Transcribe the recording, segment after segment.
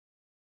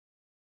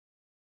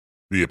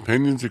The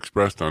opinions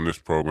expressed on this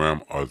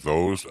program are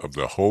those of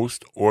the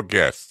host or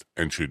guest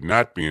and should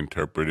not be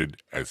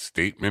interpreted as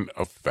statement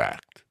of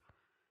fact.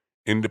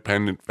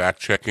 Independent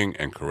fact-checking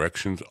and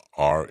corrections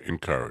are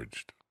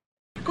encouraged.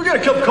 Can we get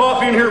a cup of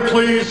coffee in here,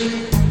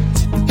 please?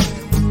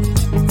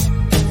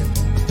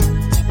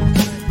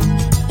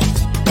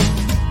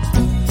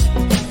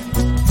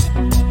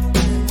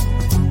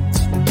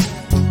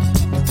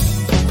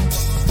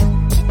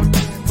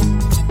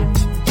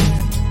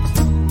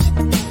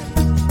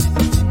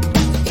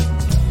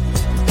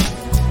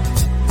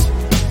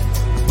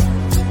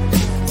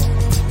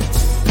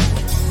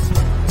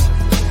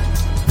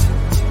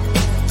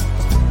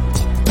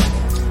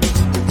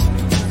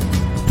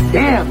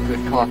 Damn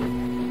good coffee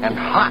and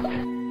hot.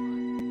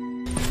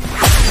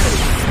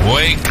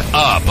 Wake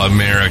up,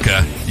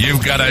 America.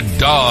 You've got a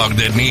dog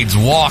that needs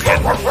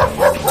walking.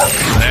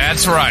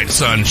 That's right,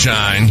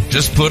 sunshine.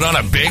 Just put on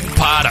a big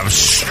pot of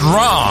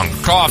strong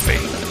coffee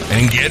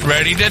and get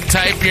ready to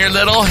type your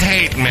little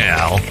hate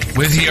mail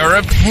with your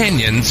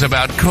opinions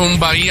about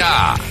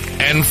kumbaya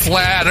and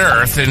flat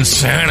earth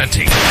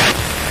insanity.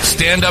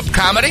 Stand-up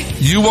comedy?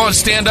 You want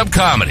stand-up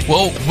comedy?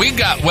 Well,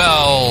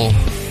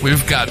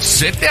 we've got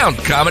sit-down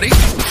comedy.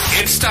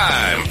 It's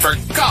time for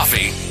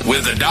Coffee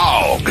with a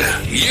Dog.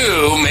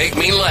 You make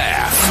me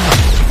laugh.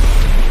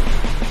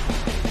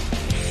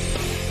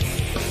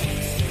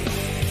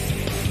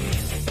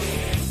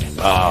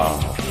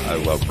 I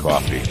love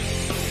coffee.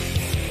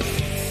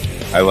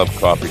 I love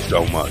coffee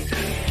so much.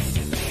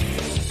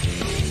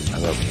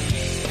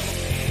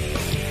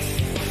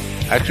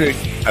 Actually,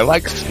 I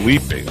like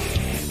sleeping.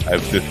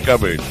 I've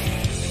discovered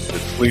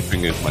that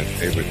sleeping is my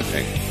favorite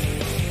thing.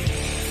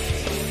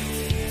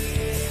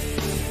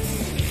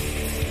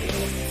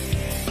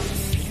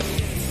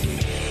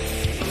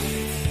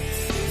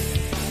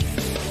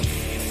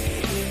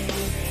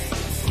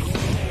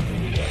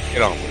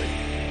 Get on with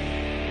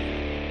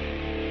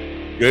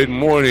it. Good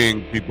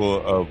morning,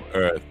 people of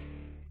Earth.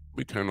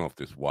 We turn off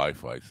this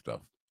Wi-Fi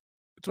stuff.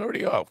 It's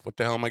already off. What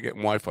the hell am I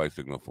getting Wi-Fi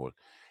signal for?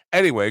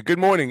 Anyway, good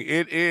morning.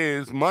 It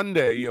is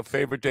Monday, your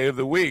favorite day of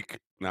the week.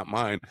 Not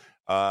mine.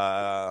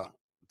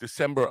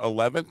 December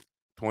 11th,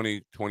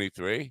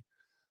 2023.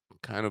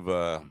 Kind of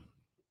a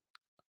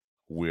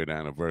weird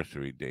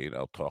anniversary date.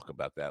 I'll talk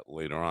about that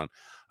later on.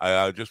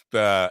 Just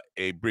a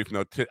brief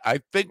note.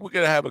 I think we're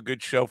going to have a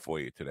good show for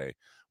you today.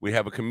 We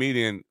have a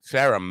comedian,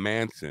 Sarah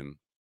Manson,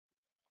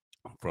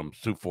 from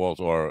Sioux Falls,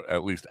 or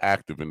at least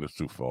active in the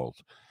Sioux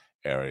Falls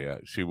area.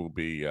 She will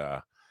be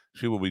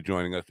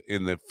joining us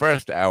in the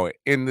first hour.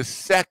 In the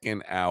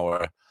second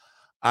hour,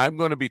 I'm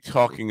going to be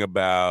talking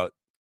about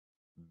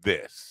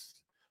this.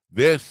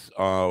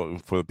 For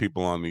the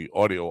people on the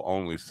audio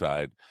only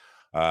side,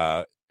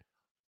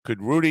 could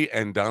Rudy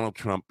and Donald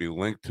Trump be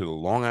linked to the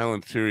Long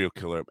Island serial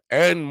killer?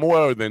 And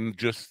more than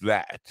just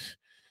that.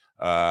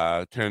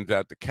 Turns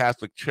out the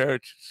Catholic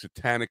Church,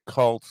 satanic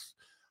cults,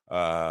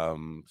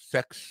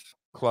 sex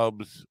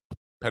clubs,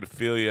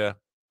 pedophilia,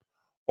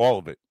 all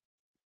of it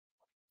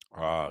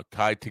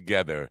tied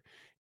together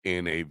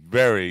in a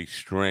very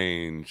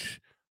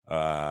strange,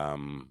 I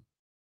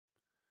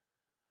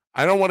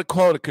don't want to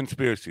call it a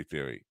conspiracy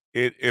theory.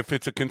 If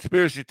it's a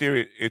conspiracy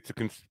theory, it's a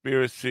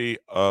conspiracy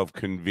of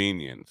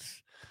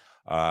convenience.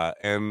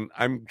 And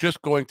I'm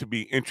just going to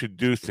be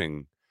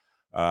introducing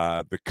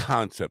the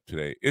concept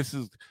today. This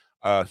is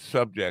a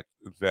subject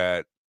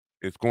that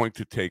is going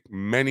to take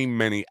many,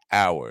 many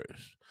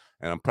hours.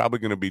 And I'm probably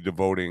going to be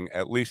devoting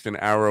at least an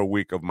hour a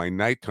week of my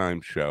nighttime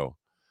show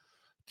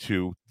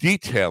to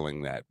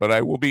detailing that. But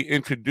I will be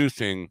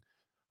introducing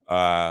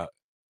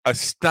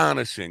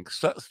astonishing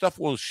stuff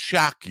will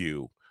shock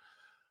you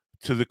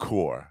to the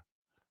core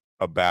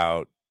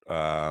about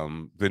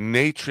the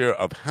nature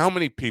of how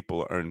many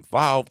people are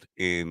involved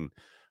in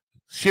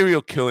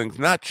serial killings,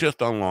 not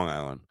just on Long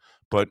Island,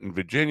 but in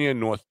Virginia,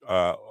 north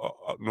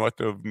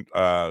of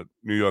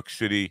New York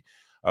City,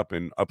 up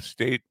in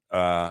upstate,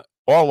 all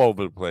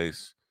over the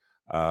place.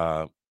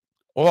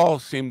 All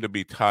seem to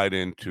be tied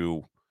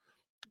into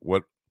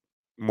what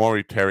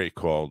Maury Terry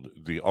called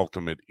the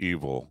ultimate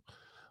evil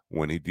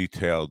when he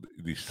detailed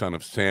the Son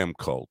of Sam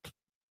cult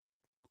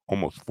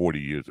almost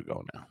 40 years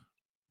ago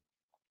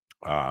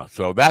now.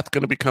 So that's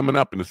going to be coming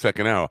up in the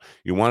second hour.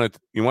 You want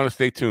to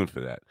stay tuned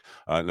for that.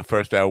 In the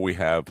first hour, we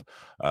have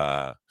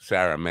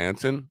Sarah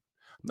Manson.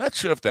 I'm not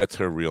sure if that's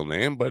her real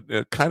name, but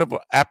kind of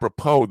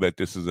apropos that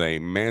this is a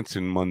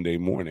Manson Monday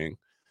morning,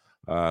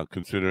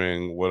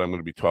 considering what I'm going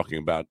to be talking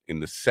about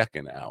in the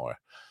second hour.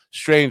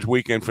 Strange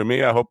weekend for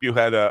me. I hope you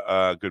had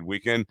a good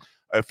weekend.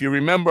 If you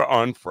remember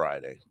on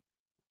Friday,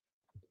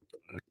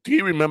 do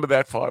you remember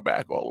that far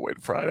back, all the way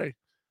to Friday?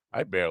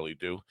 I barely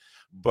do.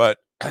 But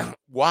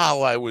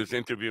while I was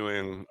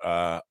interviewing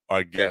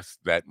our guest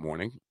that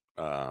morning,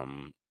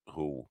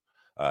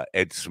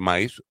 Ed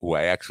Smythe, who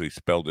I actually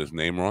spelled his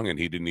name wrong, and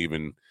he didn't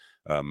even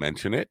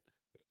mention it.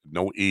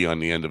 No E on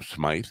the end of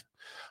Smythe.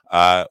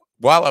 While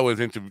I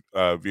was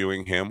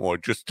interviewing him, or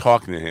just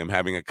talking to him,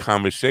 having a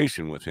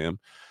conversation with him,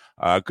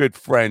 a good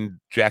friend,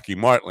 Jackie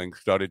Martling,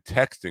 started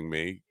texting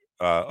me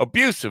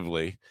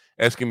abusively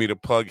asking me to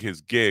plug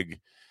his gig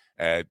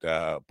at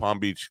Palm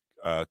Beach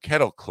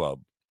Kettle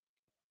Club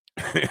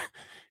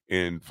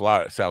in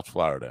South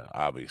Florida,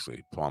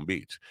 obviously, Palm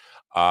Beach.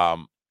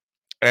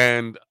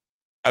 And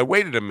I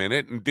waited a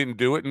minute and didn't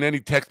do it. And then he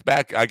texted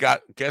back.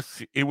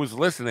 Guess he was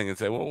listening and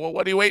said, well,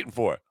 what are you waiting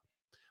for?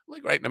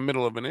 Like right in the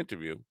middle of an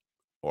interview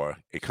or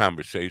a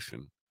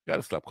conversation. Got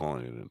to stop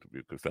calling it an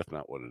interview because that's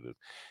not what it is.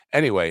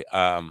 Anyway,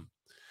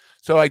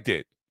 so I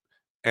did.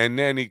 And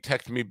then he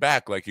texted me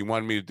back like he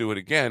wanted me to do it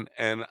again.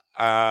 And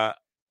let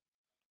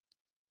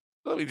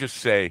me just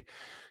say,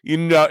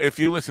 if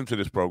you listen to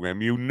this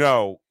program, you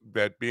know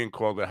that being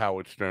called a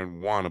Howard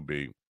Stern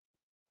wannabe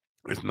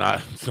is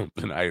not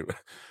something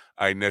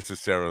I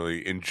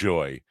necessarily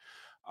enjoy.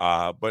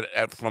 But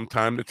from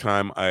time to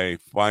time, I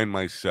find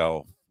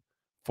myself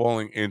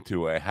falling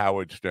into a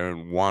Howard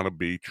Stern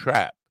wannabe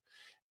trap.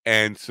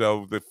 And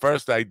so the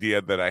first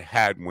idea that I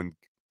had when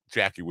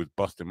Jackie was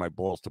busting my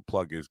balls to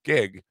plug his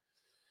gig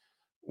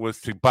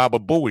was to Baba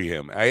Booey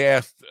him. I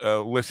asked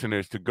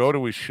listeners to go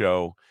to his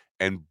show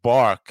and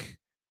bark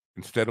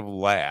instead of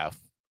laugh,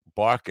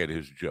 bark at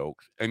his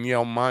jokes and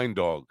yell "Mine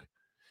Dog,"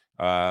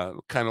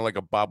 kind of like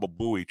a Baba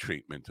Booey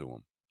treatment to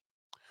him.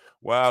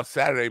 Well,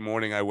 Saturday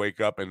morning I wake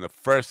up and the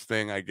first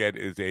thing I get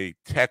is a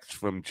text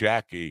from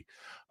Jackie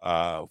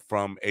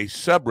from a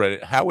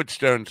subreddit, Howard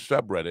Stern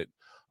subreddit.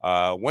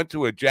 Went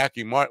to a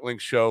Jackie Martling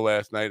show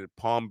last night at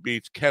Palm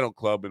Beach Kennel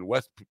Club in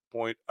West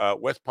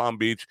Palm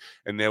Beach,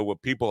 and there were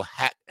people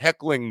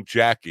heckling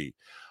Jackie.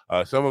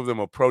 Some of them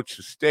approached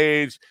the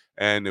stage,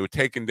 and they were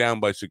taken down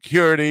by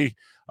security.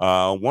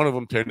 One of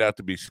them turned out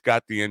to be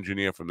Scott, the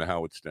engineer from the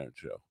Howard Stern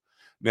show.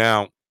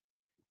 Now,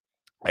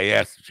 I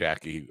asked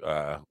Jackie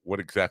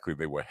what exactly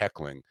they were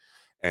heckling,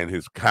 and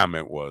his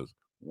comment was,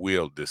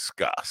 "We'll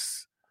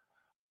discuss."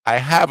 I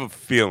have a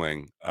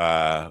feeling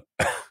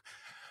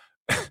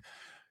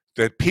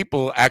that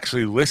people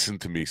actually listen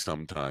to me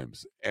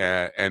sometimes,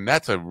 and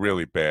that's a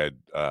really bad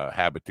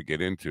habit to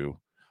get into,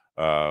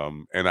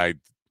 and I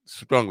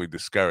strongly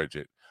discourage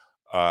it,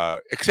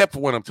 except for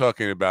when I'm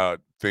talking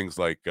about things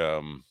like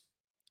a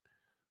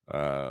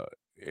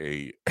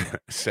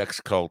sex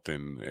cult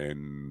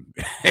and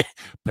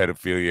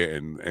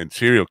pedophilia and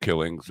serial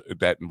killings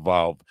that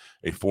involve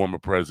a former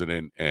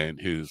president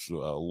and his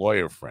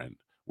lawyer friend,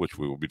 which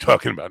we will be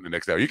talking about in the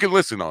next hour. You can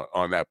listen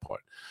on that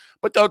part.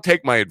 But don't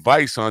take my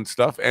advice on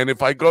stuff. And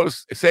if I go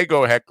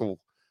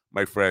heckle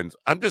my friends,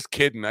 I'm just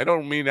kidding. I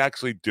don't mean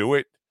actually do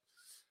it.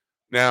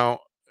 Now,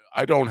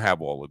 I don't have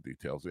all the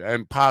details.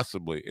 And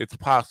it's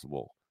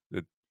possible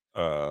that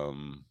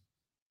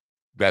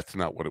that's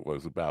not what it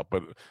was about.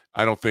 But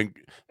I don't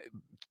think,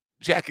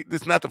 Jackie,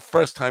 this is not the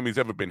first time he's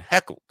ever been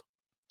heckled.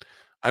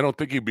 I don't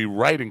think he'd be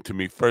writing to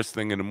me first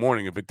thing in the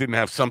morning if it didn't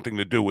have something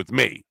to do with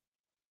me.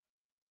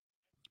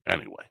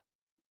 Anyway,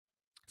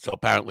 so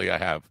apparently I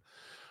have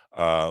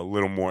a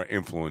little more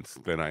influence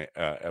than I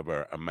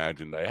ever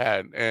imagined I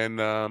had, and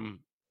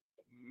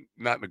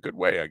not in a good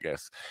way, I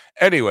guess.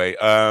 Anyway,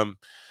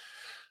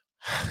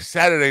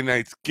 Saturday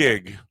night's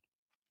gig.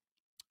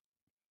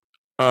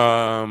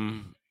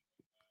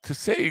 To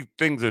say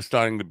things are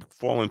starting to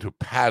fall into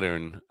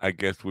pattern, I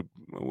guess would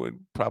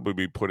probably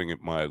be putting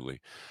it mildly.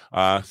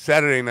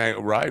 Saturday night,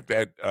 arrived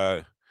at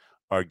our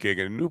gig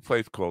at a new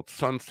place called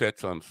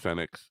Sunsets on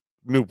Phoenix,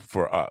 new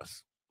for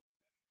us.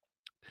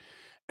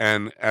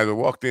 And as I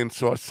walked in,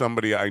 saw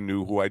somebody I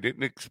knew who I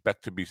didn't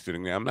expect to be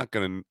sitting there. I'm not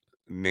going to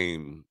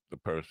name the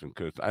person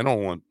because I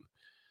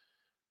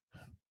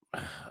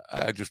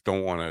just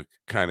don't want to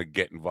kind of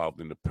get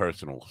involved in the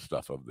personal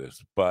stuff of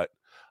this. But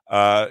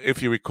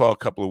if you recall a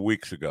couple of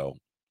weeks ago,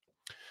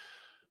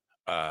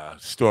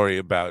 story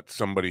about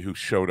somebody who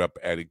showed up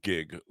at a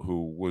gig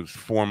who was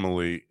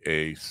formerly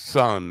a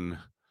son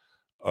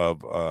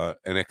of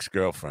an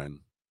ex-girlfriend,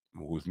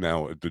 who was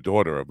now the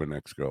daughter of an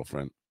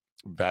ex-girlfriend.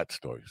 That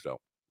story. So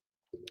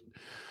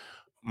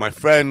my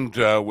friend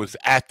was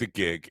at the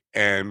gig,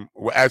 and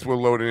as we're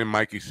loading in,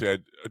 Mikey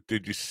said,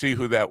 "Did you see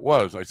who that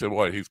was?" I said,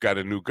 "What? He's got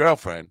a new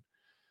girlfriend."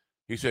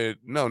 He said,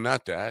 "No,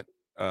 not that.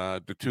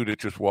 The two that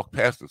just walked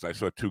past us. I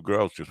saw two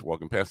girls just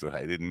walking past us.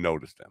 I didn't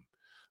notice them."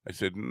 I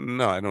said,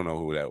 "No, I don't know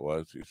who that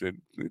was." He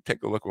said,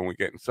 "Take a look when we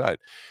get inside."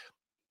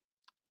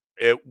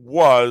 It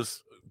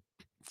was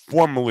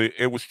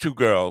two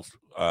girls.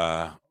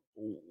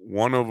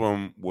 One of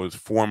them was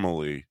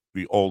formerly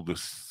the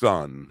oldest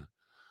son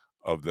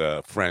of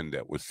the friend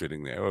that was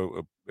sitting there.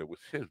 It was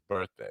his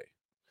birthday.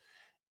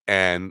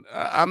 And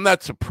I'm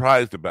not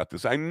surprised about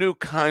this. I knew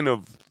kind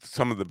of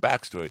some of the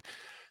backstory.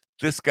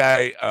 This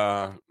guy,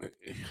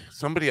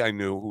 somebody I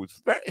knew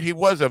he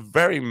was a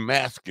very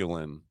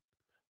masculine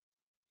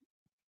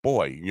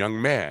boy, young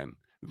man.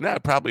 Now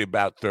probably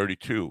about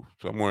 32,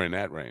 somewhere in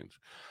that range.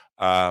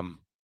 As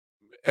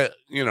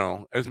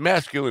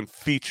masculine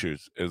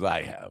features as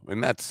I have,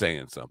 and that's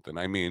saying something.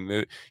 I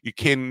mean, you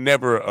can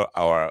never,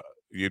 I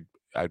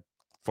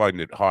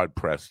find it hard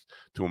pressed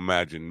to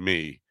imagine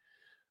me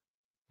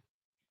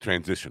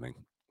transitioning.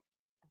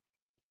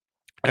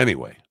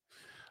 Anyway,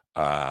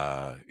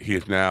 he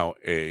is now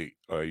a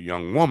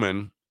young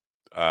woman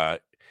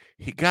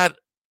he got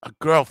a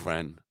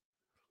girlfriend.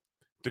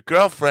 The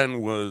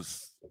girlfriend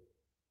was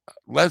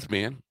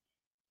lesbian,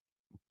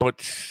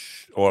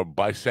 or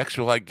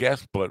bisexual, I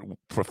guess, but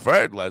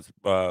preferred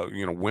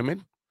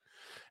women,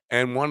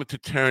 and wanted to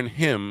turn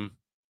him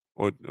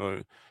or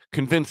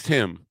convinced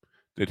him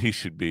that he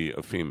should be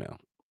a female.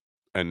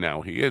 And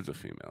now he is a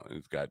female.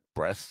 He's got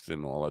breasts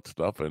and all that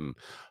stuff, and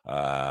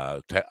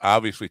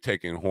obviously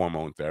taking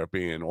hormone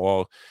therapy, and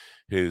all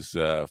his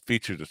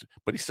features,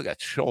 but he still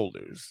got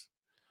shoulders.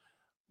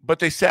 But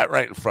they sat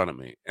right in front of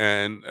me,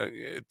 and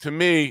to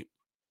me,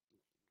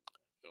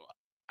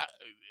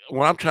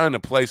 when I'm trying to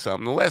play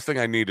something, the last thing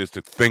I need is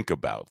to think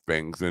about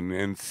things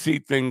and see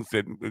things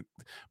that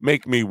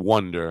make me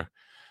wonder.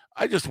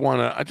 I just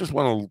want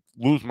to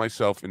lose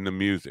myself in the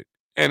music,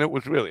 and it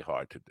was really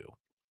hard to do.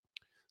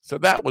 So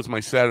that was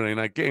my Saturday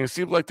night gig. It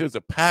seems like there's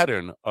a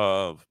pattern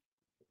of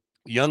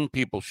young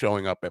people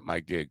showing up at my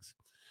gigs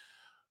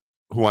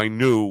who I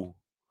knew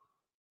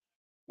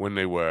when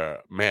they were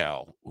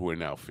male, who are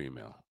now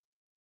female.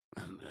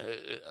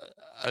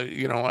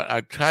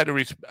 I try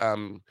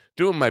to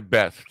doing my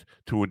best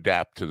to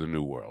adapt to the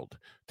new world,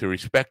 to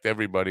respect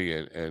everybody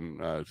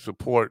and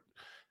support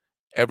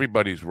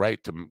everybody's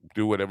right to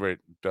do whatever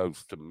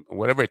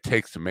it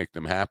takes to make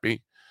them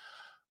happy.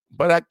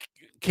 But I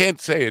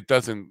can't say it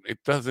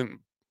doesn't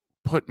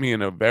put me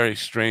in a very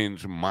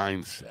strange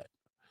mindset.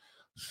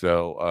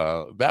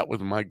 So that was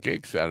my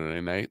gig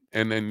Saturday night.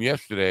 And then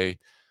yesterday,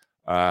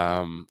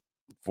 for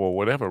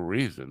whatever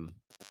reason,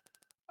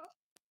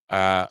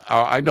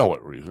 I know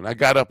what reason. I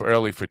got up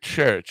early for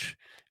church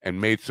and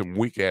made some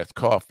weak-ass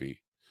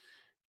coffee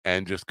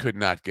and just could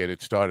not get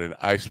it started.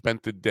 I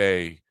spent the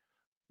day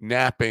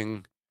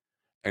napping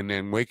and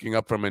then waking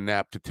up from a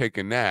nap to take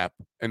a nap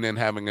and then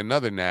having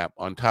another nap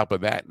on top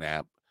of that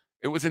nap.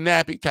 It was a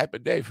nappy type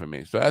of day for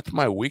me. So that's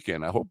my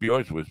weekend. I hope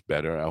yours was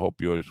better. I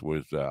hope yours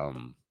was a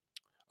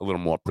little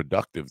more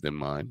productive than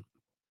mine.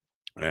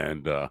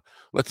 And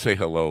let's say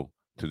hello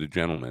to the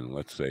gentleman.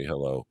 Let's say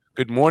hello.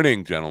 Good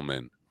morning,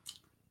 gentlemen.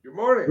 Good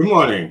morning. Good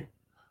morning.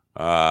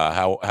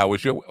 How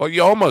was your? Oh,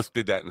 you almost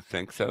did that in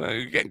sync, so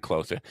you're getting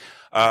closer.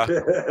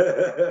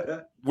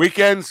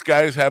 Weekends,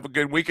 guys, have a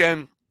good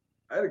weekend.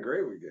 I had a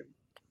great weekend.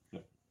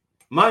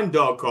 Mind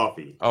Dog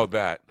coffee. Oh,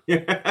 that.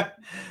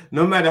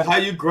 No matter how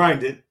you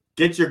grind it,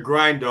 get your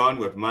grind on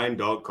with Mind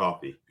Dog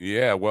coffee.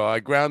 Yeah, well, I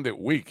ground it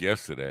weak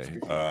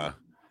yesterday.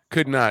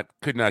 Could not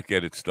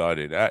get it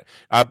started.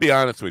 I'll be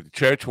honest with you.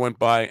 Church went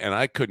by, and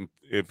I couldn't.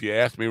 If you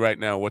asked me right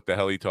now what the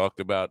hell he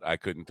talked about, I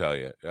couldn't tell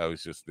you. I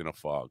was just in a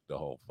fog the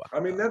whole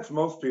fucking time. That's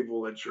most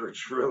people at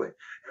church, really.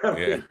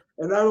 Yeah.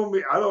 And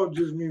I don't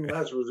just mean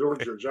last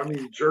resort church. I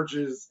mean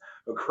churches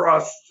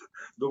across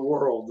the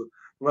world.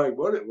 Like,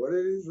 what did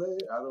he say?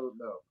 I don't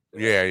know.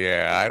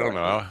 Yeah, I don't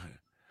know.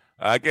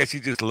 I guess you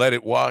just let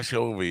it wash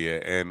over you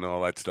and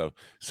all that stuff.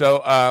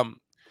 So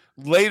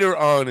later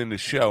on in the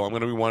show, I'm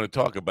going to want to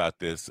talk about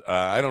this.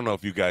 I don't know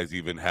if you guys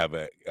even have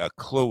a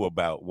clue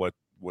about what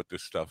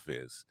this stuff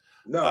is.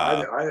 No,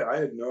 I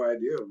had no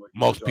idea.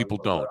 Most people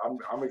don't.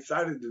 I'm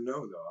excited to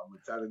know, though. I'm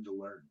excited to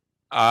learn.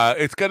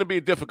 It's going to be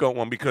a difficult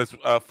one because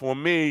for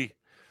me,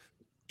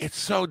 it's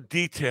so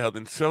detailed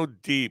and so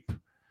deep.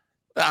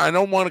 I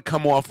don't want to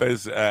come off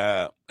as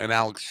an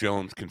Alex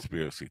Jones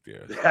conspiracy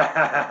theorist.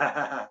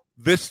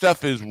 This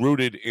stuff is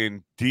rooted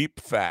in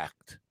deep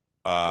fact,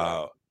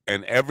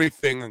 and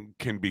everything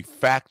can be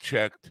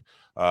fact-checked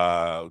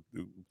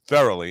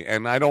thoroughly.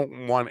 And I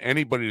don't want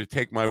anybody to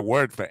take my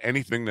word for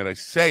anything that I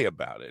say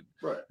about it.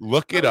 Right.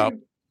 Look it up.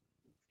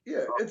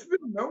 Yeah, it's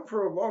been known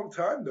for a long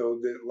time, though,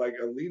 that like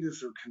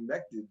elitists are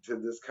connected to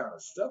this kind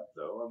of stuff,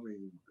 though. I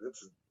mean,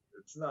 it's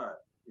not,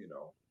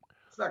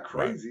 it's not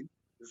crazy. Right.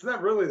 It's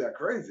not really that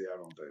crazy, I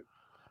don't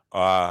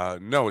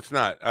think. No, it's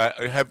not.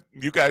 Have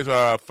you guys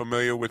are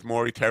familiar with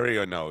Maury Terry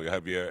or no?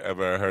 Have you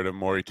ever heard of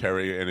Maury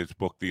Terry and his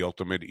book, The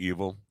Ultimate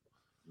Evil?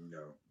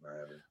 No, I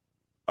haven't.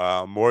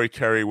 Maury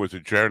Terry was a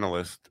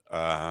journalist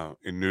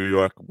in New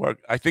York.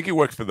 I think he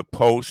worked for the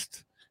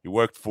Post. He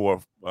worked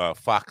for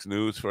Fox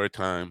News for a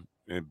time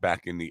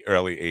back in the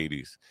early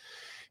 80s.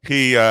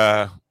 He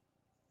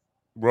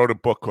wrote a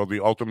book called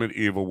The Ultimate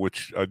Evil,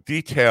 which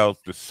details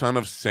the Son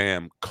of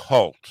Sam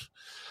cult,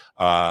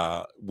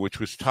 which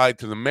was tied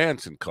to the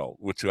Manson cult,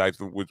 which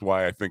was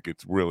why I think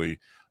it's really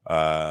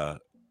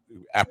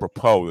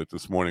apropos that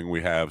this morning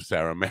we have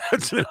Sarah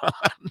Manson on.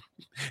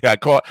 Yeah,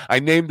 I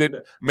named it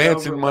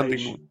Manson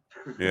Monday.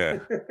 Yeah,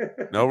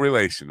 no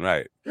relation,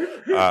 right?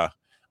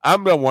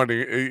 I'm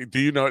wondering, do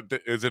you know?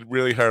 Is it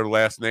really her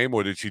last name,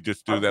 or did she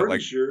just do that?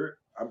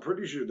 I'm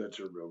pretty sure that's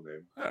her real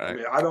name. Right. I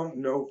mean, I don't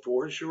know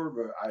for sure,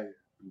 but I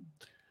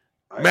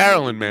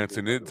Marilyn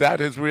Manson, is that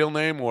his real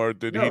name, or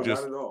did he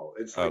just? Not at all.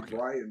 It's like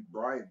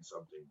Brian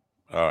something.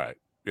 All right,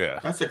 yeah.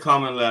 That's a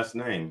common last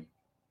name.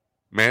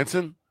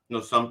 Manson?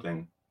 No,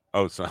 something.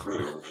 Oh,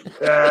 something.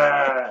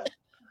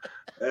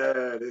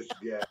 This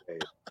guy.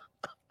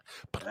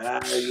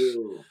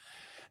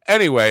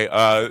 Anyway,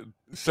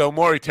 so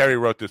Maury Terry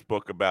wrote this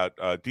book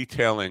about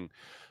detailing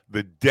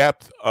the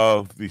depth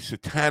of the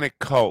satanic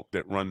cult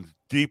that runs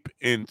deep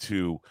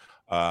into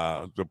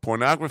the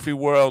pornography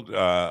world,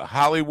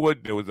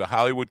 Hollywood. There was a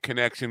Hollywood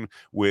connection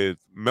with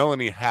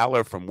Melanie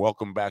Haller from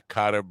Welcome Back,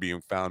 Kotter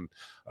being found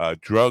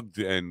drugged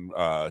and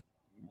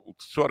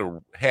sort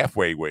of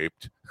halfway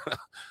raped,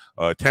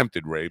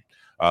 attempted rape,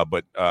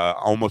 but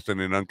almost in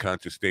an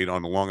unconscious state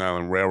on the Long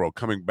Island Railroad,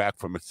 coming back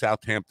from a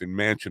Southampton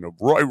mansion of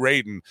Roy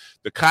Radin,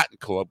 the Cotton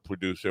Club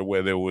producer,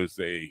 where there was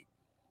a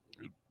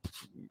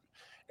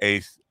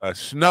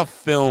snuff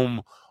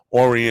film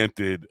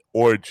oriented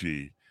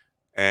orgy.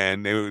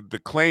 And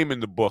the claim in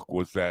the book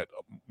was that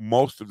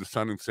most of the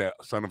Son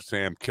of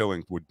Sam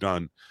killings were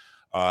done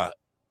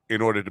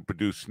in order to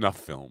produce snuff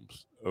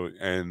films,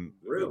 and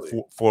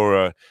Really?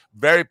 for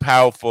very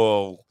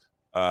powerful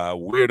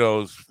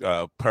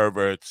weirdos,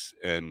 perverts,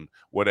 and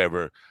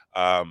whatever.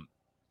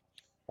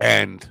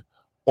 And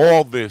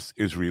all this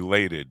is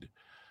related,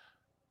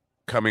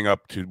 coming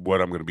up to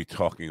what I'm going to be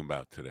talking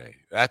about today.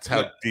 That's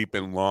how deep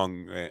and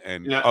long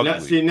and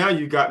ugly. Now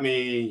you got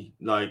me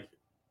like.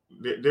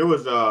 There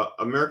was a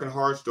American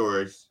Horror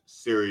Stories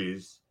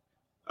series,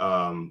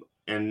 and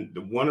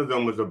one of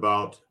them was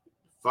about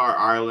Fire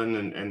Island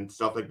and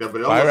stuff like that.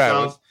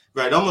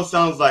 But it almost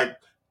sounds like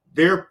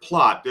their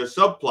plot, their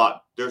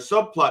subplot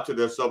to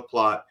their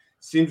subplot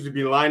seems to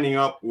be lining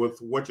up with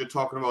what you're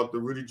talking about, the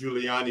Rudy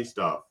Giuliani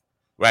stuff.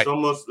 Right. It's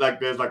almost like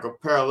there's like a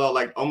parallel,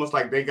 like almost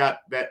like they got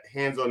that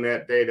hands on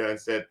that data and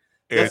said,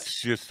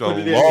 it's just a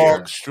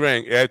long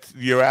string.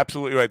 You're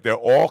absolutely right. They're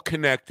all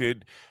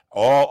connected.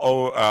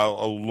 All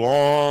a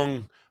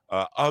long,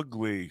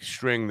 ugly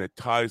string that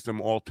ties them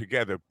all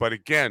together. But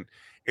again,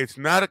 it's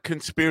not a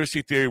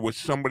conspiracy theory where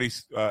somebody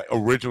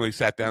originally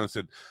sat down and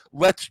said,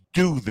 let's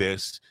do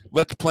this.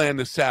 Let's plan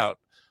this out.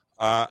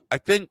 I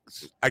think,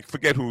 I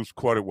forget whose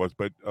quote it was,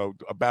 but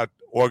about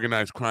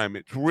organized crime,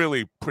 it's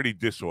really pretty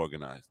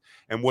disorganized.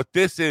 And what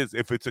this is,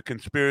 if it's a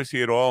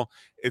conspiracy at all,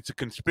 it's a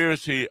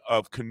conspiracy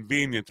of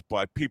convenience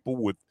by people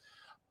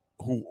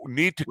who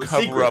need to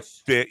cover up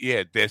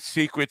their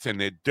secrets and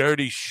their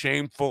dirty,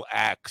 shameful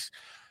acts,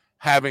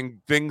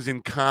 having things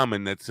in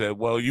common that say,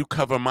 well, you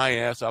cover my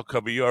ass, I'll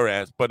cover your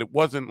ass. But it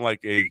wasn't like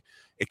a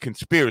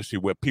conspiracy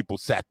where people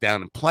sat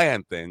down and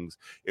planned things.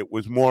 It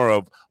was more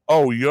of,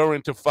 oh, you're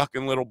into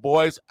fucking little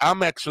boys.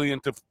 I'm actually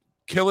into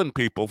killing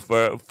people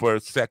for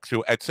sex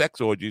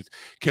orgies.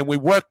 Can we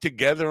work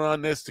together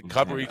on this to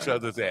cover each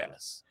other's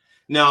ass?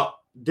 Now,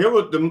 there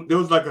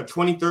was like a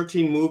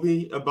 2013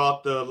 movie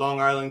about the Long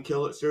Island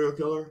serial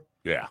killer.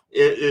 Yeah.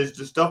 Is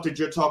the stuff that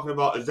you're talking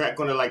about, is that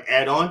going to like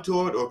add on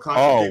to it or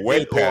contradict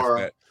way past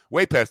that.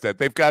 Way past that.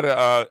 They've got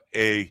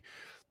a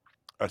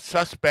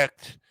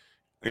suspect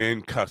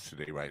in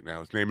custody right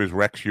now. His name is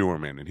Rex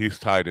Uerman, and he's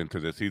tied into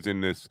this. He's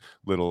in this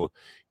little.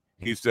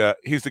 He's the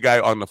guy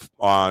on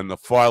the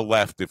far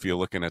left if you're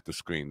looking at the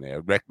screen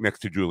there, next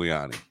to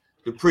Giuliani.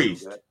 The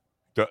priest.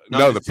 On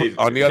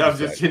the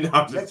other side.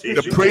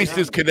 The priest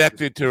is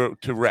connected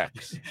to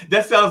Rex.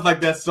 That sounds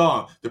like that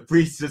song. The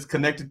priest is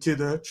connected to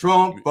the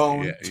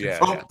trombone.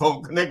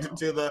 Trombone connected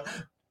to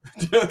the.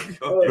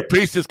 The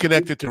priest is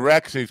connected to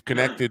Rex. He's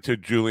connected to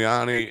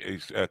Giuliani.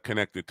 He's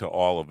connected to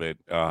all of it.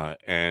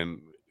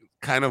 And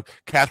kind of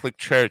Catholic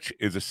Church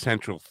is a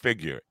central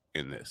figure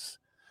in this.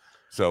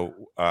 So,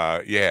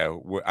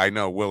 I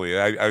know, Willie.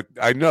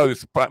 I know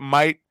this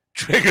might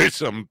trigger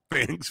some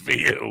things for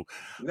you.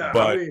 No,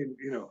 but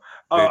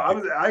I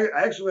mean,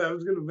 I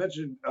was going to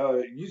mention.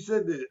 You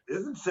said that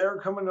isn't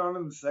Sarah coming on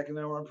in the second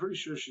hour? I'm pretty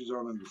sure she's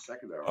on in the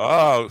second hour.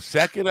 Oh,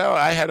 second hour?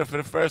 I had her for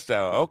the first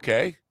hour.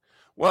 Okay.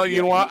 Well,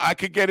 you know what? I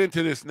could get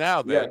into this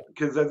now then. Yeah,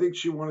 because I think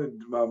she wanted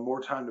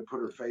more time to put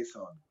her face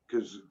on.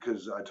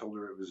 Because I told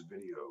her it was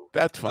video.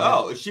 That's fine.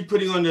 Oh, is she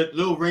putting on the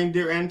little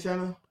reindeer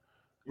antenna?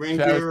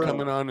 Sarah's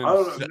coming on in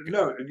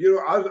no,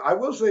 I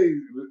will say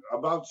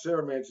about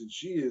Sarah Manson,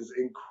 she is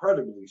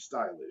incredibly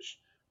stylish.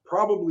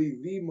 Probably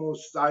the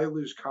most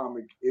stylish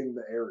comic in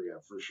the area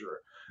for sure.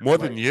 More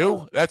than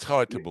you? That's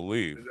hard to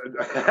believe.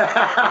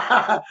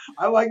 I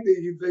like that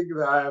you think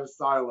that I have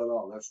style at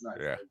all. That's nice.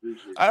 Yeah.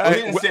 I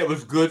didn't say it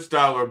was good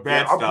style or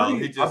bad style.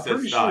 He just said style. I'm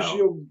pretty sure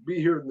she'll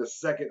be here in the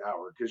second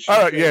hour.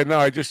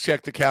 I just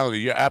checked the calendar.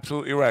 You're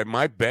absolutely right.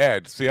 My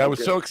bad. See, I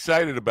was so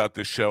excited about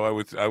this show. I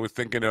was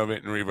thinking of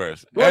it in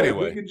reverse. But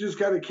anyway. We can just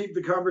kind of keep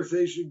the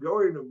conversation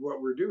going of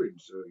what we're doing.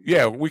 So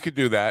yeah, we could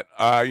do that.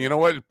 You know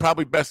what? It's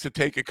probably best to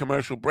take a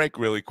commercial break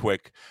really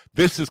quick.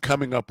 This is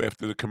coming up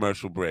after the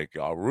commercial break.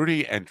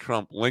 Rudy and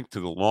Trump linked to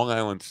the Long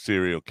Island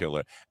serial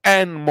killer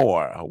and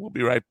more. We'll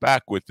be right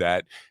back with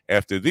that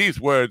after these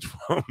words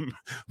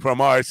from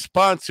our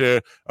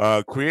sponsor,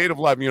 Creative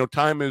Live.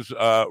 Time is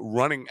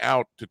running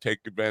out to take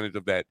advantage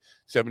of that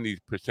 70%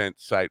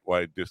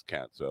 site-wide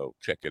discount, so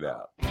check it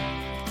out.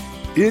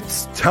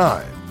 It's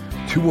time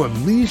to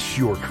unleash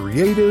your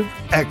creative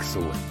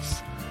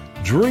excellence.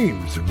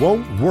 Dreams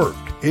won't work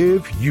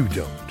if you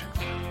don't.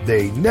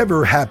 They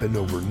never happen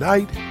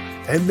overnight,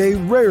 and they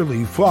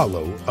rarely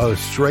follow a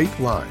straight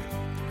line.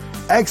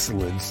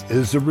 Excellence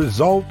is a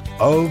result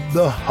of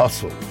the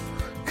hustle,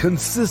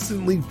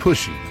 consistently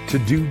pushing to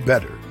do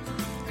better.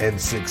 And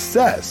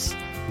success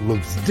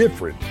looks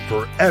different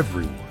for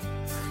everyone.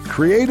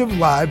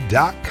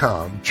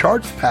 CreativeLive.com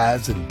charts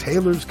paths and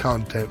tailors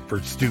content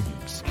for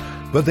students,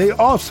 but they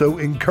also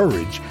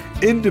encourage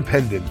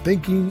independent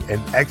thinking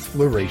and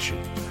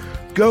exploration.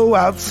 Go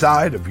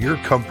outside of your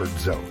comfort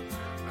zone.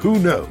 Who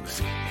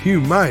knows? You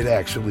might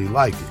actually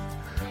like it.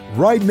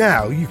 Right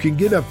now, you can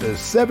get up to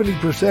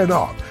 70%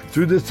 off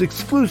through this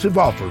exclusive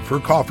offer for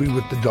Coffee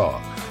with the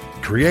Dog.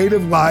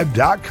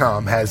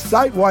 CreativeLive.com has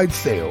site-wide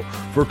sale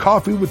for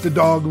Coffee with the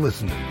Dog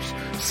listeners.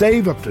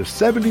 Save up to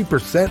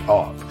 70%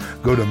 off.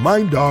 Go to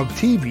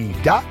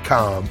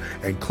minddogtv.com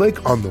and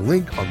click on the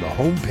link on the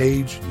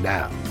homepage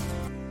now.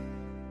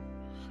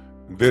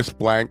 This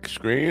blank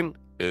screen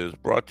is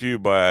brought to you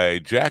by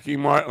Jackie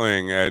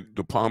Martling at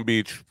the Palm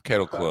Beach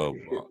Kettle Club.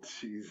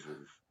 Jesus.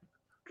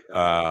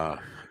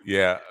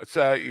 Yeah,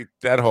 so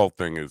that whole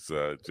thing is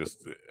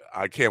just,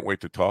 I can't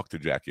wait to talk to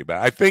Jackie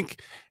about it. I think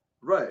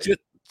just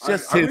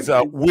his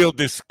we'll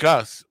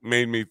discuss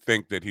made me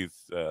think that he's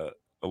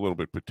a little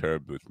bit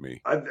perturbed with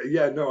me. I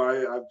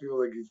feel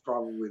like he's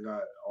probably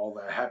not all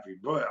that happy,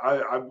 but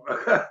I'm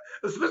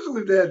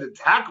especially if they had to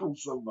tackle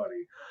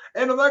somebody.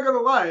 And I'm not gonna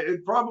lie,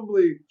 it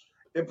probably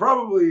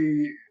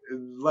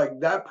like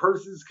that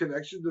person's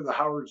connection to the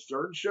Howard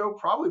Stern show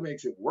probably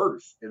makes it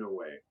worse in a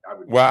way.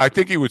 I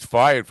think he was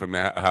fired from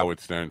the Howard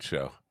Stern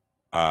show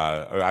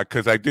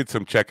because I did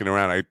some checking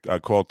around. I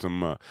called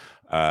some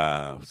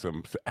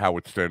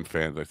Howard Stern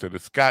fans. I said,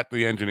 "Is Scott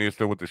the engineer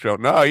still with the show?"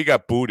 No, he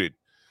got booted.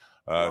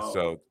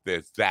 So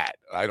there's that.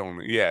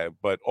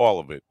 But all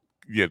of it,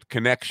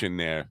 connection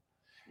there.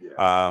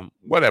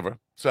 Whatever.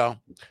 So.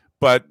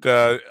 But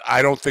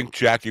I don't think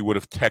Jackie would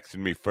have texted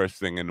me first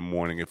thing in the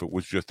morning if it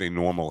was just a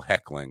normal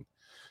heckling.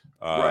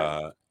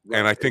 Right.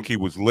 And I think he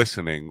was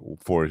listening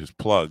for his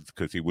plugs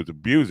because he was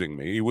abusing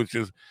me. He was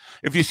just,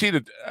 if you see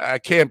I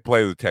can't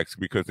play the text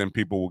because then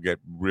people will get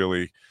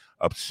really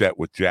upset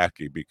with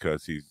Jackie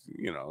because he's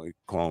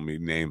calling me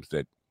names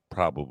that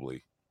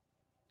probably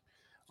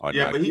are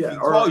not. But he can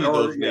call you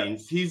those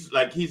names. He's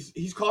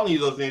calling you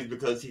those names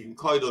because he can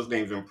call you those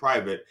names in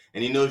private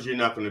and he knows you're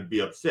not going to be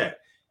upset.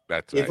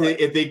 That's right.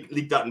 If they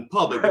leaked out in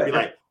public, they'd be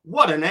like,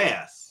 "What an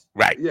ass!"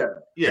 Right? Yeah.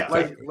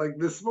 Exactly. Like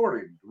this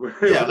morning.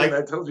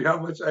 I told you how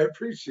much I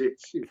appreciate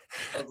you.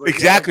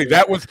 Exactly.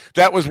 That was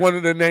one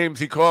of the names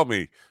he called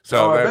me.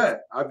 So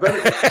I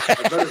bet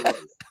it was.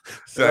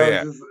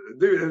 So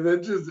dude, and then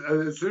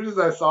as soon as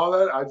I saw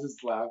that, I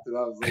just laughed and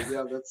I was like,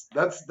 "Yeah,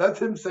 that's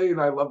him saying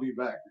I love you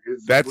back."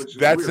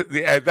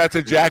 That's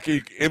a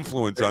Jackie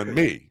influence on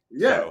me. I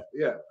get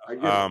it.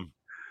 I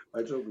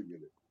totally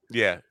get it.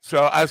 Yeah.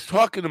 So I was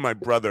talking to my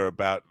brother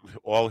about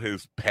all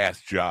his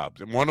past jobs.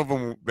 And one of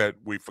them that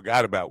we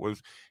forgot about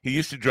was he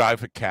used to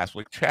drive for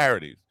Catholic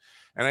Charities.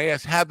 And I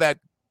asked how that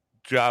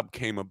job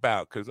came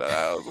about because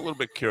I was a little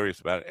bit curious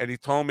about it. And he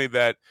told me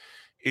that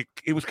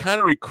it was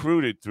kind of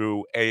recruited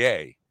through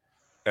AA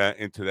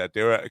into that.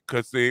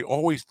 Because these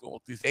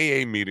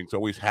AA meetings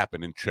always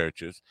happen in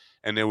churches.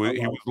 And he was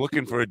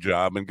looking for a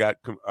job and got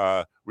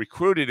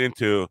recruited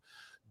into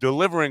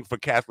delivering for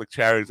Catholic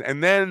Charities.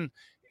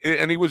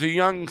 And he was a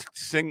young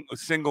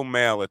single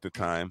male at the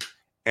time,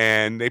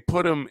 and they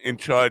put him in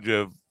charge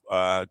of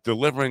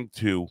delivering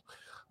to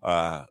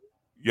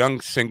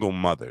young single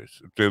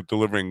mothers,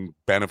 delivering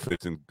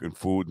benefits and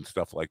food and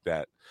stuff like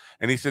that.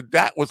 And he said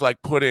that was like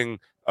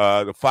putting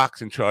the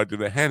fox in charge of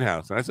the hen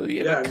house. And I said,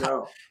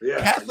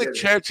 Catholic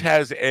Church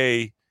has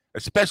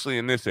especially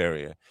in this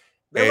area,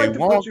 they like to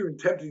put you in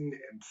tempting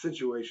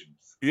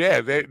situations.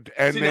 Yeah,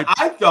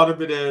 I thought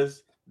of it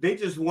as they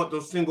just want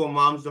those single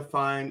moms to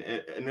find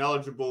an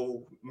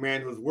eligible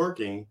man who's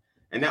working,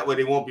 and that way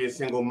they won't be a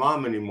single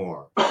mom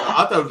anymore. So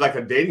I thought it was like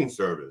a dating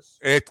service.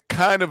 It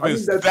kind of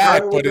is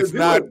that, but it's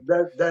not.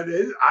 That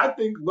is, I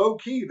think, low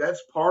key.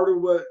 That's part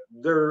of what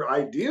their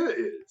idea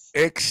is.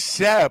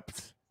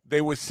 Except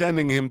they were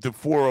sending him to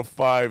 4 or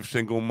 5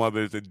 single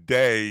mothers a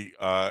day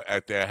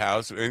at their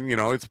house, and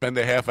he'd spend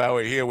a half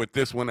hour here with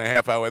this one, a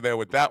half hour there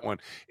with that one.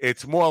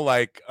 It's more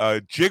like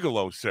a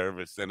gigolo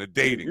service than a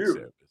dating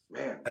service.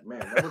 Man.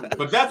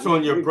 But that's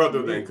on your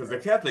brother then, because the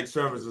Catholic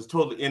service is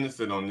totally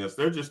innocent on this.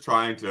 They're just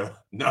trying to.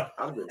 No,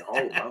 I've been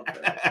all about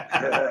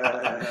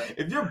that.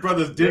 If your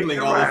brother's diddling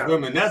all those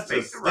women, that's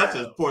just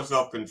poor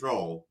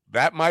self-control.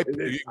 That might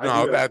be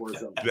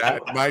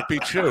that might be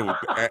true,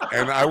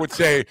 and I would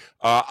say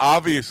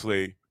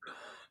obviously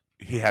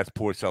he has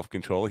poor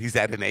self-control. He's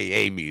at an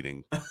AA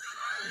meeting.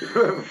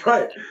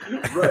 right.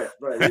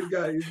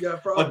 He's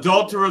got problems.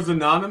 Adulterers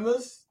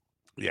Anonymous.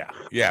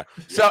 Yeah.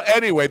 So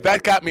anyway,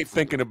 that got me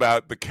thinking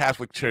about the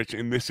Catholic Church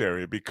in this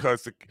area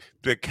because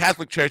the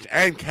Catholic Church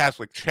and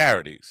Catholic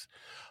Charities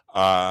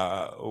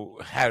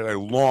had a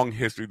long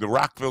history. The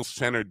Rockville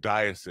Center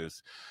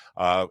Diocese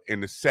in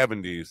the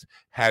 70s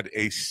had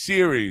a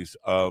series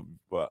of,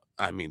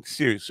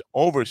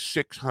 over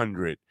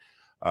 600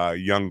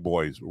 young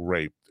boys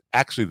raped.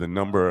 Actually, the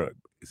number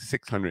is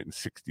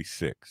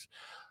 666.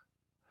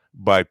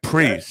 by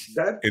priests.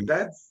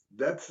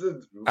 That's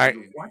the what?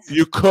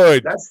 You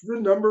could. That's the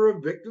number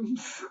of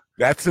victims.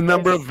 That's the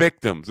number of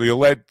victims, the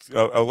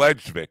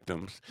alleged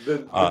victims. The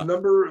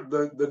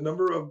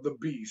number of the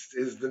beast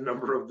is the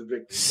number of the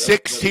victims.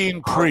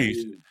 16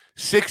 priests.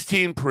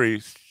 16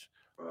 priests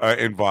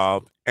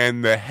involved,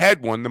 and the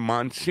head one, the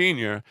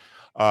Monsignor,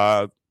 is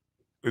a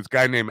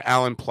guy named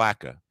Alan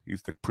Plaka.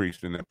 He's the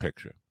priest in the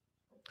picture.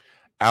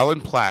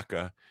 Alan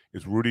Plaka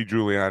is Rudy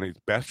Giuliani's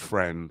best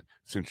friend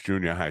since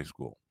junior high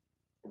school.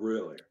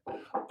 Really?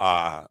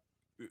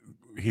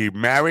 He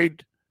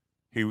married.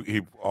 He was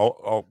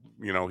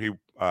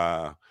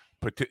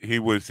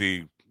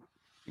the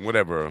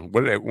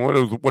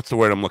what's the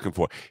word I'm looking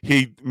for?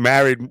 He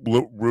married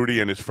Rudy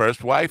and his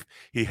first wife.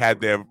 He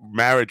had their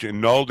marriage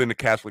annulled in the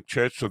Catholic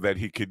Church so that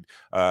he could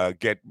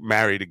get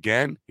married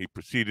again. He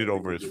proceeded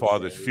over his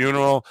father's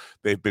funeral.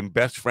 They've been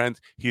best friends.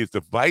 He is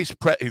the vice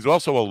president. He's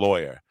also a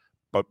lawyer,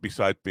 but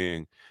besides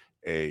being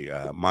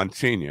a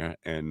Monsignor,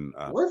 and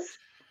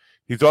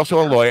he's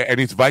also a lawyer, and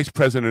he's vice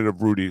president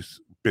of Rudy's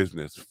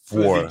business.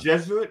 So is he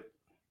Jesuit?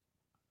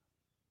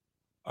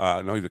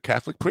 No, he's a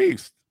Catholic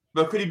priest.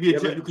 But could he be a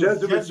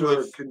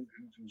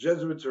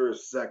Jesuits are a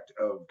sect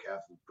of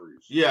Catholic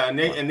priests. Yeah, and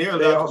they're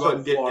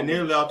allowed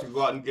to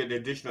go out and get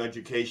additional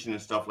education and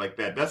stuff like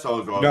that. That's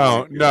all.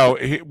 No.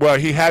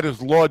 He had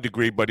his law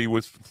degree, but he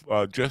was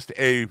just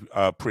a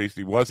priest.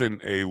 He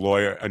wasn't a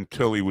lawyer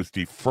until he was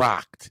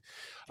defrocked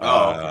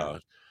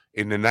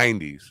in the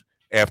 90s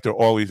after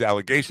all these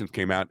allegations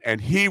came out, and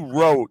he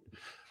wrote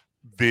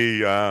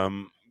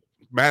the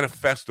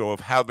manifesto of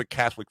how the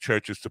Catholic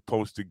Church is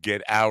supposed to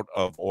get out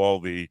of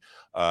all the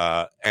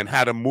and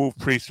how to move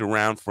priests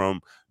around from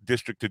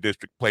district to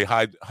district,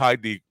 hide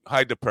the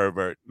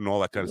pervert and all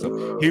that kind of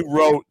stuff. He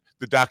wrote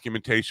the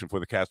documentation for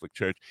the Catholic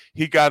Church.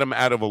 He got him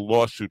out of a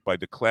lawsuit by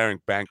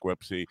declaring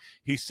bankruptcy.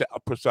 He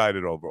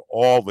presided over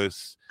all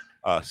this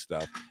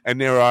stuff,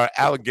 and there are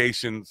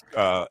allegations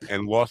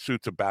and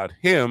lawsuits about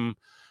him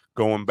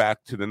going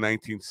back to the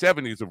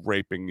 1970s of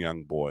raping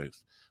young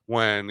boys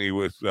when he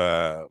was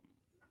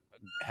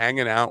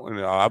hanging out and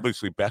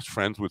obviously best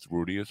friends with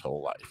Rudy his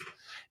whole life.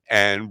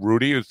 And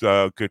Rudy is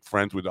good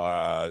friends with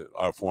our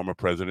former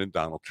president,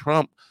 Donald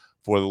Trump,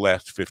 for the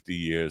last 50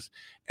 years.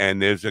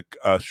 And there's a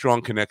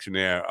strong connection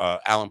there.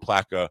 Alan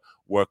Plaka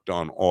worked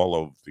on all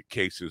of the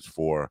cases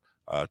for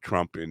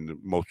Trump in the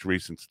most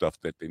recent stuff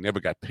that they never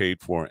got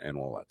paid for and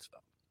all that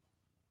stuff.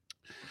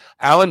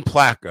 Alan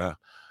Plaka,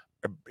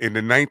 in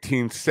the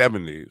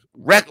 1970s,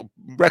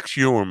 Rex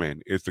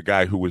Uerman is the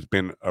guy who has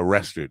been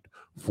arrested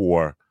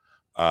for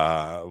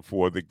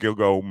the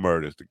Gilgo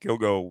murders, the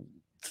Gilgo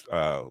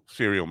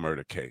serial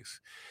murder case.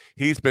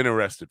 He's been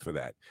arrested for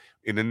that.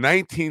 In the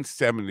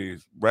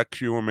 1970s, Rex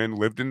Uerman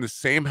lived in the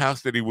same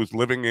house that he was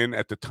living in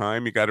at the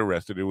time he got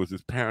arrested. It was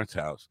his parents'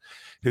 house.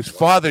 His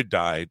father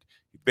died.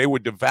 They were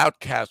devout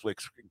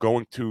Catholics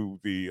going to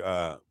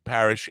the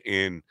parish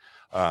in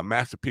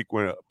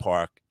Massapequa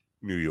Park,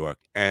 New York,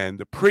 and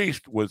the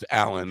priest was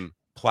Alan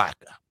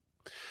Plaka.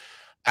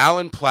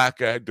 Alan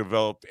Plaka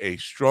developed a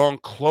strong,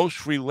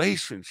 close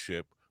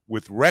relationship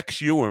with Rex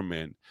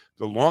Uerman,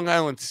 the Long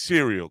Island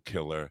serial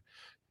killer,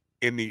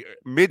 in the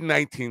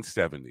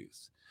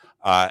mid-1970s,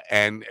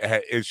 and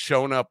is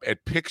shown up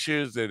at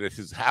pictures at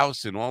his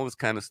house and all this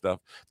kind of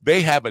stuff.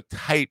 They have a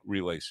tight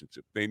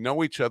relationship. They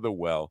know each other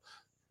well.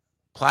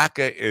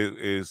 Plaka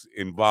is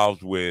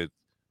involved with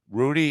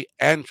Rudy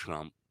and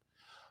Trump.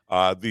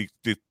 The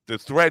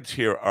threads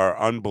here are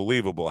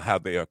unbelievable how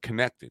they are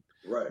connected.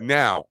 Right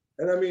now.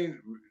 And I mean,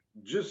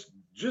 just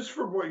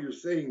from what you're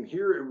saying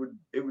here,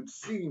 it would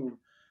seem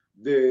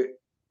that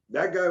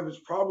guy was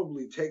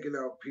probably taking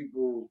out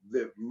people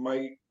that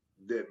might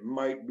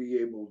be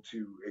able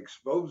to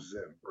expose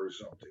them or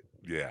something.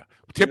 Yeah.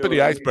 Tip of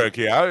the iceberg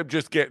here. I'm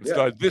just getting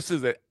started. This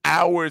is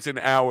hours and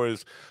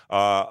hours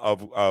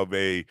of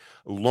a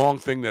long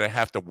thing that I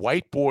have to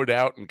whiteboard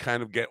out and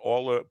kind of get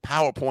all the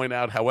PowerPoint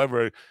out,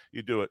 however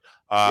you do it.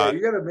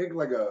 You got to make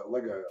like a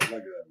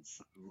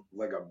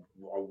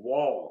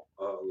wall,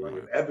 like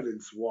an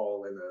evidence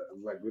wall, and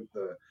like with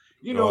the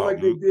like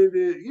they did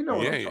it. You know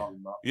what I'm talking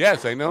about?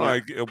 Yes, I know.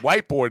 I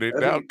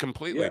whiteboarded out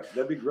completely. Yeah,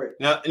 that'd be great.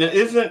 Now,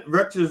 isn't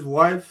Rex's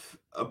wife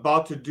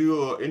about to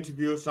do an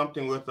interview or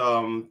something with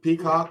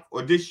Peacock,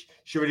 or did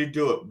she already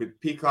do it with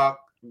Peacock?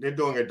 They're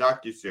doing a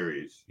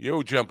docuseries.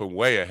 You're jumping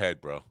way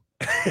ahead, bro.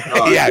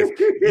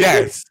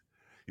 Yes.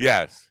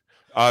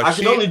 I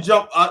can only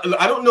jump.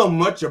 I don't know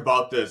much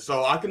about this,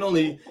 so I can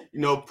only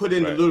put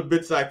in the little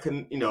bits I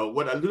can,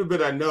 what a little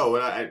bit I know,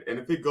 and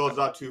if it goes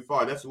out too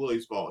far, that's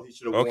Willie's fault. He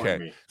should have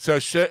warned me. So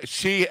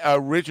she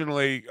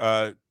originally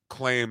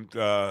claimed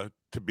to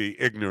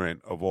be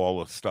ignorant of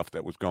all the stuff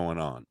that was going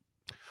on.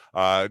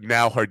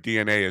 Now her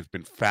DNA has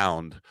been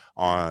found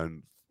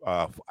on,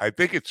 I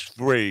think it's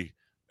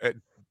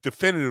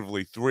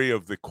definitively three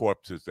of the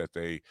corpses that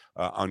they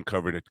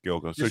uncovered at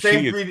Gilgo. So the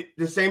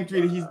same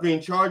three that he's being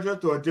charged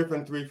with, or a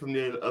different three from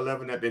the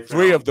 11 that they found?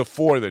 3 of the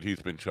 4 that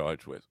he's been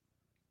charged with.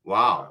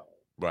 Wow.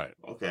 Right.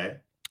 Okay.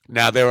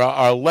 Now there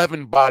are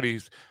 11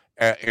 bodies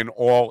in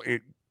all.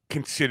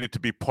 considered to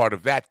be part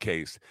of that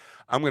case.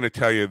 I'm going to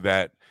tell you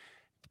that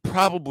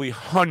probably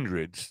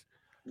hundreds,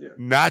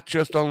 not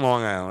just on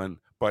Long Island,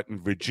 but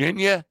in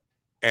Virginia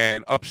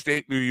and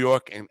upstate New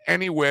York and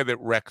anywhere that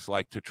wrecks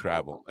like to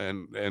travel.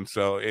 And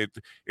so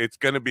it's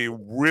going to be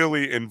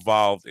really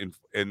involved in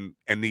and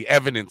the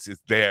evidence is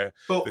there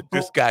that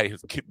this guy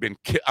has been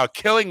a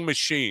killing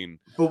machine.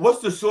 But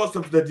what's the source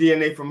of the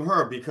DNA from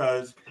her?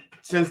 Because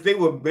since they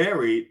were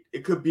married,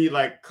 it could be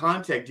like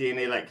contact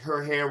DNA, like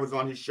her hair was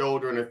on his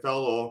shoulder and it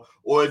fell off,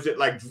 or is it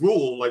like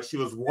drool, like she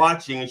was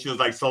watching and she was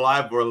like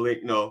saliva, or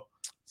like,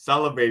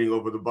 salivating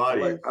over the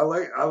body? I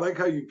like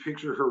how you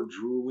picture her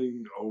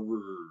drooling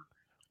over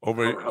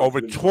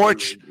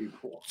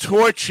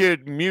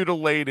tortured,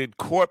 mutilated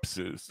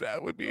corpses.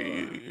 That would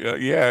be,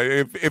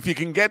 if you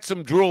can get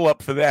some drool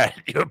up for that,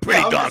 you're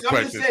pretty dark.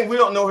 I'm just saying we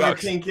don't know what her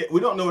kink.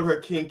 We don't know what her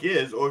kink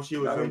is, or if she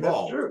was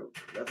involved. That's true.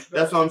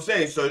 That's what I'm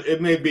saying. So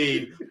it may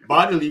be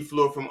bodily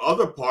fluid from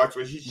other parts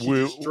where she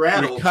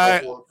straddled.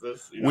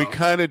 We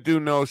kind of do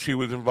know she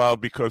was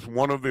involved because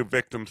one of the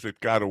victims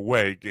that got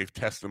away gave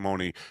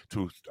testimony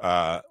to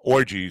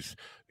orgies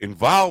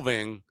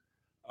involving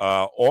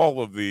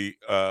all of the.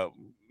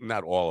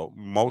 Not all,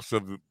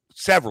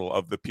 several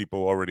of the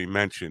people already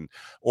mentioned,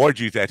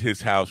 orgies at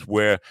his house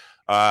where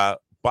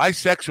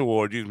bisexual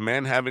orgies,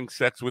 men having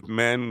sex with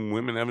men,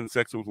 women having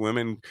sex with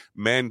women,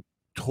 men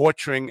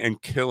torturing and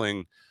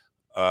killing,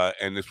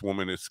 and this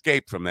woman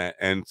escaped from that.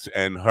 And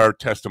her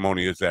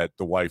testimony is that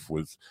the wife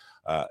was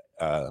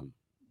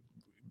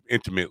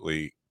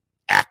intimately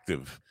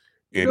active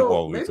in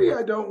all these. Maybe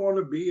I don't want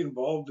to be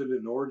involved in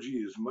an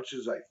orgy as much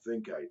as I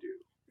think I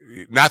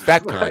do. Not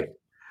that kind.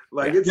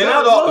 Like it's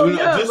not all.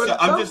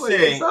 I'm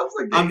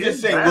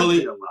just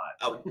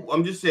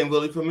saying,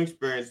 Willie, from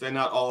experience, they're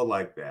not all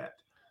like that.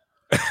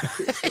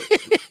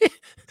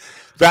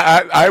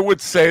 I would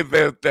say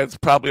that that's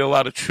probably a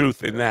lot of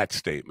truth in that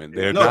statement.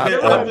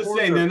 I'm just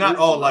saying they're not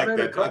all like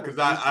that because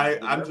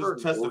I'm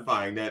just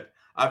testifying that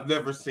I've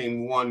never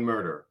seen one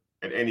murder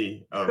at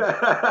any of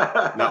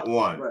not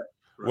one. Right.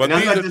 Well, and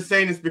I'm not just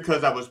saying this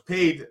because I was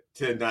paid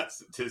to not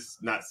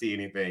see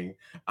anything.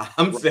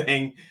 I'm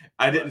saying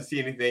I didn't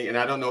see anything, and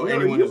I don't know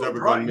anyone who's ever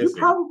gone missing.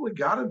 You probably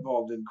got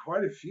involved in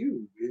quite a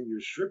few in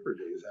your stripper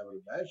days, I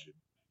would imagine.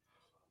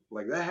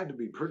 Like that had to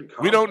be pretty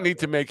common. We don't need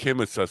to make him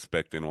a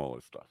suspect in all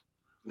this stuff.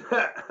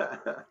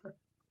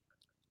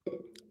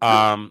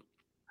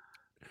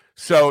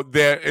 So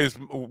there is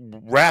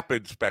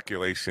rapid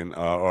speculation,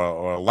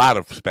 or a lot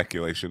of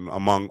speculation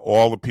among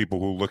all the people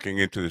who are looking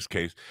into this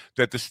case,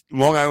 that the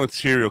Long Island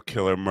serial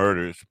killer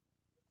murders,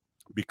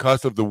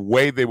 because of the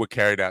way they were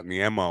carried out in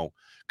the MO,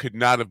 could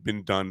not have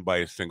been done by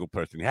a single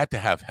person. You had to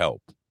have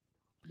help.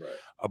 Right.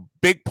 A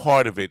big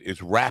part of it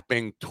is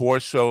wrapping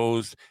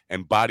torsos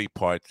and body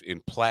parts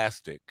in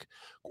plastic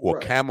or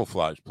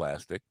camouflage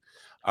plastic.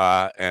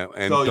 And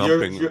so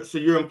dumping.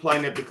 You're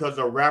implying that because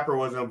a rapper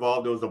was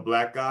involved, it was a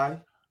black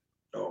guy?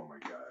 Oh my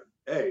God!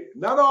 Hey,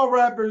 not all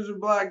rappers are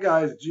black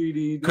guys.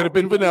 GD could have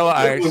been Vanilla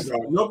Ice.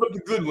 No, but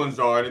the good ones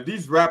are. And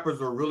these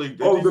rappers are really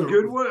good. Oh, the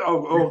good one.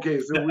 Oh, okay.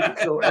 So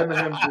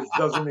Eminem just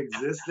doesn't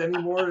exist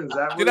anymore. Is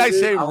that? What Did I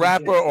say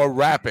rapper or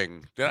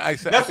rapping? Did I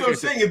say? That's what I'm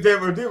saying. If there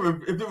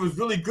was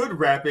really good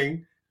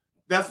rapping,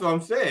 that's what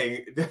I'm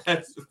saying.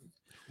 That's.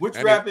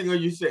 Which rapping are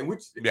you saying?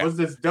 Was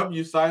this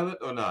W silent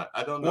or not?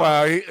 I don't know.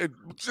 Well,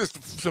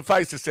 just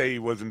suffice to say, he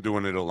wasn't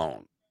doing it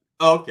alone.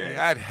 Okay, he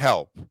had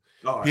help.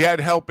 Right. He had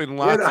help in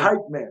lots. He had a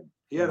hype man.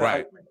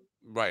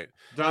 Right.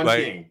 John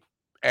King.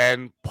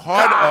 And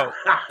part of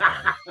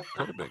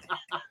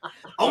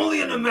only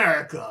in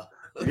America.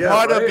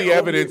 Part of the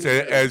evidence,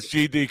 as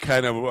GD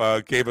kind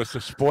of gave us a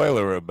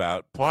spoiler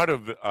about, part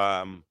of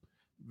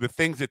the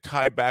things that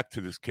tie back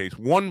to this case.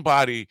 One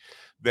body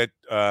that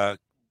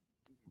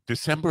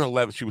December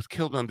 11th, she was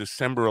killed on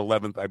December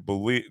 11th, I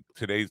believe,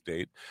 today's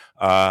date.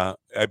 I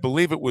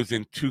believe it was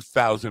in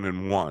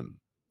 2001.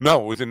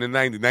 No, it was in the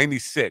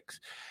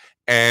 96.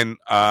 And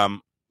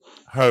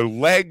her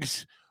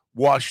legs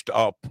washed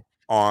up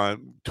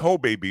on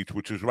Tobay Beach,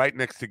 which was right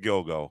next to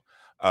Gilgo,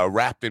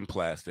 wrapped in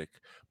plastic.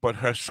 But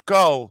her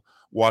skull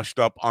washed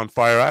up on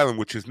Fire Island,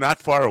 which is not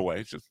far away.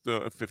 It's just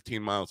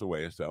 15 miles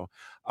away or so,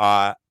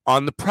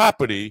 on the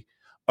property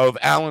of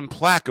Alan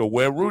Placa,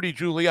 where Rudy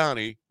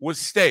Giuliani was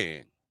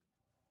staying.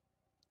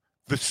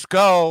 The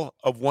skull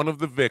of one of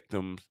the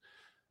victims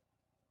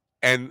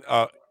and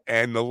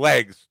the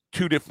legs,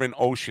 two different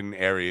ocean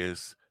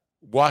areas,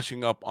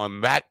 washing up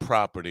on that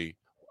property.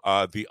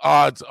 The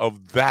odds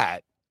of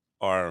that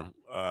are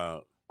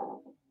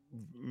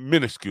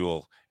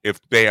minuscule if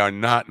they are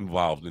not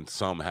involved in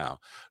somehow.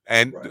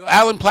 And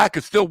Alan Plack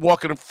is still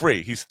walking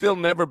free. He's still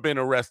never been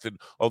arrested,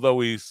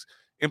 although he's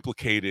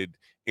implicated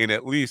in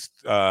at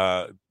least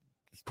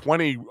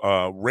 20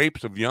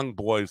 rapes of young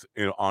boys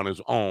on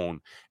his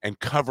own and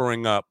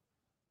covering up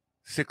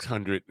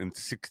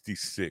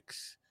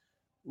 666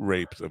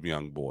 rapes of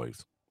young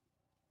boys.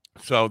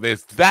 So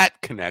there's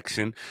that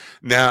connection.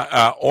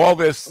 Now, all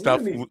this stuff.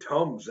 I'm gonna need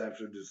Tums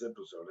after this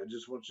episode. I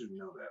just want you to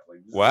know that.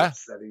 Like, this what?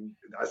 Setting.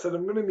 I said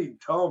I'm gonna need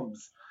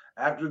Tums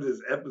after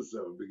this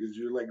episode because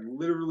you're like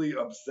literally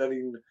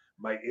upsetting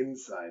my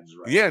insides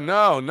right Yeah,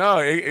 now. no,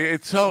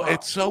 it's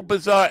so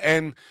bizarre,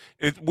 and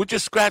we're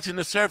just scratching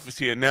the surface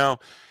here. Now,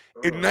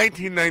 in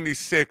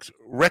 1996,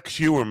 Rex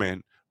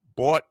Huerman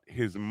bought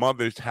his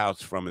mother's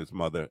house from his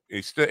mother.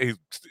 He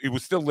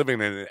was still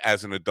living in it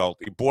as an adult.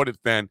 He bought it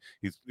then.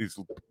 He's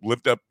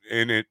lived up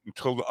in it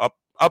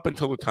up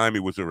until the time he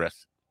was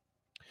arrested.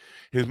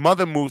 His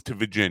mother moved to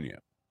Virginia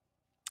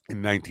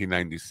in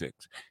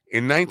 1996.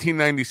 In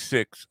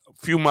 1996, a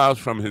few miles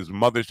from his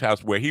mother's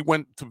house, where he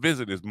went to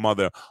visit his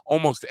mother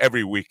almost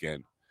every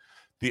weekend,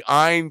 the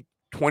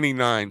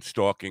I-29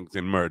 stalkings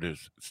and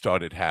murders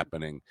started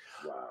happening.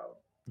 Wow.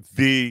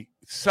 The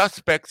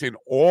suspects in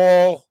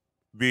all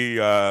the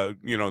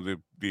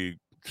the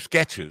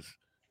sketches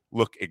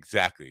look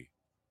exactly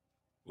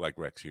like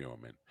Rex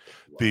Huerman.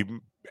 Wow. The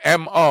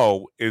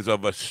MO is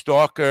of a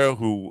stalker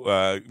who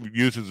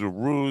uses a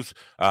ruse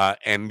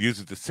and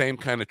uses the same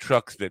kind of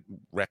trucks that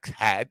Rex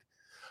had,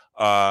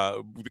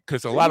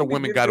 because a They lot need of to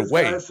women give got this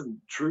away. guy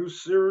some truth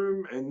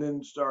serum and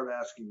then start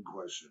asking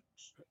questions.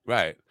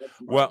 Right.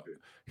 That's my Well, opinion.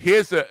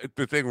 here's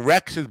the thing.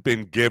 Rex has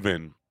been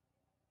given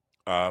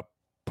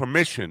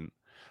permission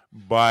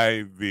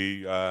by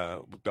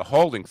the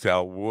holding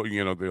cell,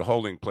 the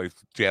holding place,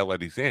 jail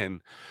that he's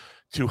in,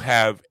 to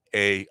have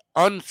a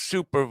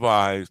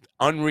unsupervised,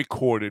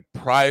 unrecorded,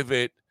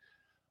 private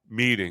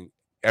meeting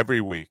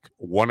every week,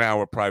 1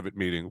 hour private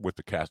meeting with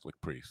the Catholic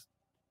priest.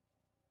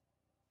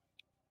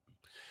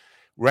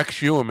 Rex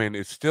Huerman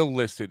is still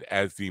listed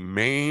as the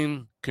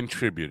main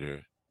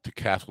contributor to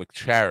Catholic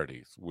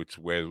Charities, which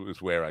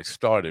is where I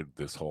started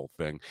this whole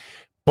thing,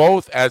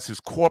 both as his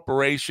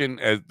corporation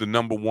as the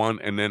number one,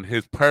 and then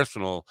his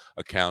personal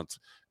accounts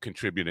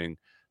contributing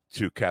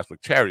to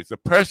Catholic Charities. The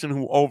person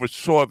who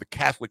oversaw the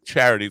Catholic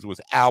Charities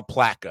was Al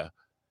Placa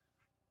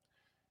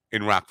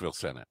in Rockville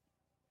Center.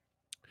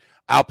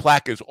 Al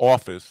Placa's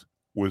office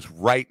was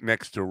right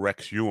next to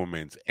Rex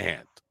Huerman's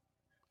aunt.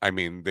 I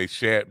mean, they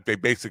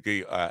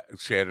basically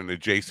shared an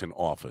adjacent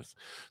office.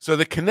 So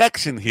the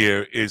connection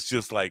here is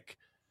just like,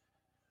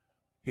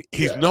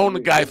 he's known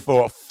the guy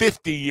for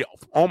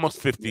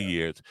almost 50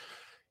 years.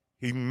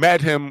 He met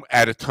him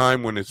at a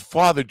time when his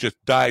father just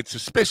died,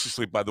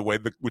 suspiciously, by the way,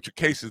 which a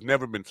case has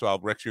never been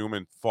solved. Rex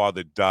Huerman's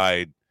father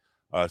died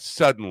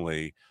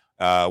suddenly,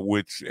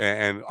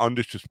 and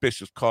under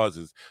suspicious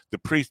causes. The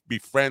priest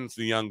befriends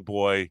the young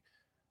boy,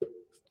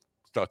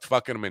 starts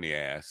fucking him in the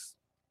ass.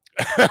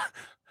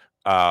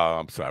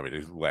 I'm sorry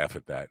to laugh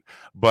at that,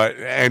 but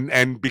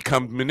and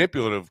becomes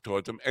manipulative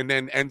towards him, and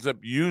then ends up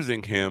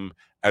using him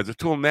as a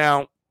tool.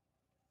 Now,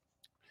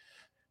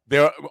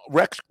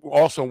 Rex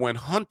also went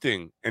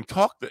hunting and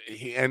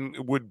and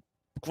would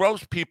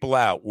gross people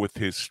out with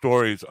his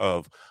stories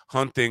of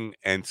hunting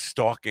and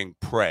stalking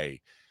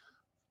prey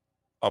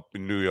up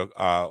in New York,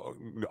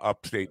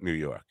 upstate New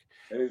York.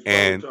 And he's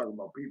probably talking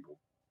about people.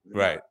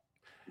 Right.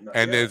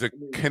 And there's a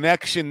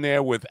connection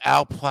there with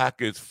Al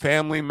Placa's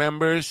family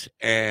members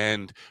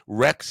and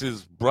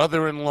Rex's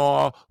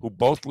brother-in-law, who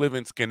both live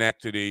in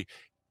Schenectady.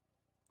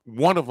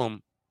 One of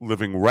them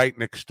living right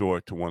next door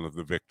to one of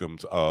the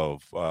victims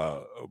of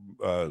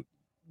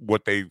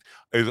what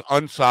is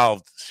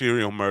unsolved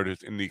serial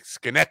murders in the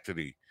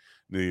Schenectady,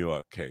 New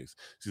York case.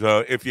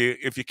 So if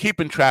you're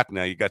keeping track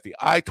now, you got the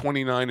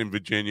I-29 in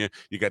Virginia,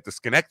 you got the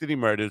Schenectady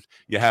murders,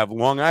 you have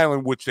Long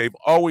Island, which they've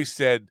always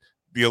said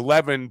the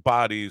 11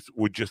 bodies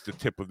were just the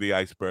tip of the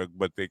iceberg,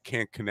 but they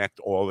can't connect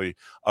all the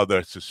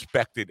other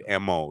suspected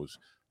MOs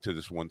to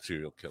this one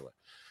serial killer.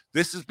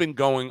 This has been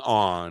going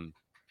on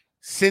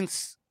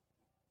since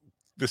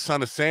the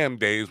Son of Sam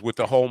days with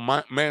the whole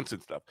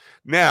Manson stuff.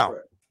 Now,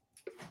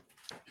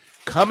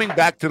 coming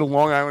back to the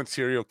Long Island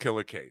serial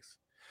killer case,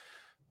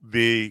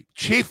 the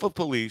chief of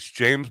police,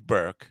 James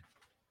Burke,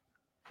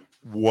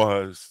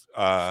 was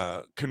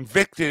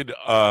convicted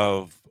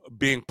of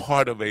being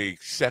part of a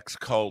sex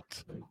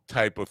cult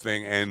type of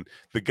thing. And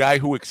the guy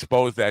who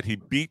exposed that, he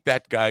beat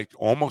that guy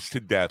almost to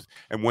death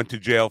and went to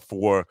jail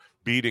for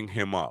beating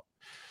him up.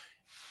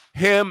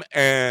 Him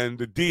and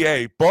the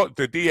DA,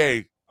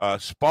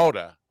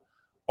 Spada,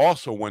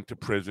 also went to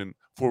prison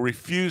for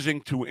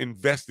refusing to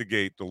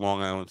investigate the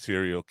Long Island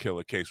serial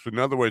killer case. So in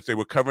other words, they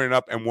were covering it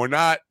up and were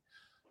not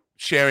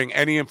sharing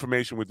any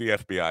information with the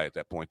FBI at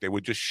that point. They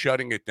were just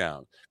shutting it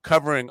down,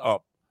 covering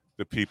up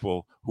the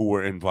people who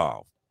were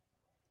involved.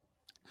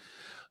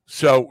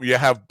 So you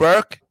have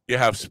Burke, you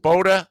have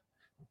Spada.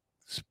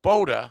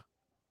 Spada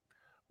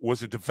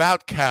was a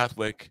devout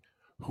Catholic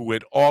who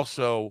had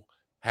also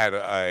had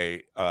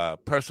a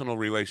personal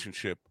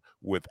relationship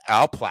with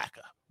Al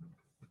Placa.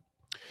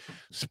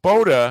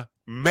 Spada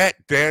met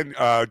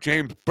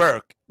James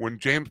Burke when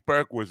James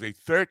Burke was a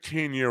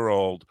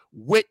 13-year-old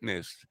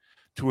witness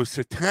to a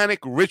satanic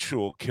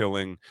ritual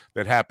killing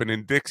that happened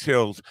in Dix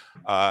Hills.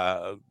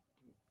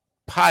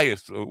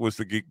 Pius was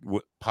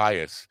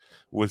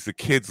the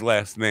kid's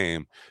last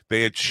name.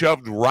 They had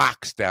shoved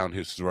rocks down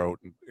his throat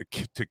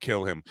to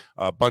kill him.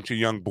 A bunch of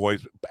young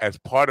boys as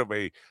part of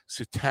a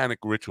satanic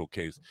ritual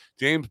case.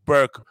 James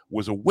Burke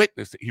was a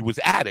witness. He was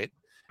at it,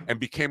 and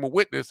became a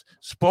witness.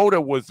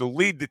 Spoda was the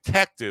lead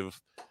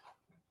detective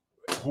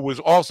who was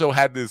also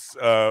had this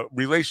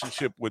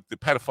relationship with the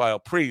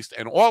pedophile priest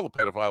and all the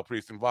pedophile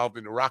priests involved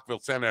in the Rockville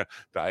Center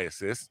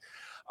diocese,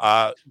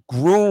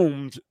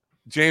 groomed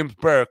James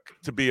Burke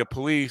to be a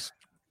police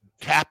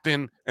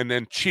captain and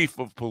then chief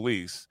of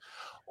police.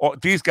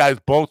 These guys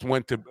both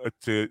went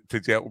to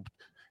jail.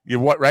 You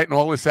what writing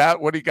all this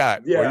out? What do you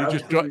got? Yeah, Or you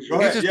just Go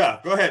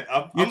ahead.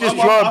 You're just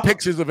drawing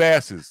pictures of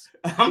asses.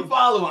 I'm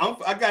following.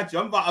 I got you.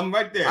 I'm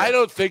right there. I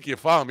don't think you're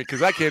following me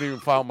because I can't even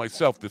follow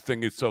myself. The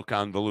thing is so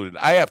convoluted.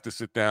 I have to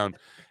sit down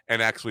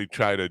and actually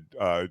try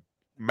to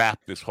map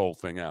this whole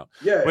thing out.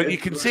 Yeah, but you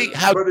can see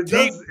how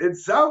deep. It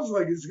sounds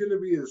like it's going to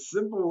be as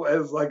simple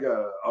as like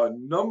a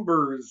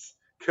numbers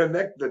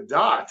connect the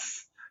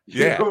dots.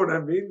 You know what I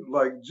mean?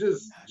 Like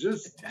just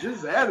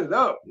add it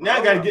up. Now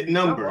I gotta get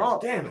numbers.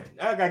 Damn it!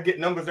 Now I gotta get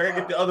numbers. I gotta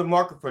get the other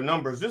marker for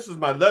numbers. This is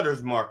my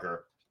letters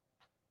marker.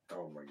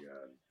 Oh my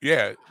god.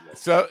 Yeah.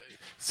 So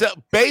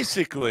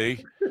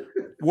basically,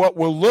 what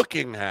we're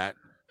looking at,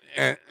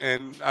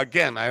 and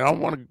again, I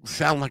don't want to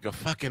sound like a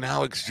fucking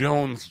Alex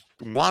Jones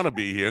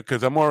wannabe here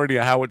because I'm already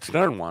a Howard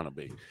Stern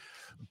wannabe,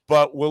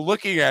 but we're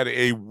looking at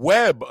a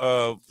web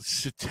of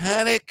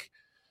satanic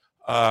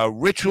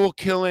ritual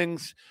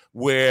killings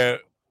where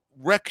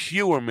Rex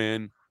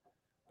Heuermann,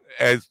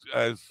 as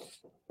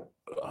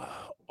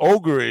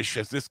ogreish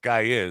as this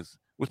guy is,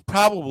 was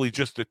probably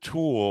just a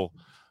tool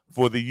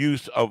for the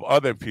use of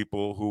other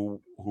people who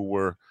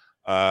were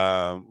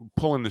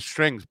pulling the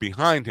strings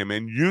behind him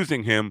and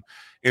using him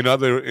in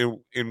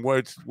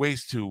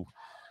ways to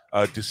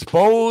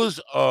dispose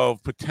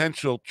of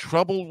potential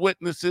troubled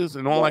witnesses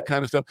and all that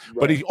kind of stuff. Right.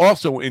 But he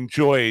also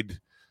enjoyed,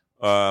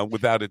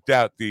 without a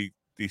doubt, the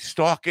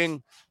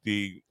stalking,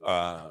 the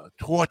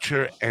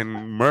torture, and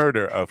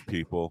murder of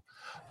people.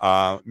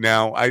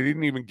 Now, I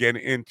didn't even get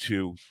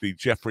into the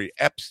Jeffrey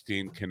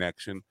Epstein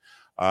connection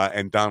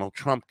and Donald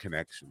Trump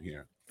connection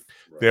here.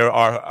 Right. There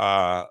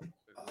are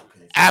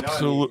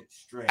absolute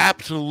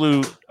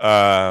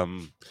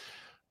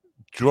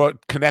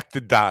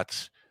connected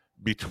dots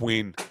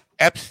between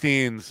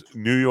Epstein's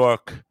New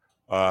York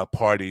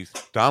parties,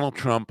 Donald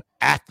Trump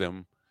at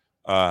them,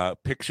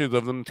 pictures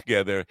of them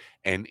together,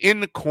 and in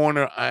the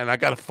corner, and I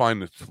got to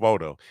find this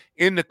photo,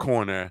 in the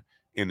corner,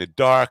 in the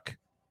dark,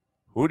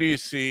 who do you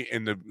see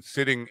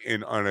sitting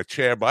on a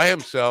chair by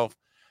himself?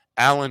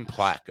 Alan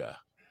Plaka,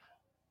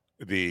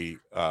 the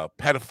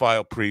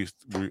pedophile priest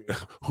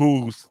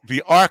who's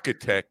the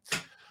architect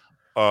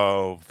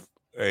of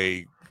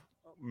a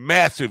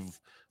massive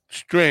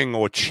string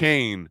or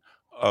chain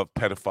of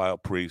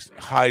pedophile priests,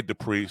 hide the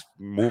priest,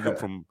 moving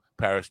from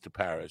parish to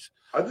parish.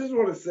 I just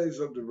want to say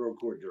something real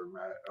quick here,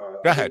 Matt.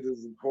 Go ahead. I think this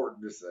is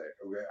important to say.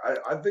 Okay,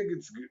 I think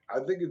it's good. I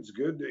think it's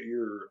good that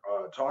you're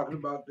talking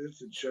about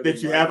this and showing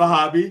that you have a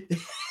hobby.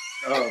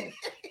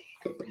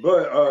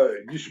 But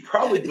you should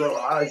probably throw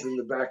eyes in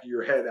the back of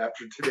your head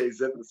after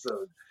today's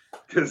episode,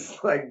 because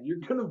like you're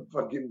gonna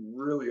fucking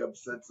really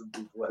upset some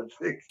people. I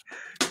think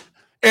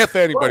if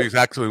anybody's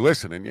actually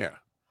listening, yeah.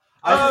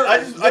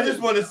 I just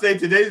want to say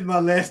today's my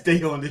last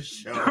day on this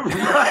show.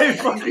 Right,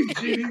 fucking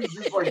GD's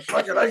just like,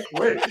 fucking, I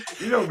quit.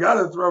 You don't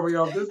gotta throw me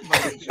off this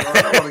fucking show.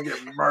 I don't want to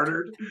get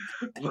murdered.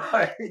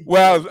 Like,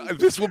 well,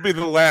 this will be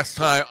the last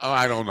time.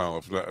 I don't know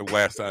if the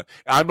last time.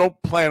 I don't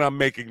plan on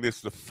making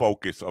this the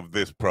focus of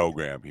this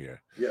program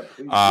here. Yeah,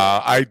 please.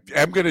 I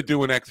am going to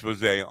do an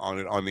expose on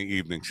it on the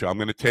evening show. I'm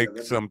going to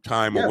take some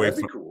time away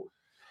from. Cool.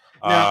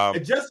 Now,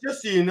 just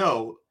so you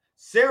know,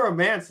 Sarah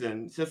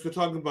Manson, since we're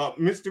talking about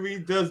mystery,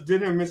 does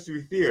dinner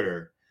mystery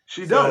theater.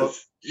 She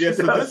does. Yeah,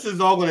 so this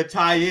is all going to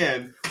tie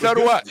in. So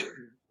do what?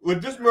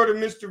 With this murder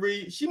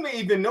mystery, she may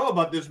even know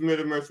about this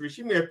murder mystery.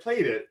 She may have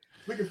played it.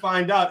 We can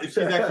find out if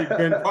she's actually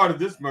been part of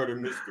this murder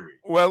mystery.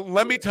 Well,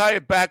 let me tie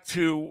it back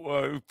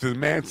to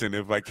Manson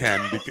if I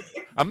can. Because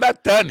I'm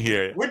not done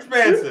here. Which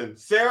Manson?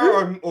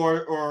 Sarah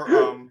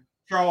or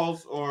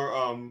Charles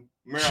or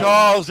Marilyn?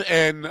 Charles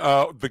and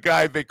the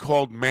guy they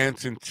called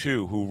Manson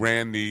too, who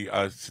ran the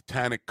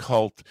satanic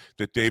cult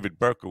that David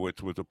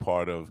Berkowitz was a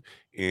part of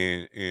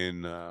in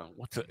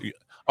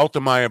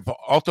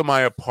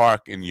Altamaya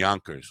Park in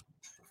Yonkers.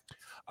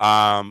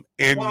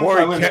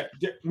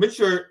 Make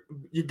sure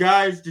you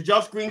guys, did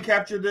y'all screen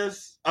capture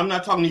this? I'm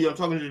not talking to you. I'm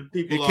talking to the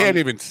people. You can't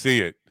even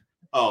see it.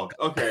 Oh,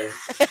 okay.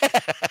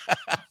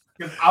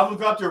 Because I was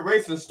about to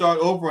erase and start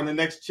over on the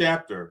next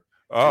chapter.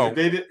 Oh, if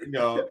they didn't,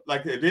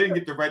 if they didn't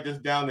get to write this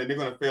down, then they're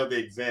going to fail the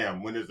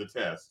exam when there's a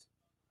test.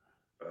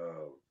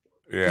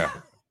 Yeah.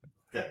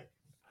 Okay.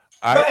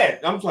 Go ahead.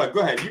 I'm sorry.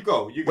 Go ahead. You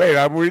go. Wait,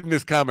 I'm reading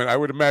this comment. I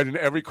would imagine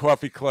every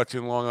coffee clutch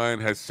in Long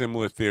Island has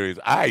similar theories.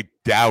 I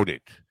doubt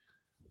it.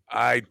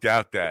 I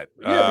doubt that.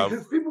 Yeah,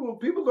 because people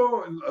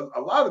don't.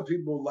 A lot of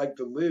people like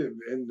to live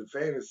in the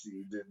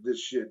fantasy that this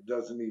shit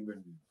doesn't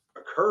even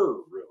occur.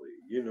 Really,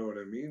 you know what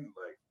I mean?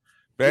 Like.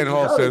 Ben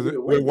Hall says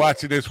we're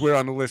watching this. We're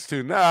on the list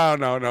too.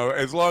 No.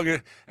 As long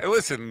as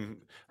listen,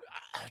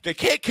 they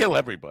can't kill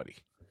everybody.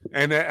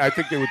 And I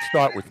think they would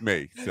start with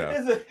me. So if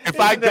Isn't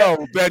I that-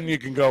 go, then you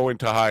can go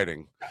into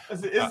hiding.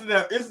 Isn't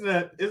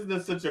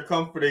that such a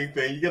comforting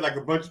thing? You get like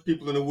a bunch of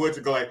people in the woods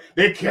and go like,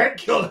 they can't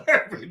kill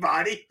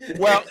everybody.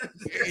 Well,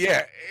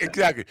 yeah,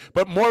 exactly.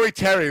 But Maury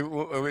Terry,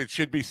 it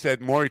should be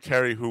said, Maury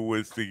Terry, who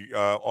was the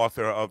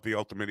author of The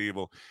Ultimate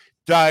Evil,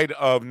 died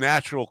of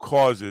natural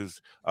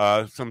causes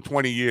some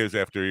 20 years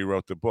after he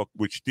wrote the book,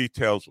 which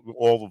details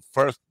all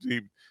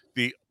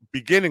the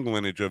beginning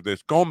lineage of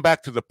this, going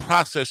back to the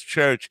Process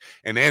Church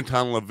and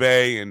Anton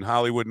LaVey and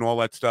Hollywood and all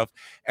that stuff.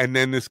 And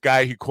then this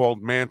guy he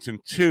called Manson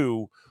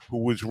 2, who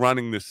was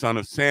running the Son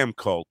of Sam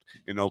cult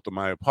in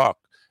Altamira Park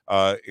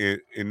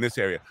in this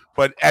area.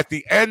 But at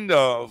the end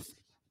of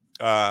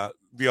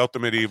The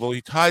Ultimate Evil,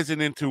 he ties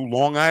it into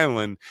Long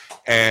Island.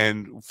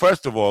 And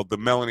first of all, the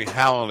Melanie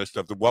Hallinan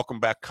stuff, the Welcome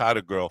Back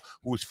Kotter girl,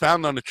 who was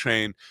found on the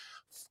train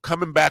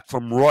coming back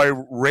from Roy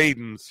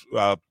Raden's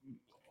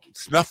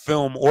snuff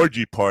film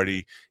orgy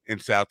party in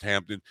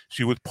Southampton.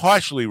 She was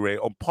partially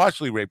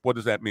raped. What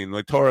does that mean?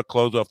 They tore her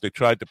clothes off. They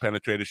tried to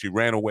penetrate her. She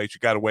ran away. She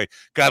got away,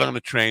 got on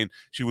the train.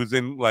 She was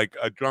in like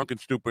a drunken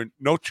stupor.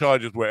 No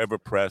charges were ever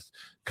pressed.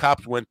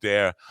 Cops went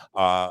there.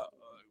 Roy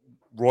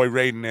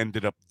Raden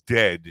ended up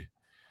dead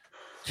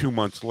 2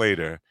 months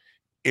later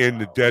in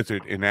the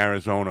desert in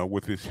Arizona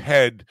with his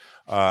head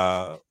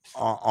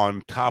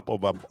on top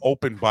of an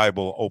open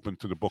Bible open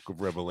to the book of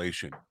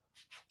Revelation.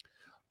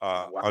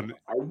 Wow.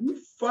 Are you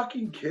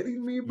fucking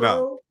kidding me,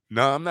 bro?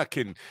 No, I'm not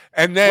kidding.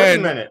 And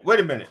then Wait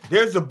a minute.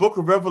 There's a book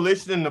of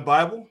Revelation in the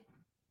Bible?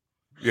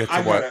 Yeah,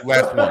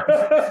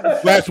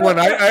 last one.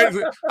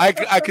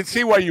 I can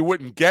see why you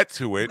wouldn't get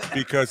to it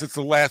because it's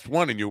the last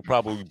one, and you were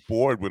probably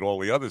bored with all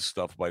the other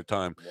stuff by the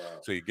time,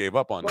 so you gave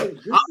up on it.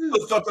 I'm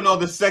still stuck on all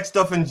the sex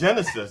stuff in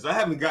Genesis. I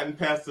haven't gotten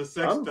past the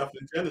sex stuff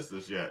in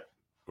Genesis yet.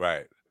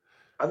 Right.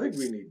 I think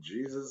we need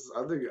Jesus.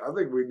 I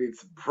think we need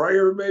some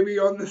prayer maybe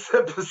on this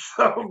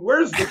episode.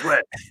 Where's the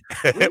bread?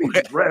 We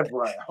need bread,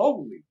 Brian.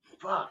 Holy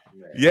fuck,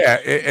 man. Yeah,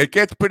 it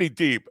gets pretty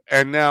deep.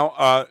 And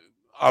now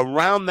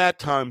around that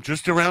time,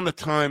 just around the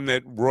time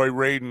that Roy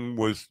Raden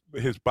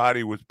his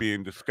body was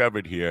being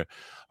discovered here,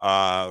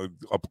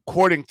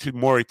 according to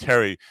Maury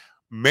Terry,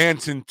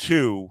 Manson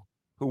 2,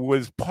 who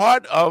was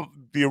part of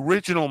the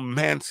original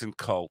Manson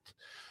cult,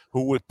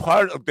 who was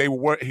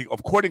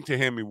according to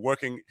him, he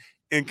working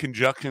in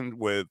conjunction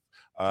with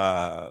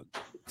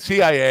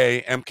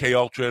CIA, MK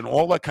Ultra, and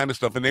all that kind of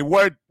stuff. And they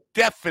were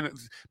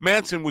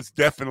Manson was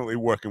definitely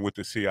working with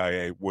the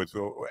CIA with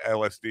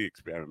LSD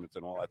experiments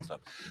and all that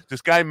stuff.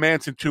 This guy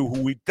Manson 2,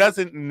 who he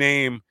doesn't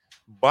name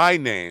by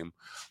name,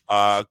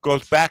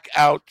 goes back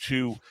out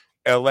to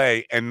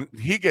LA and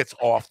he gets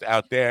offed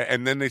out there.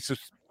 And then they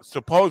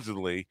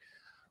supposedly,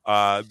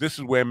 this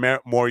is where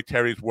Maury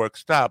Terry's work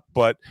stopped,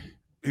 but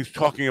he's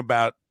talking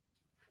about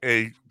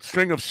a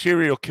string of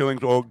serial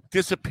killings or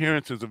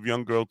disappearances of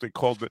young girls. They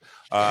called it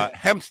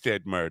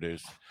Hempstead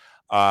murders.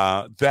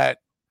 That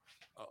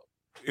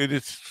it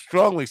is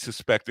strongly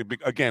suspected.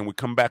 Again, we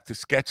come back to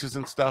sketches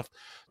and stuff.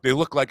 They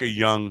look like a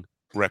young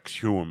Rex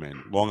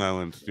Heuermann, Long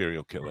Island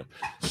serial killer.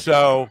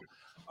 So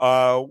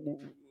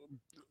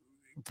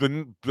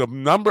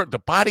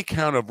the body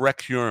count of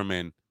Rex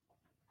Heuermann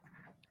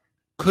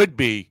could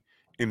be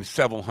in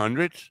several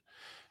hundreds.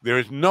 There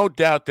is no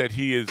doubt that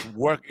he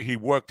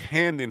worked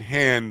hand in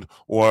hand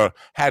or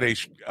had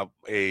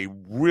a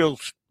real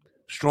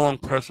strong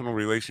personal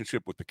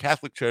relationship with the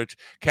Catholic Church,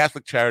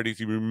 Catholic Charities.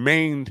 He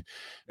remained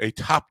a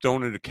top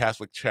donor to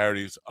Catholic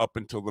Charities up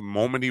until the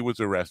moment he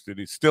was arrested.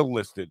 He's still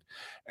listed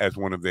as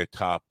one of their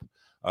top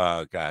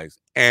guys.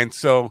 And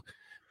so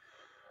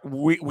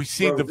we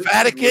see the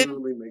Vatican. Is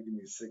literally making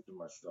me sick to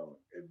my stomach.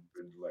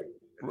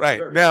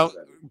 Right. Now,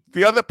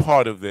 the other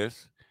part of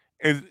this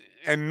is,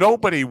 and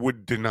nobody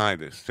would deny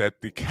this,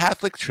 that the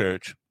Catholic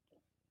Church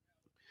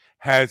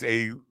has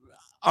a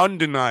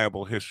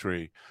undeniable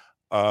history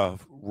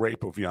of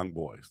rape of young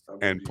boys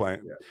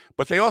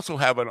but they also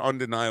have an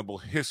undeniable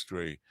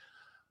history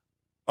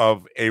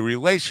of a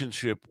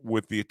relationship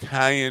with the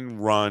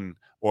Italian-run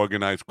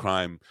organized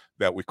crime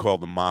that we call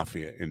the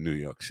mafia in New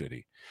York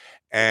City.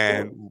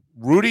 And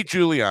Rudy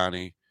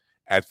Giuliani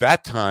at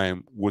that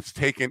time was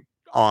taking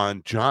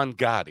on John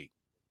Gotti,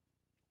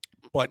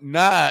 but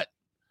not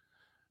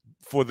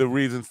for the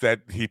reasons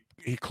that he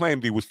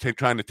claimed. He was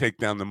trying to take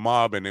down the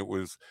mob, and it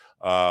was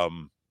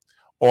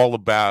all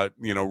about,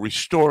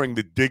 restoring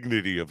the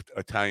dignity of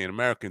Italian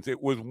Americans.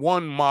 It was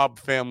one mob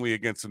family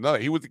against another.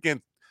 He was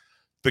against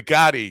the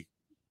Gotti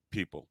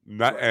people. He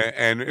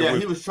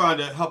was trying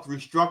to help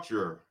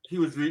restructure. He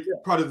was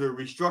part of the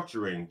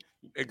restructuring.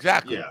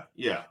 Exactly.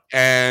 Yeah.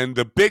 And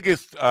the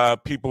biggest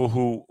people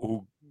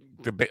who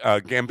the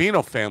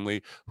Gambino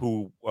family,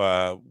 who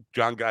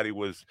John Gotti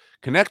was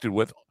connected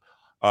with,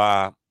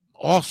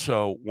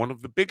 also one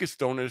of the biggest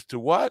donors to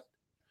what?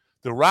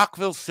 The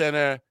Rockville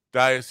Center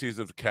Diocese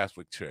of the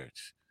Catholic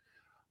Church.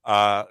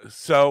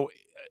 So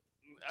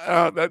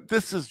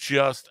this is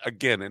just,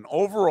 again, an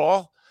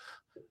overall,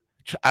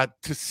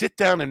 to sit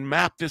down and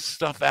map this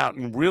stuff out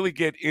and really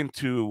get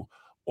into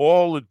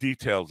all the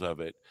details of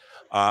it,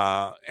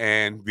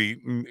 and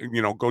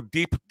go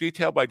deep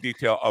detail by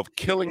detail of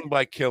killing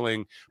by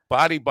killing,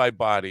 body by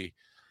body.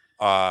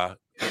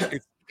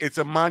 It's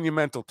a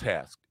monumental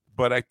task,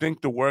 but I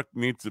think the work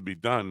needs to be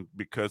done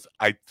because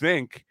I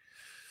think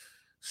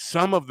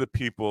some of the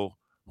people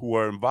who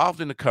are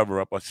involved in the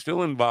cover-up are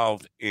still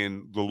involved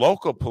in the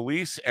local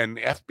police and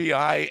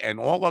FBI and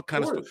all that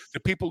kind of stuff. The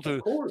people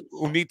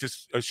who need to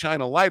shine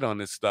a light on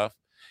this stuff,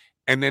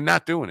 and they're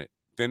not doing it.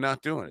 They're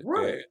not doing it.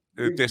 Right.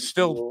 They're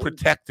still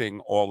protecting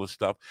all the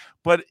stuff.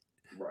 But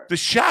the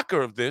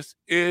shocker of this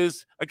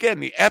is, again,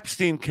 the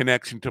Epstein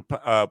connection to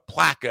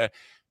Plaka,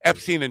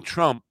 Epstein and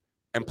Trump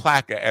and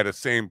Plaka at the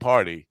same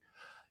party.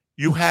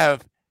 You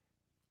have,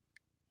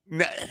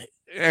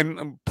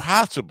 and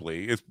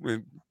possibly it's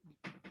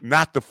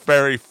not the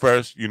very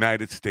first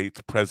United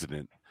States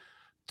president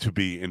to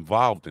be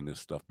involved in this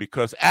stuff,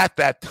 because at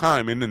that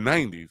time in the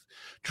 90s,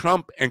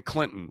 Trump and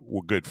Clinton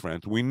were good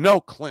friends. We know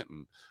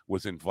Clinton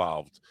was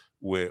involved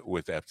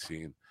with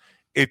Epstein.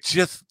 It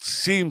just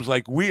seems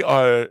like we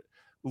are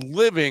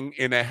living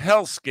in a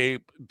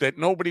hellscape that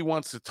nobody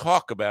wants to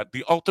talk about,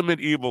 the ultimate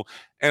evil.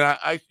 And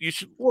you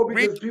should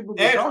because people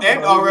and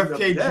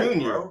RFK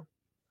Jr.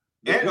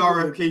 And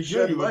RFK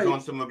Jr. was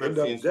on some of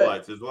Epstein's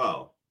flights as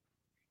well.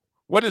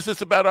 What is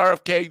this about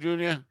RFK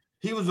Jr.?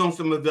 He was on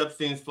some of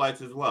Epstein's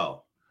flights as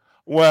well.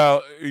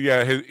 Well,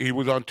 yeah, he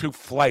was on 2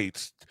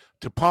 flights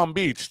to Palm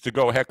Beach to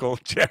go heckle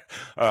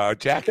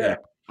Jackie.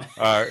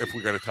 If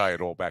we're going to tie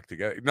it all back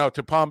together. No,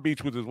 to Palm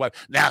Beach with his wife.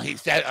 Now, he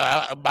said,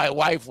 my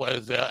wife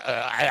was,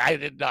 I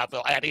didn't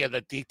know any of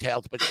the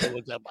details, but she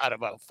was out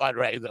of a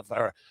fundraiser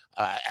for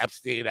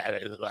Epstein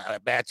at his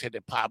mansion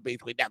in Palm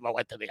Beach. We never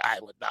went to the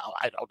island. No,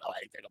 I don't know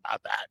anything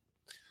about that.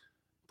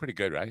 Pretty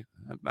good, right?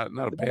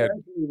 Not a bad.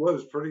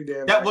 Was pretty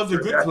damn. That was a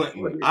good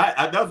Clinton.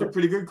 That was a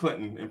pretty good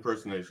Clinton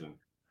impersonation.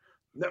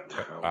 No.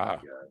 Oh my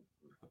God.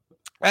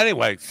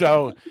 Anyway,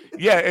 so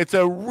yeah, it's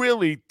a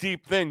really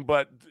deep thing,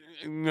 but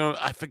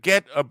I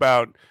forget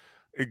about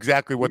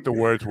exactly what the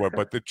words were,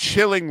 but the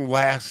chilling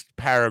last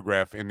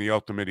paragraph in The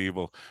Ultimate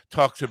Evil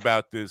talks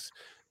about this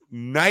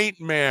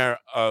nightmare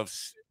of.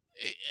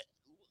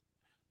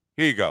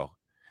 Here you go.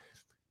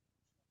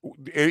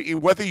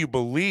 Whether you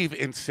believe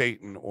in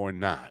Satan or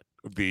not,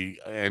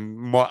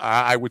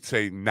 I would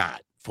say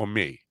not for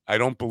me. I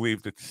don't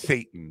believe that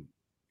Satan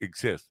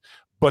exists,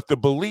 but the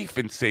belief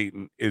in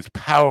Satan is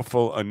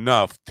powerful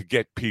enough to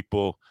get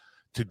people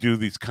to do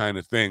these kind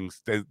of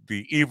things. The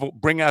evil,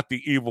 bring out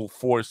the evil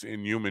force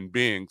in human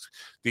beings,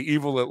 the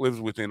evil that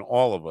lives within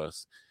all of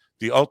us,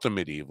 the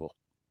ultimate evil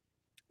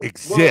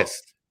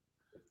exists.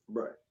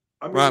 Well,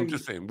 right. I'm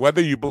just saying,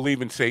 whether you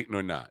believe in Satan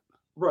or not.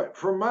 Right.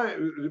 From my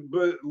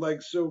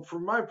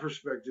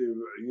perspective,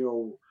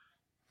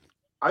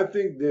 I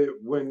think that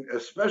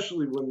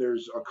especially when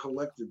there's a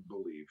collective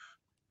belief,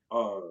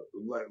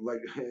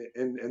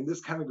 and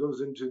this kind of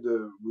goes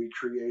into we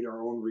create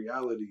our own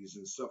realities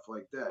and stuff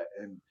like that.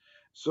 And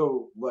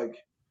so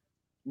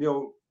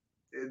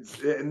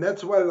and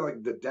that's why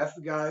the death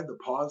guy, the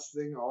pause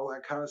thing, all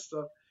that kind of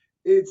stuff,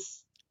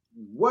 it's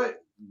what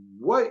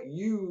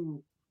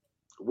you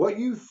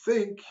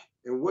think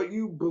and what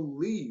you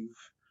believe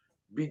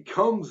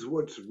becomes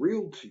what's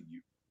real to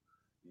you.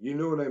 You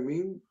know what I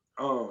mean?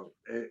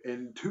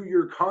 And to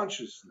your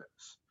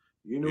consciousness.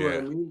 You know what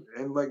I mean?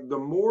 And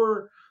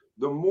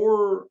the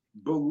more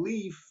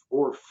belief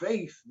or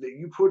faith that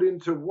you put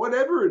into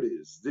whatever it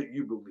is that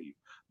you believe,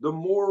 the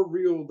more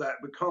real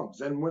that becomes.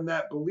 And when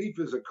that belief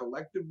is a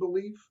collective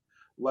belief,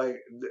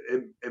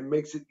 it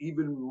makes it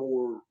even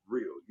more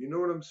real. You know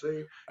what I'm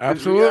saying?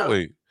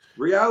 Absolutely.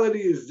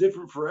 Reality is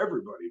different for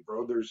everybody,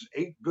 bro. There's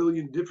 8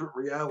 billion different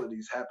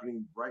realities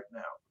happening right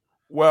now.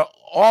 Well,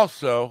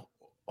 also,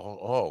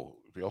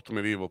 the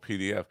Ultimate Evil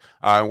PDF.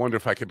 I wonder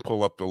if I can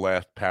pull up the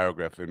last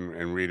paragraph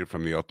and read it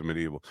from the Ultimate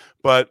Evil.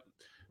 But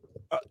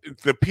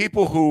the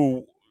people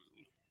who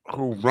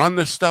run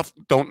this stuff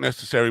don't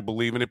necessarily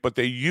believe in it, but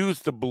they use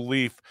the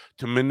belief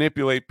to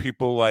manipulate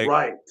people like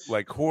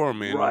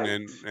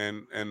Horman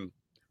and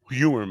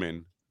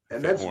Huerman.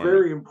 And that's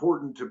very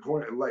important to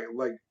point. Like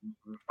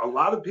a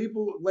lot of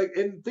people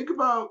and think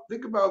about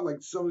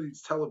some of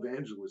these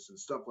televangelists and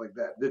stuff like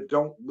that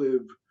don't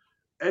live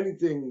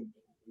anything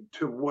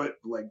to what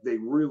they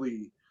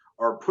really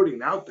are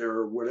putting out there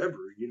or whatever.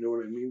 You know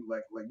what I mean?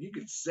 Like you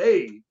could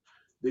say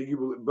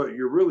that but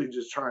you're really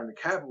just trying to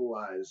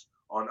capitalize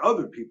on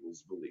other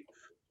people's belief.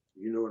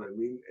 You know what I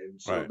mean? And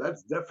so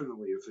that's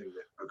definitely a thing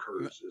that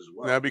occurs as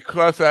well. Now,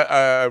 because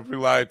I've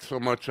relied so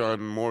much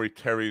on Maury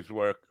Terry's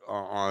work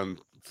on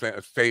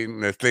saying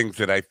the things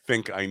that I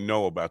think I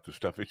know about the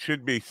stuff, it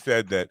should be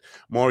said that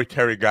Maury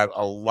Terry got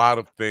a lot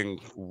of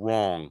things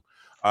wrong.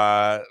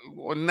 It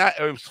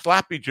was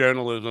sloppy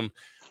journalism.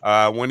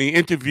 When he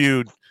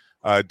interviewed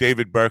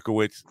David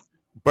Berkowitz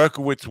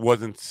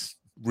wasn't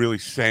really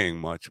saying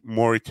much.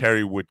 Maury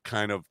Terry would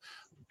kind of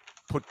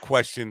put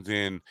questions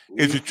in.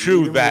 Is it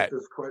true that?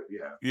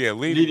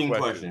 Leading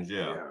questions.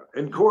 Yeah.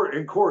 In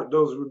court,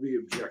 those would be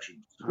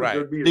objections. Right.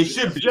 There'd be They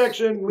should be.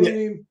 objection,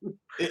 leading.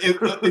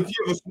 If you have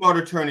a smart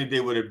attorney, they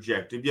would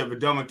object. If you have a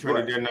dumb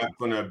attorney, they're not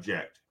going to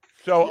object.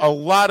 So a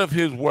lot of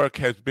his work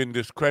has been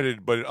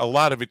discredited, but a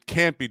lot of it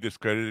can't be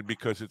discredited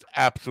because it's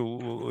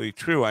absolutely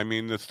true. I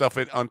mean, the stuff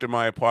at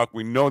Untermeyer Park,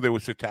 we know there were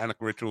satanic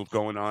rituals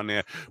going on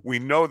there. We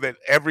know that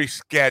every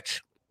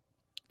sketch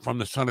from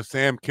the Son of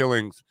Sam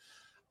killings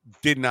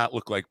did not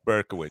look like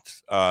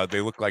Berkowitz.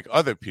 They looked like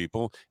other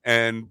people.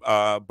 And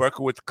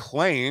Berkowitz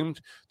claimed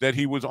that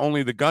he was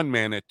only the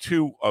gunman at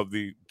 2 of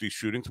the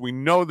shootings. We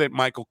know that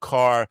Michael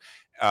Carr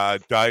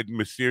died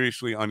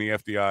mysteriously on the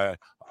FBI.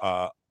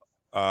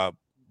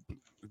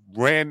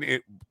 Ran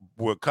it.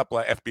 A couple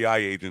of FBI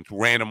agents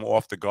ran him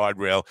off the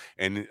guardrail,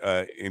 and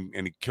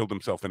he killed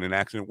himself in an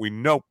accident. We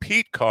know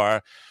Pete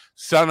Carr,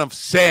 son of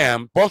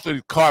Sam, both of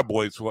the Carr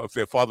boys,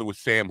 their father was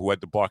Sam, who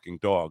had the barking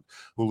dog,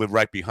 who lived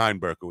right behind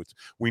Berkowitz.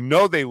 We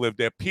know they lived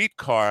there. Pete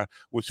Carr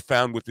was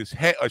found with his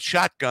head, a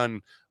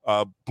shotgun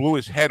blew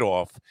his head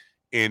off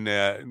in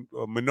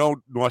Minot,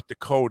 North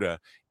Dakota,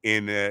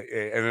 in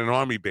an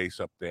army base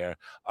up there.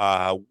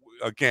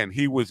 Again,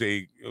 he was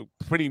he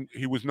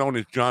was known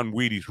as John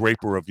Wheaty's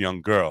raper of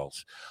young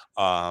girls.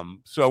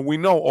 So we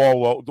know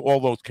all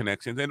those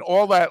connections, and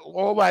all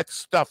that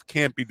stuff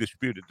can't be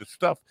disputed. The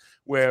stuff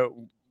where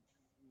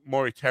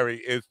Maury Terry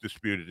is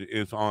disputed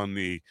is on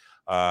the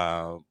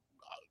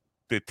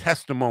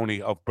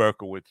testimony of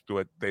Berkowitz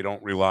that they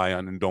don't rely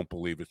on and don't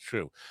believe it's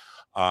true.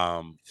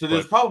 So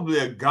there's probably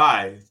a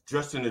guy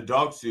dressed in a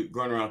dog suit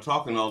going around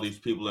talking to all these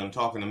people and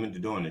talking them into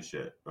doing this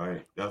shit,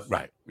 right?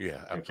 Right.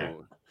 Yeah,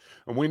 absolutely. Okay.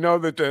 And we know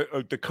that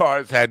the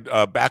Carrs had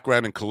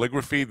background in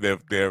calligraphy.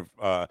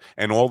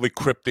 And all the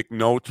cryptic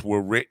notes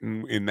were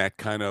written in that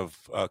kind of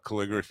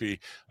calligraphy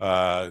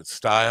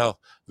style.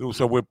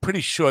 So we're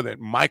pretty sure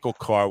that Michael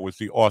Carr was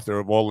the author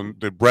of all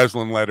the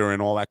Breslin letter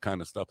and all that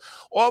kind of stuff.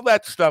 All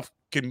that stuff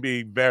can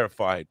be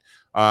verified.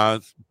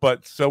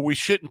 But so we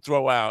shouldn't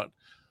throw out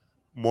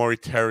Maury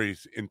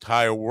Terry's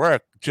entire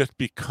work just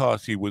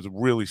because he was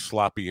really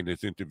sloppy in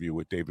his interview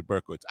with David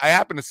Berkowitz. I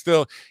happen to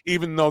still,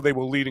 even though they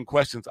were leading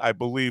questions, I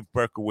believe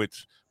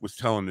Berkowitz was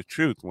telling the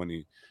truth when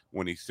he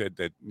said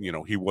that,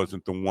 he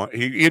wasn't the one.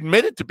 He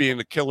admitted to being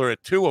the killer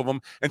at 2 of them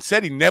and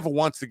said he never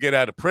wants to get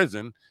out of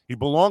prison. He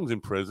belongs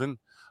in prison.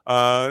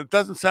 It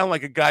doesn't sound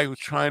like a guy who's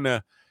trying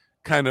to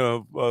kind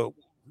of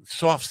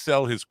soft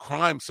sell his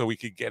crime so he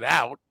could get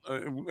out.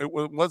 It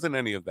wasn't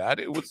any of that.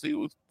 He was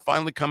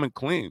finally coming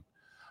clean.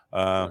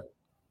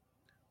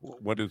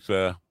 What is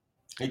do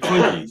we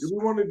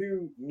want to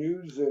do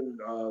news and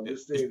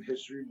this day in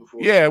history before?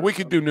 Yeah, we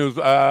could do news.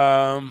 You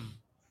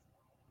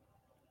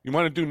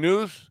want to do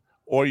news,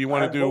 or you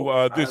want to do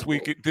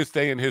this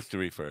day in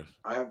history first?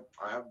 I have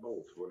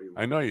both. What do you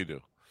want? I know you do.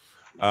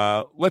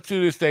 Let's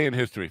do this day in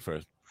history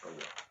first.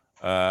 Okay.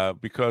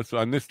 Because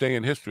on this day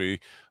in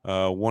history,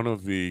 one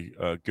of the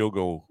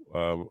Gilgo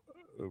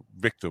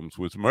victims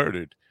was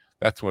murdered.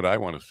 That's what I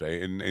want to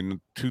say. In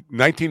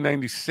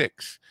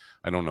 1996,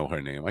 I don't know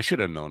her name. I should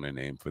have known her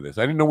name for this.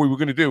 I didn't know we were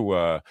going to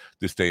do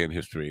this day in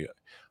history.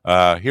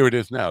 Here it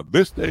is now.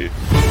 This day.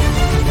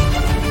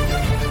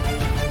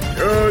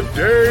 A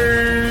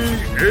day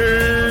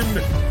in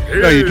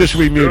history. No, you just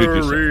remuted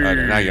yourself.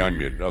 Now you're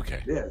unmuted.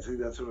 Okay. Yeah, see,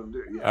 that's what I'm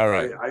doing. Yeah, all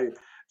right. I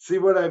see,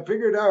 what I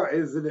figured out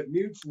is that it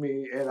mutes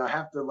me, and I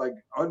have to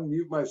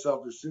unmute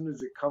myself as soon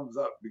as it comes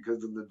up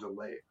because of the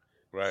delay.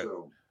 Right.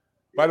 So,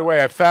 by the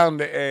way, I found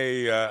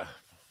a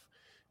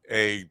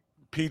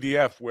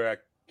PDF where I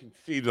can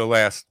see the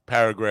last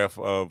paragraph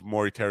of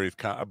Maury Terry's,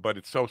 but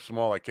it's so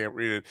small I can't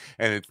read it,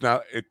 and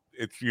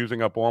it's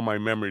using up all my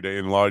memory to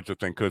enlarge the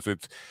thing because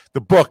it's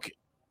the book.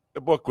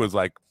 The book was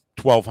like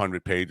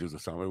 1,200 pages or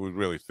something. It was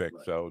really thick,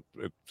 right. So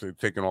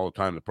it's taking all the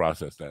time to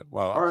process that.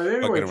 Well, all right.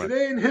 Anyway,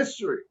 today in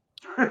history.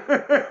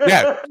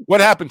 Yeah, what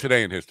happened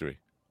today in history?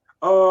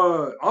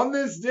 On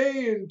this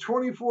day in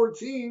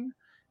 2014.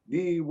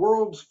 The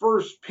world's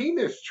first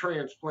penis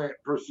transplant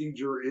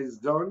procedure is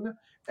done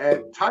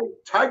at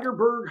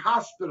Tygerberg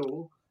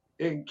Hospital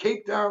in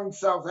Cape Town,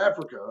 South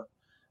Africa.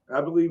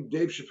 I believe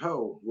Dave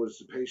Chappelle was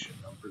the patient.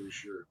 I'm pretty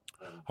sure.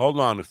 Hold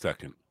on a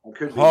second.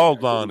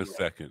 Hold on a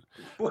second.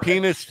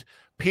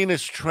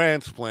 Penis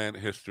transplant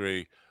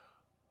history.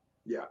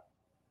 Yeah.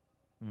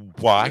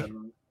 Why?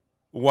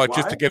 What?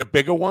 Just to get a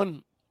bigger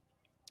one?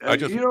 I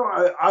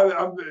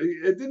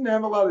it didn't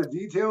have a lot of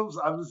details.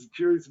 I was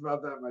curious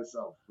about that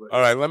myself. But.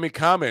 All right, let me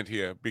comment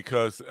here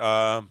because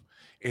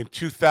in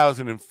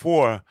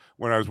 2004,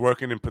 when I was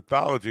working in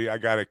pathology, I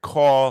got a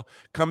call,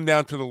 come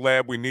down to the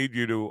lab. We need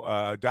you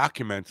to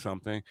document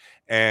something.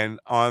 And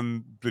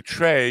on the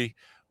tray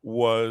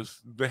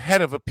was the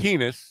head of a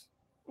penis,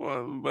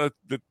 the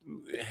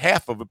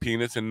half of a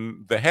penis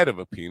and the head of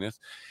a penis.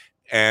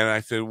 And I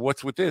said,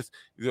 what's with this?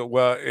 He said,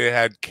 well, it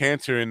had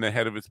cancer in the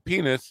head of its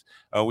penis.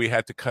 We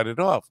had to cut it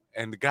off.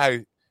 And the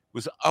guy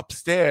was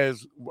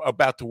upstairs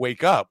about to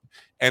wake up,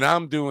 and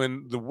I'm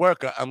doing the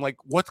work. I'm like,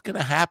 what's going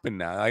to happen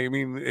now? I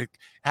mean,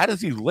 how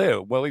does he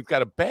live? Well, he's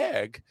got a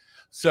bag.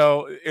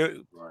 So,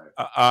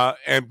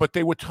 but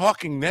they were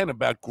talking then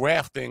about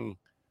grafting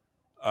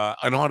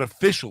an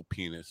artificial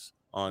penis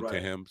onto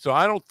him. So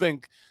I don't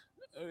think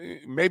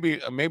maybe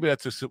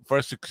that's a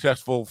first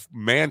successful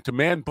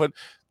man-to-man, but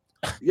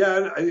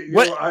yeah,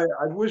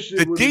 I wish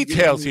the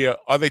details here.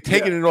 Are they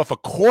taking it off a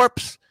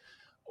corpse?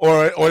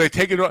 Or they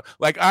take it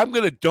like, I'm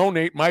going to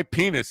donate my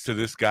penis to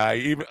this guy,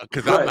 even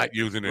because I'm not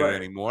using it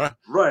anymore.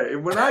 Right.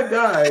 And when I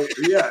die,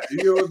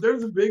 if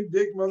there's a big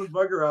dick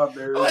motherfucker out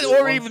there,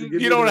 or even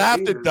you don't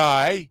have to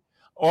die.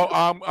 Or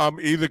I'm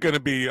either going to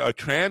be a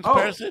trans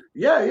person.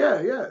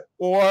 Yeah.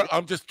 Or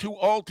I'm just too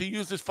old to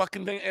use this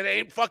fucking thing. It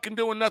ain't fucking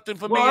doing nothing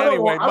for me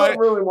anyway. I don't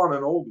really want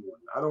an old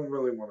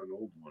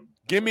one.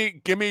 Give me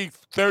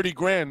 30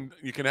 grand.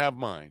 You can have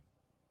mine.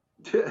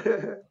 All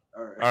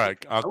right.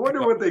 I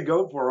wonder what they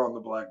go for on the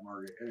black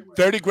market. Anyway,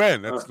 30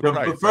 grand. That's the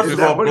price. First of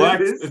all,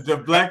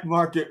 the black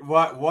market.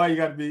 Why you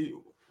got to be?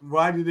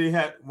 Why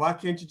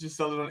can't you just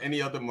sell it on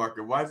any other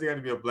market? Why does it got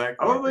to be a black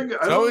market?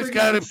 It's always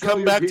got to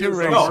come back to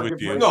race with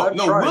you. No,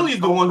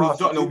 Willie's the one who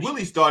started. No,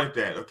 Willie started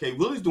that. Okay,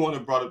 Willie's the one who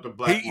brought up the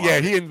black market. Yeah,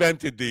 he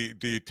invented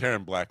the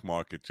term black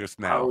market just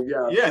now. Oh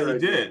yeah, he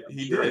did.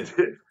 He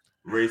did.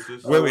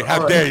 Racist. Willie,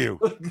 how dare you?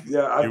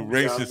 Yeah, you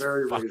racist.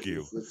 Very fuck racist.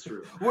 you. That's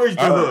true. Where's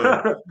the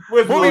hood?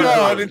 Moving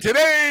on, and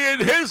today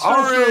in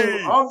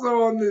history.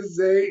 Also on this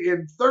day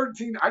in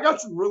 13, I got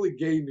some really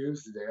gay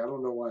news today. I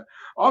don't know why.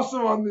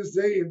 Also on this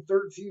day in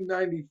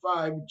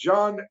 1395,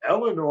 John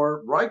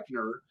Eleanor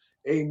Reichner,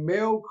 a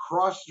male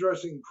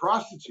cross-dressing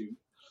prostitute,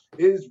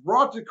 is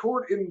brought to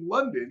court in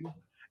London,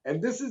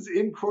 and this is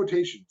in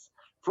quotations,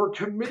 for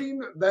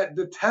committing that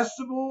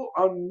detestable,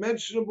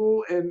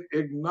 unmentionable, and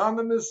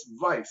ignominious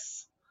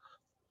vice.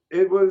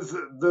 It was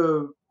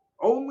the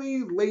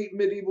only late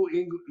medieval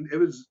England. It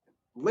was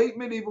late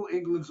medieval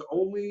England's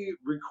only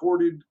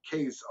recorded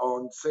case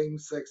on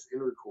same-sex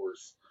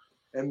intercourse,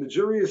 and the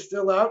jury is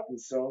still out, and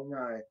so am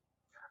I.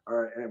 All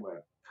right. Anyway.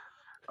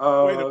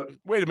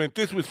 Wait a minute.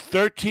 This was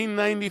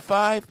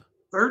 1395.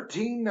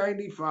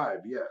 1395.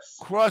 Yes.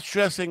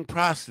 Cross-dressing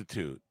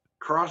prostitute.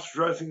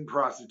 Cross-dressing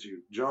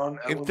prostitute, John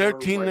Eleanor in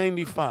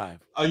 1395.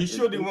 Are you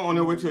sure they went on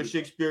their way to a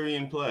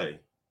Shakespearean play?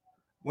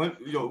 When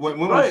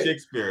was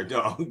Shakespeare?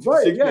 No,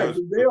 right? Yeah,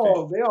 they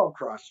all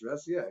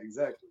cross-dress. Yeah,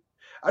 exactly.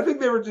 I think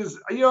they were just,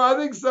 I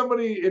think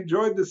somebody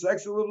enjoyed the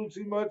sex a little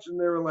too much, and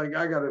they were like,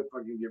 I gotta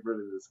fucking get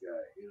rid of this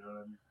guy. You know what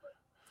I mean?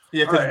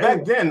 Yeah, because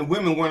back then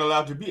women weren't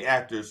allowed to be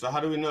actors. So how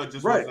do we know it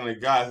just wasn't a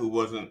guy who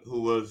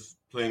was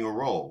playing a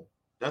role?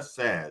 That's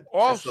sad.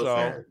 Also.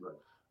 That's so sad.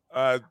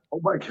 Oh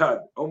my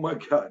god!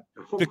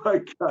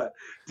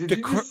 Did you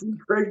just see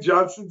Craig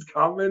Johnson's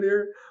comment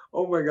here?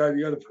 Oh my god!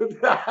 You got to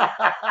put that.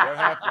 What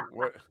happened?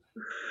 What?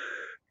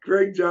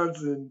 Craig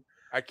Johnson.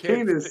 I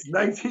can't. Penis,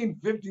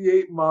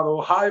 1958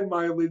 model, high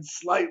mileage,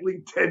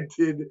 slightly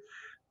dented,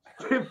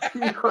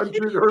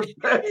 1500 or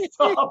best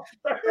offer.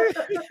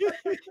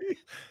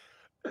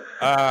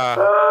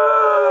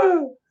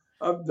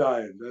 I'm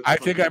dying. I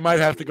think I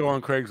might have to go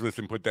on Craigslist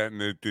and put that in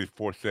the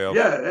for sale.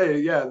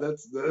 Yeah,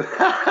 that's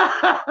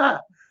the.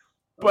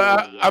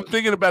 But I'm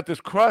thinking about this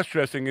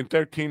cross-dressing in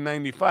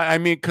 1395. I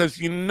mean, because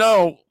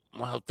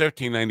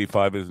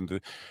 1395 isn't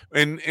it?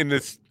 In the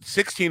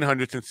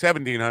 1600s and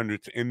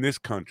 1700s in this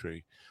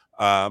country,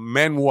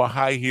 men wore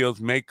high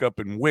heels, makeup,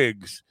 and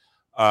wigs.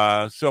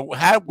 So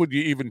how would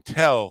you even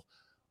tell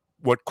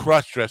what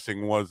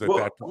cross-dressing was at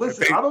that point?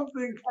 Listen, I don't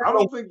think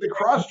the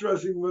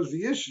cross-dressing was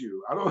the issue.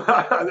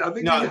 I think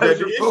you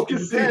guys are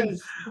focusing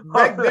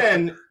back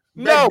then.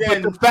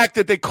 But the fact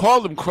that they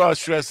called them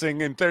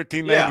cross-dressing in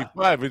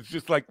 1395 is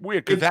just like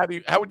weird. Because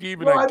how would you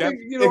even identify?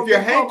 If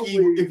your hanky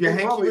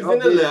was in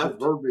the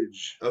left,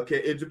 verbiage. Okay,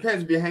 it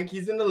depends if your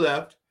hanky's in the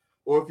left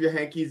or if your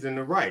hanky's in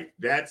the right.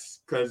 That's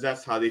because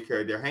that's how they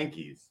carried their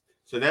hankies.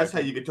 So that's how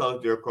you could tell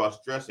if they're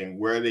cross-dressing,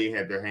 where they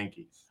had their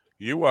hankies.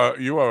 You are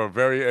a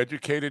very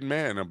educated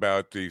man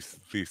about these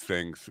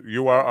things.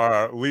 You are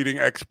our leading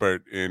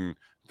expert in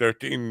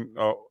 13th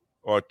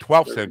or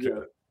 12th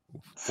century,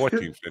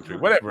 14th century,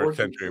 whatever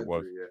century it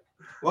was. Yeah.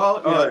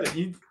 Well,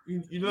 you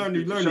learn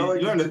a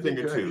thing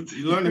or two.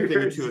 You learn a thing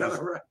or two.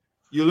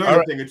 You learn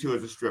a thing or two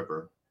as a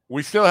stripper.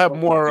 We still have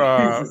more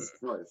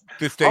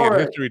this day in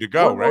history to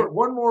go, right?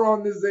 One more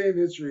on this day in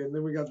history, and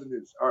then we got the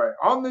news. All right.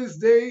 On this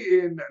day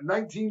in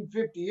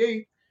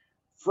 1958,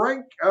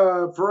 Frank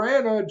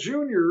Farana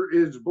Jr.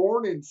 is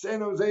born in San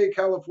Jose,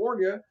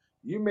 California.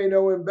 You may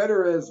know him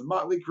better as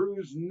Motley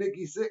Crue's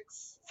Nikki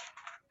Sixx.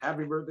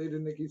 Happy birthday to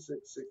Nikki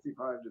Sixx,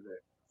 65 today.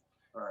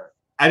 All right.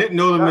 I didn't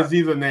know them as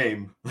either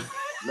name.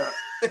 No.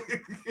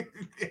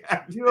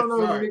 You don't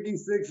know who Nikki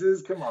Sixx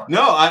is? Come on.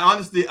 No, I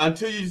honestly,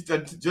 until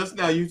just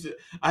now,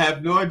 I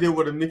have no idea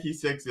what a Nikki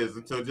Sixx is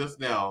until just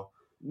now.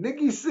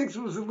 Nikki Sixx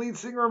was the lead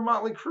singer of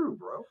Motley Crue,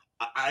 bro.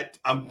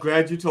 I'm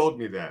glad you told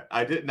me that.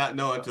 I did not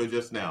know until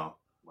just now.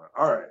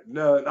 All right.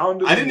 No,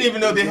 I didn't even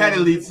know they had a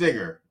lead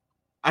singer.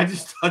 I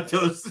just thought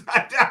those.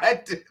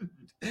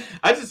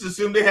 I just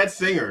assumed they had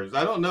singers.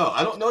 I don't know.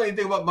 I don't know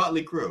anything about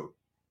Motley Crue.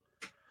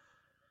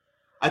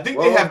 I think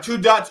they have 2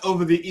 dots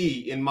over the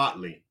E in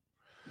Motley.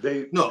 Or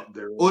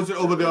is it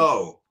over the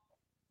O?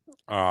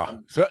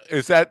 So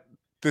is that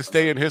this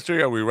day in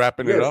history? Are we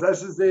wrapping it up?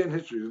 Yes, that's this day in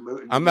history.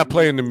 I'm not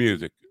playing the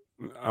music.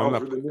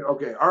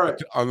 Okay, all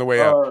right. On the way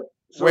up.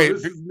 So wait,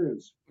 this is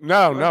news.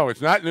 No,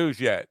 it's not news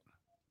yet.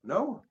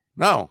 No.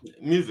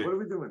 Music. What are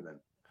we doing then?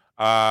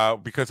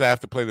 Because I have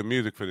to play the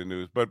music for the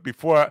news. But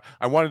before,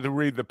 I wanted to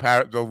read the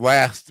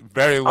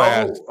very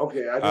last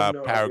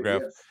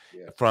paragraph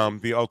from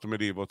The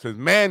Ultimate Evil. It says,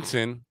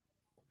 Manson,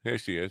 here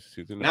she is.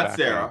 She's in the Not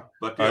background. Sarah,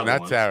 but the other not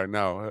one. Sarah,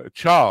 no.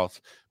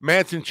 Charles.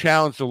 Manson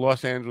challenged the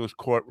Los Angeles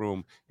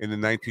courtroom when the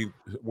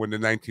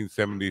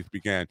 1970s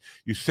began.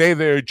 You say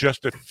there are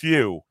just a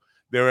few.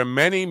 There are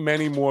many,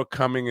 many more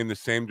coming in the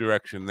same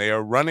direction. They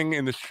are running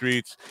in the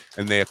streets,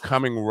 and they are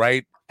coming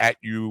right at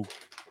you.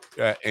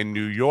 In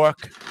New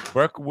York,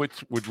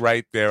 Berkowitz would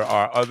write, there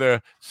are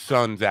other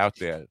sons out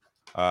there,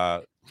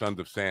 sons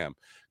of Sam.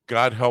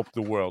 God help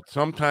the world.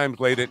 Sometimes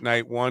late at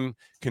night, one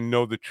can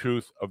know the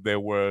truth of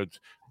their words.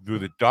 Through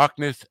the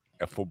darkness,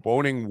 a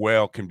foreboding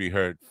wail can be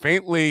heard,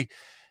 faintly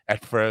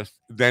at first,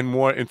 then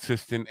more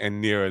insistent and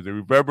nearer. The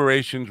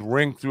reverberations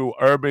ring through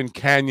urban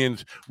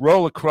canyons,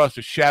 roll across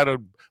the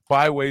shadowed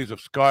byways of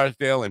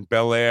Scarsdale and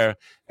Bel Air,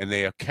 and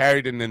they are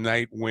carried in the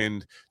night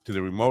wind to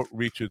the remote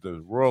reaches of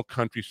the rural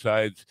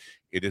countrysides.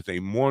 It is a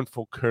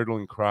mournful,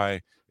 curdling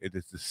cry. It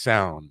is the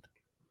sound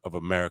of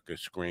America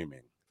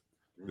screaming.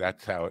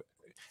 That's how it,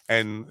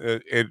 and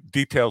it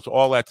details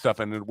all that stuff,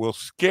 and it will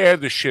scare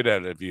the shit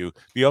out of you.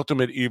 The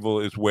Ultimate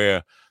Evil is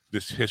where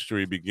this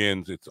history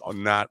begins. It's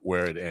not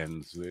where it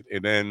ends.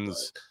 It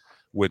ends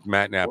with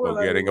Matt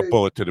Nappo getting a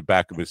bullet to the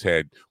back of his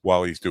head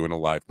while he's doing a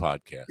live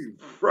podcast.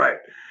 Right.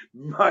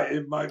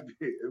 It might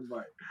be.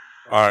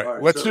 All right.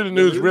 Let's do the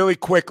news really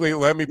quickly.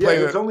 Let me play.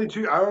 It's only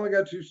 2. I only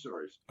got 2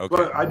 stories. Okay.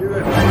 But I do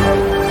that.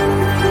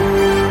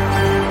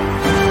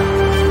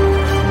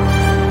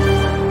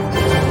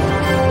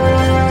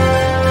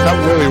 Cut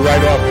Willie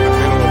right off in the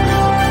middle of this.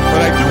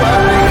 But I do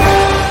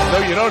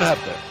have. No, you don't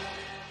have to.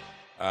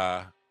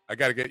 I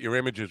got to get your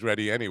images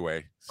ready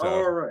anyway. So.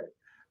 All right.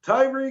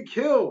 Tyreek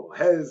Hill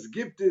has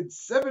gifted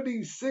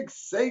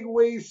 76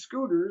 Segway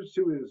scooters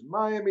to his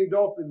Miami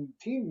Dolphin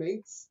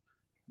teammates.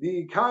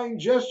 The kind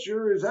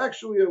gesture is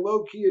actually a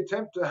low-key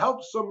attempt to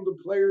help some of the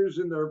players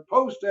in their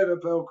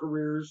post-NFL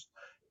careers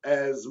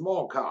as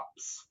mall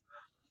cops.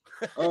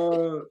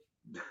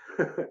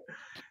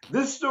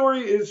 This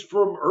story is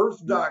from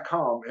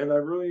earth.com, and I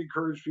really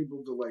encourage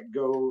people to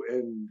go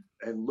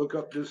and look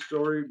up this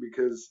story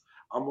because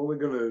I'm only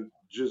going to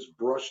just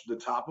brush the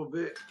top of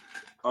it.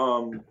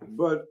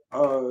 But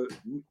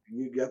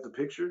you got the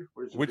picture?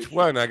 Which picture?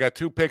 One? I got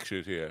 2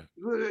 pictures here.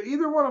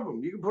 Either one of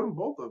them. You can put them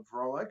both up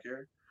for all I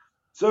care.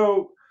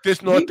 So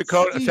this North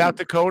Dakota, Steve. South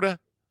Dakota?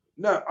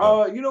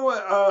 No, you know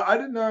what? I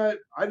did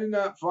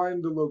not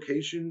find the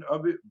location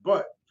of it,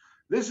 but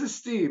this is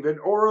Steve, an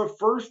aura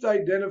first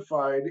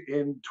identified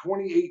in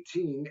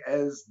 2018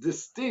 as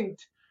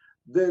distinct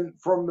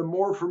from the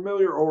more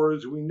familiar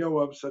auras we know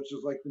of, such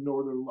as like the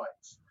Northern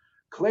Lights.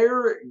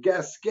 Claire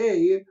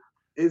Gasquet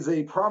is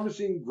a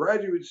promising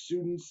graduate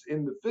student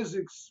in the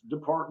physics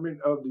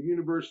department of the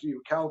University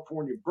of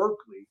California,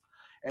 Berkeley,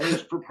 and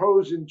has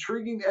proposed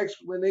intriguing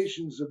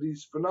explanations of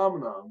these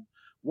phenomenon,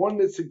 one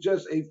that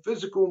suggests a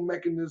physical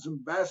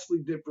mechanism vastly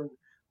different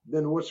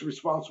than what's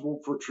responsible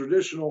for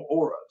traditional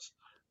auras.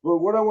 But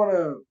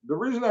the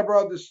reason I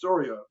brought this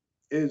story up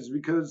is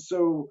because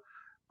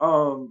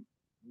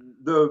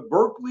the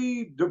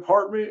Berkeley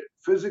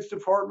physics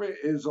department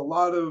is a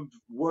lot of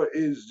what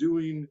is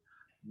doing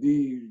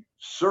the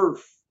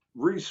surf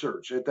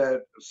research at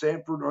that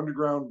Sanford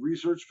Underground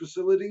Research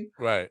Facility.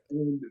 Right.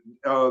 And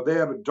they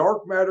have a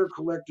dark matter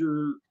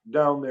collector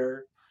down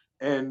there.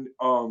 And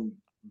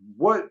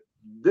what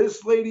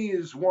this lady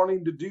is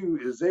wanting to do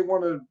is they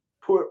want to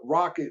put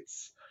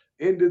rockets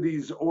into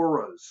these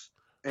auras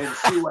and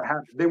see what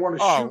happens. They want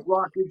to shoot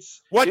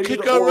rockets into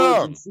the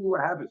auras and see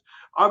what happens.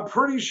 I'm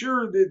pretty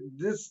sure that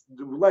this,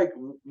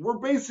 we're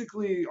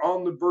basically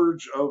on the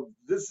verge of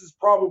this is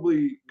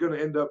probably going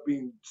to end up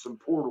being some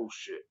portal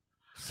shit.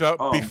 So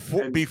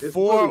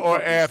before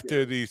or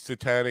after the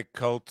satanic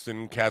cults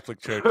and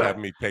Catholic Church have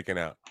me taken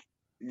out?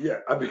 Yeah,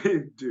 I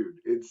mean, dude,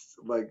 it's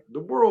like the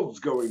world's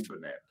going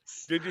bananas.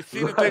 Did you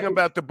see the thing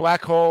about the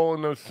black hole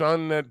and the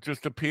sun that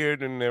just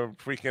appeared and they're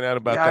freaking out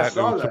about that? I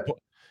saw that.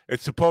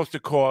 It's supposed to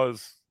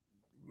cause,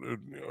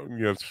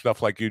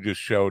 stuff like you just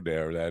showed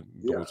there, that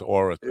those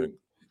aura thing.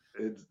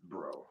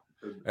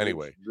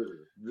 Anyway,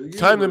 it's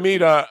time to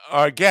meet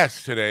our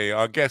guest today.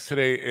 Our guest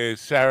today is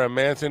Sarah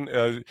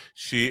Manson.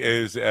 She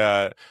is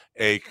a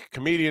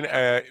comedian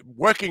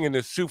working in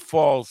the Sioux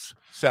Falls,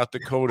 South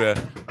Dakota,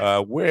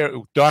 where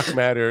dark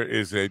matter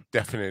is a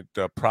definite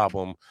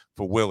problem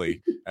for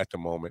Willie at the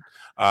moment.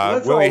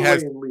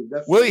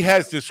 Willie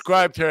has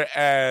described her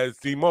as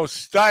the most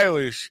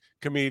stylish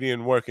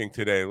comedian working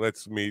today.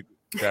 Let's meet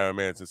Sarah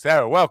Manson.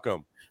 Sarah,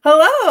 welcome.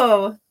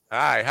 Hello.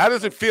 Hi. How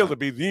does it feel to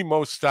be the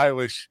most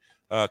stylish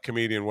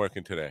comedian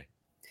working today?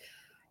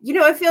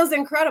 It feels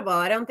incredible.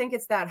 I don't think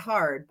it's that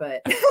hard,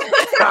 but that's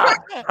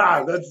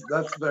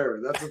fair.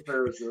 That's a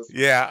fair assessment.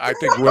 Yeah, I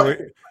think Willie.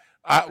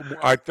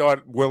 I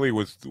thought Willie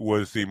was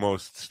the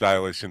most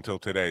stylish until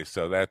today,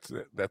 so that's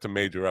a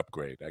major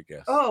upgrade, I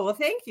guess. Oh well,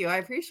 thank you. I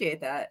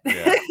appreciate that.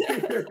 Yeah.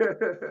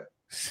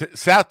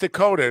 South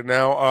Dakota.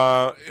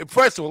 Now,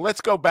 first of all, let's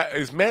go back.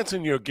 Is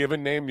Manson your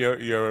given name?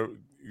 You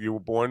were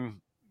born.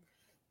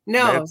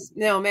 No,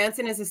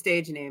 Manson is a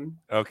stage name.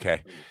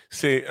 Okay.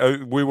 See,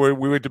 we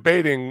were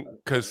debating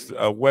because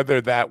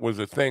whether that was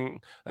a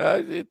thing.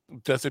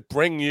 Does it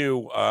bring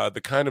you the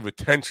kind of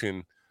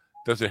attention?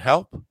 Does it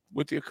help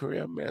with your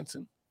career,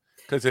 Manson?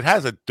 Because it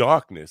has a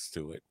darkness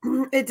to it.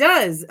 It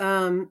does.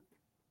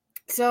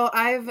 So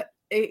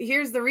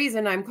here's the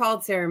reason I'm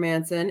called Sarah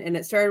Manson, and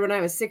it started when I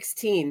was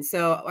 16.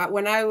 So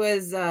when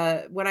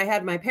I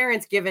had my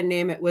parents' given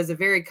name, it was a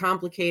very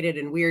complicated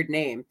and weird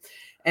name.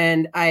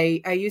 And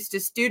I used to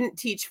student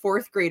teach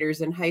fourth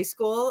graders in high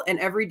school, and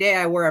every day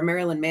I wore a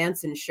Marilyn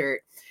Manson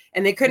shirt,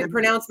 and they couldn't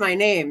pronounce my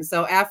name.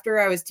 So after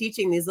I was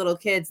teaching these little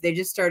kids, they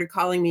just started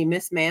calling me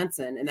Miss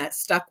Manson, and that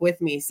stuck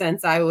with me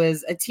since I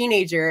was a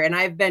teenager. And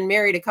I've been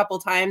married a couple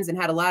times and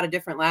had a lot of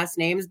different last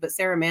names, but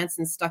Sarah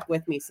Manson stuck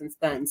with me since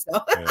then. So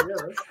yeah,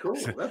 that's cool.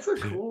 That's a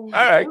cool. All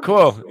right,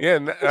 cool.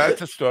 Yeah,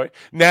 that's a story.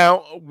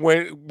 Now,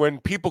 when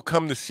people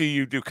come to see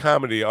you do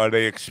comedy, are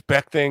they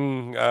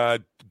expecting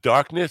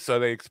darkness? Are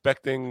they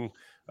expecting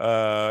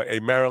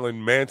a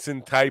Marilyn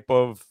Manson type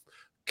of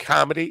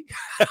comedy?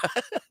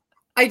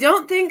 I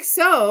don't think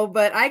so,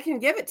 but I can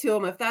give it to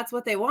them if that's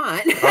what they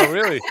want. Oh,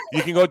 really?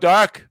 You can go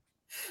dark?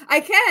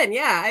 I can,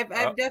 yeah.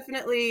 I've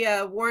definitely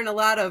worn a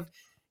lot of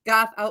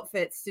goth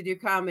outfits to do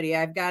comedy.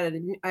 I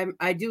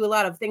do a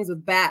lot of things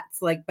with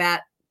bats, like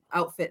bat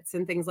outfits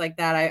and things like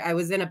that. I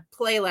was in a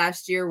play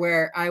last year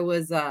where I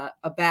was a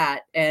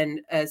bat,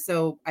 and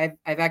so I've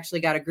actually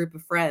got a group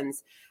of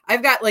friends.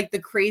 I've got like the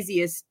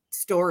craziest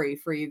story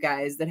for you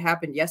guys that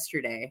happened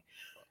yesterday.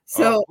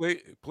 So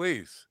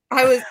please.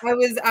 I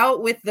was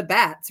out with the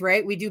bats,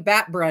 right? We do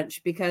bat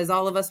brunch because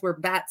all of us were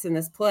bats in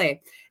this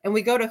play, and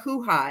we go to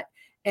Hoo Hot,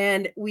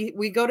 and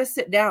we go to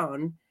sit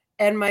down,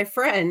 and my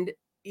friend,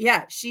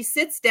 she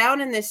sits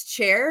down in this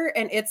chair,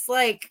 and it's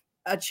like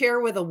a chair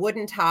with a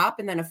wooden top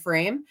and then a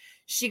frame.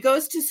 She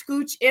goes to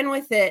scooch in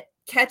with it,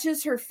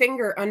 catches her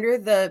finger under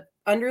the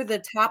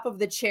top of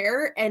the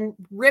chair, and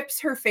rips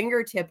her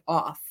fingertip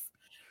off.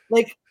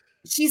 Like,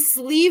 she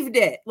sleeved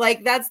it.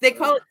 Like, they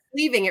call it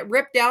sleeving. It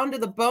ripped down to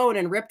the bone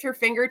and ripped her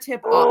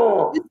fingertip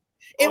off.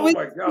 It was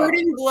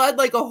spurting blood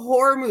like a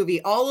horror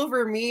movie, all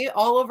over me,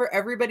 all over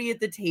everybody at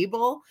the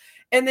table.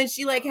 And then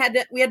she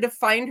we had to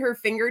find her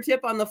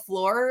fingertip on the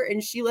floor,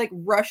 and she like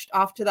rushed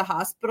off to the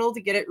hospital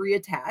to get it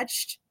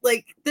reattached.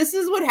 Like, this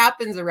is what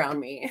happens around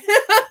me.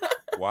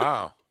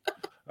 Wow.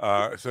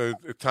 So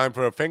it's time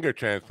for a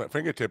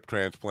fingertip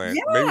transplant.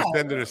 Yeah. Maybe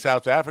send it to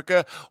South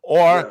Africa,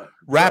 or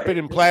wrap it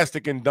in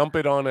plastic and dump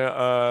it on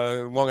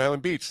a Long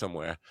Island beach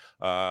somewhere,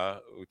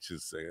 which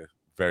is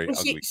very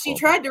ugly. She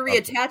tried to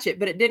reattach it,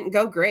 but it didn't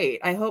go great.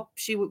 I hope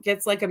she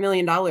gets like $1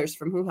 million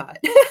from Hoo Hot.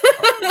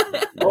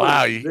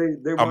 Wow, they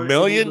 $1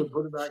 million?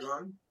 Put it back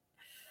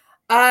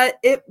on?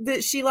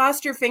 She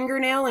lost her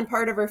fingernail and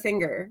part of her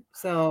finger.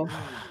 So.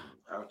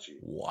 Ouchie.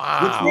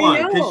 Wow. Which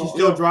one? Can she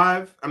still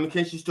drive?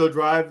 Can she still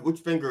drive?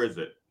 Which finger is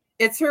it?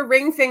 It's her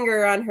ring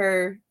finger on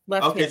her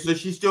left hand. Okay, so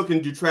she still can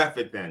do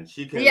traffic then.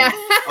 She can. Yeah.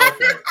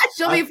 Okay.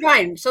 She'll be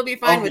fine. She'll be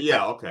fine with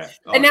yeah, it. okay.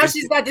 And now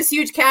she's got this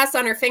huge cast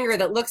on her finger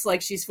that looks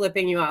like she's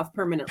flipping you off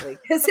permanently.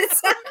 Because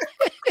it's.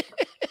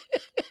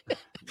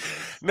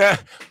 Nah,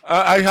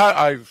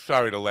 I'm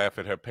sorry to laugh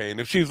at her pain.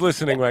 If she's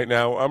listening right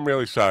now, I'm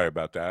really sorry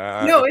about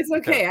that. No, it's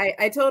okay.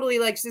 I totally,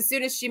 like, as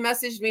soon as she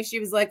messaged me, she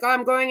was like, "Oh,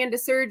 I'm going into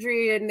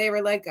surgery," and they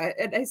were like,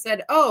 and I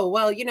said, "Oh,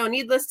 well,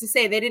 needless to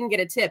say, they didn't get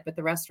a tip at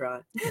the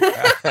restaurant."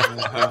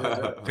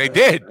 They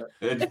did.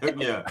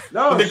 Yeah.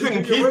 No, they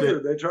couldn't keep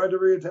it. They tried to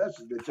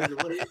reattach it. They took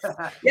it with it.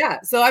 Yeah.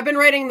 So I've been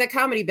writing the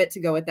comedy bit to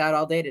go with that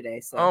all day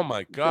today. So. Oh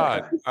my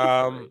God.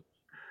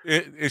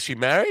 Is she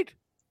married?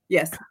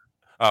 Yes.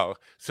 Oh,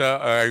 so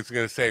I was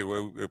going to say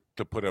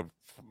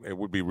it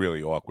would be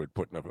really awkward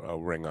putting a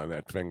ring on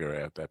that finger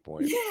at that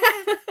point.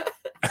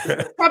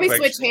 Yeah. Probably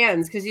switch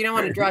hands because you don't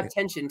want to draw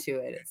attention to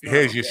it.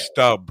 Here's your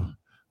stub.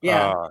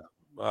 Yeah.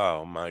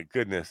 Oh my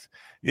goodness.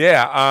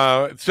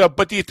 Yeah.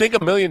 But do you think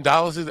 $1 million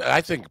is? I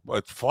think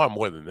it's far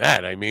more than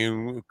that. I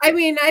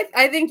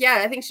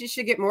think she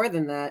should get more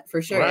than that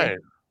for sure. Right.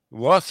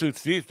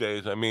 Lawsuits these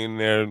days,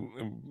 they're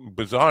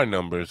bizarre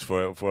numbers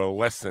for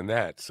less than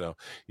that. So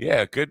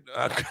yeah, good.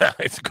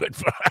 It's good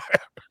for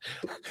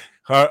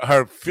her.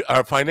 Her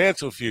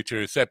financial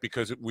future is set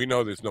because we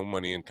know there's no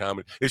money in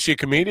comedy. Is she a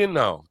comedian?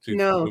 No.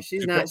 No,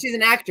 she's not. She's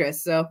an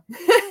actress. So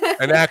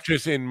an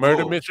actress in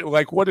murder mystery.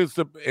 Like, what is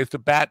the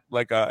bat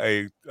like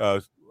a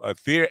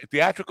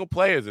theatrical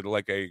play? Is it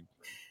like a?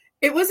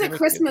 It was a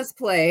Christmas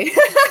play.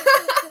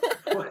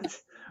 What?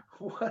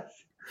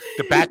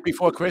 The Bat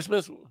Before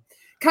Christmas.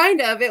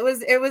 Kind of. It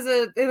was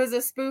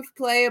a spoof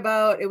play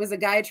about, it was a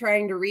guy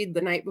trying to read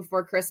The Night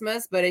Before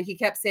Christmas, but he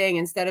kept saying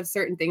instead of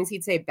certain things,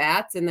 he'd say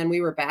bats, and then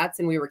we were bats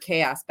and we were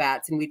chaos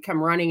bats, and we'd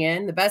come running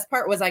in. The best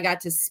part was I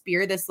got to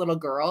spear this little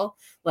girl,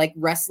 like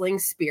wrestling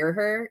spear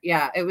her.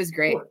 Yeah, it was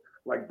great.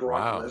 Like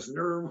Brock Lesnar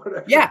or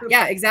whatever.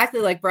 Yeah, exactly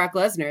like Brock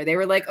Lesnar. They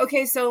were like,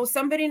 okay, so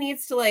somebody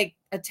needs to like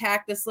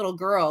attack this little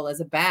girl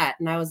as a bat,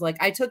 and I was like,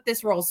 I took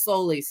this role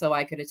solely so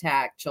I could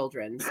attack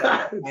children.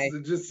 So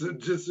just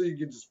so you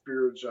could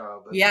spear a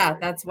child.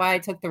 That's why I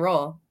took the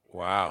role.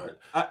 Wow.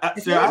 I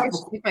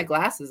take my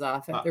glasses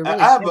off. They're really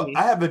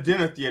I have a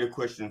dinner theater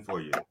question for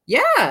you.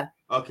 Yeah.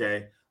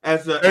 Okay.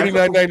 As a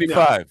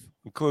 $39.95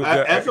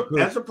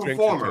 as a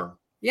performer.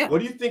 Yeah. What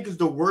do you think is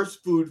the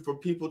worst food for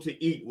people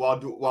to eat while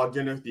they're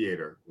watching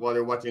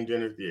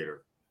dinner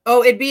theater?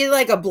 Oh, it'd be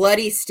like a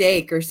bloody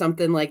steak or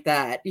something like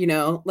that,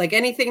 like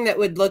anything that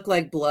would look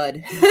like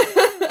blood.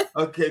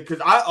 Okay,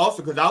 because I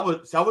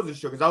wasn't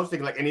sure, because I was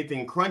thinking like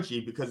anything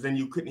crunchy, because then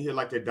you couldn't hear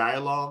like the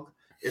dialogue.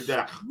 Is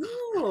that?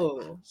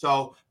 Oh.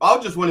 So I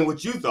was just wondering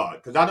what you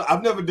thought, because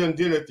I've never done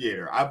dinner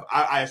theater.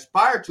 I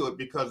aspire to it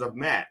because of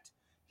Matt.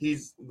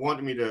 He's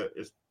wanted me to,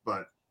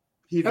 but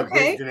he's a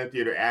great dinner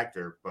theater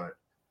actor, but.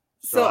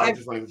 So I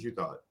just wondering what you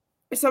thought.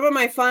 Some of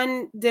my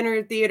fun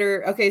dinner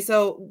theater. Okay,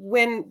 so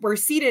when we're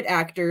seated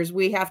actors,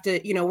 we have to,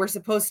 we're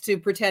supposed to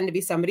pretend to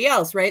be somebody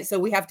else, right? So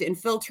we have to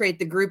infiltrate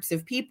the groups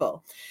of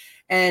people,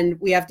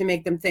 and we have to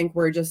make them think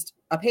we're just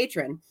a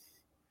patron.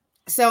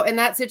 So in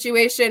that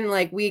situation,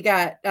 like we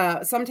got,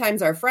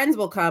 sometimes our friends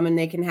will come and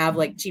they can have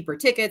like cheaper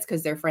tickets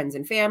because they're friends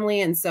and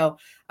family. And so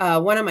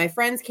one of my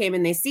friends came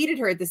and they seated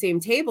her at the same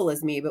table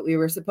as me, but we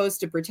were supposed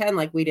to pretend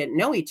like we didn't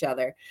know each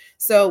other.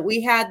 So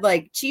we had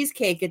like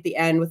cheesecake at the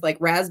end with like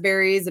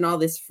raspberries and all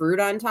this fruit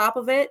on top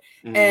of it.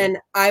 Mm-hmm. And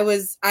I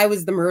was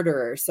the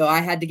murderer. So I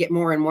had to get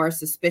more and more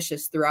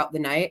suspicious throughout the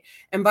night.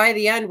 And by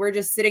the end, we're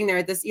just sitting there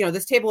at this,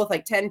 this table with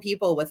like 10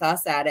 people with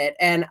us at it.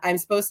 And I'm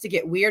supposed to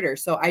get weirder.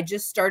 So I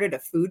just started a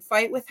food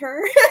fight with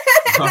her.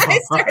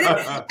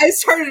 I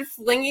started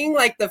flinging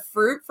like the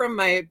fruit from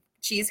my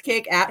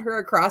cheesecake at her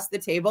across the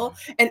table,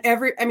 and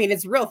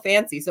it's real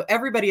fancy, so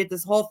everybody at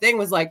this whole thing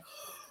was like,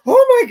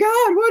 oh my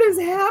god, what is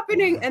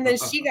happening? And then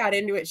she got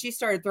into it. She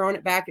started throwing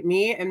it back at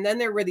me, and then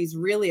there were these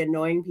really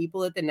annoying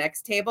people at the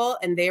next table,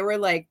 and they were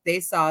like, they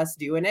saw us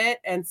doing it,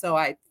 and so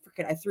I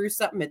threw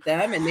something at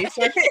them, and they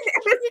started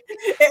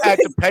at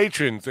the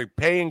patrons, like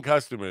paying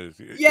customers.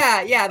 The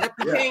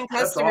paying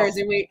customers,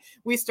 awesome. And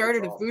we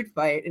started a food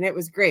fight, and it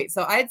was great.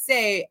 So I'd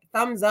say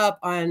thumbs up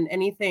on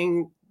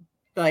anything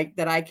like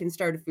that I can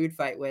start a food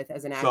fight with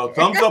as an actor. So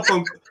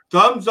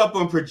thumbs up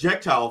on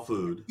projectile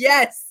food.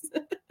 Yes.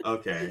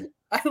 Okay.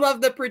 I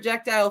love the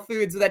projectile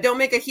foods that don't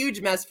make a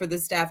huge mess for the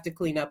staff to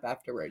clean up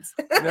afterwards.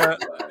 Now,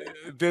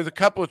 there's a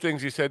couple of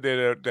things you said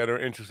that are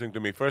interesting to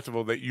me. First of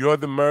all, that you're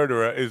the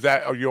murderer. Is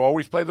that you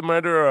always play the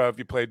murderer, or have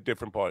you played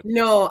different parts?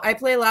 No, I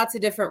play lots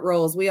of different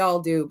roles. We all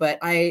do, but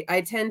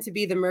I tend to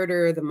be the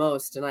murderer the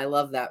most, and I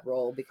love that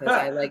role because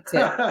I like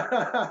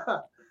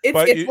to.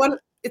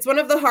 It's one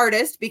of the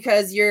hardest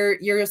because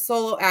you're a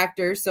solo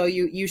actor, so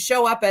you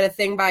show up at a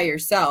thing by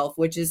yourself,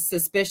 which is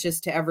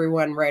suspicious to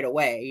everyone right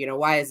away.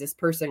 Why is this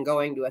person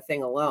going to a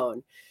thing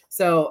alone?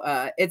 So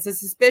it's a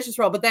suspicious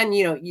role, but then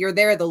you're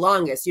there the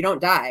longest. You don't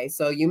die,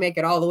 so you make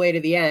it all the way to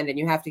the end, and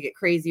you have to get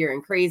crazier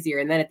and crazier.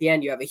 And then at the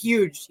end, you have a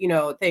huge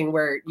thing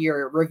where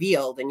you're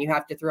revealed, and you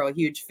have to throw a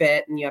huge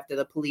fit, and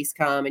the police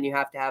come, and you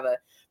have to have a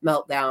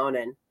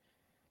meltdown and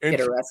get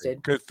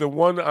arrested. Because the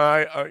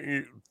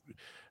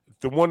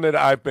one that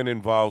I've been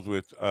involved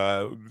with,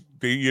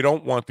 you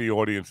don't want the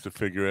audience to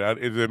figure it out.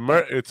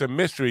 It's a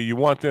mystery. You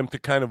want them to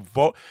kind of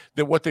vote.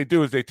 That what they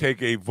do is they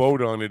take a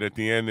vote on it at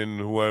the end, and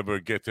whoever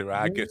gets it,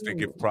 I guess they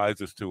give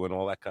prizes to and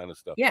all that kind of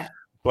stuff. Yeah.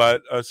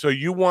 But so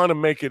you want to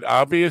make it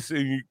obvious.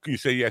 And you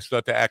say,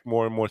 start to act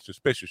more and more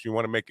suspicious. You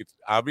want to make it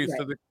obvious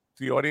to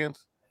the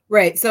audience.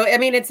 Right. So,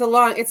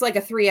 it's like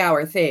a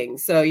 3-hour thing.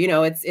 So,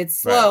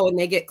 it's slow, and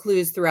they get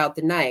clues throughout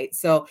the night.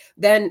 So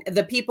then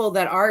the people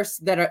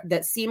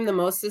that seem the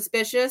most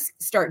suspicious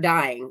start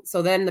dying.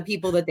 So then the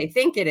people that they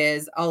think it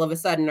is all of a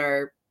sudden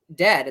are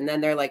dead. And then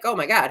they're like, oh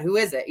my God, who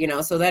is it?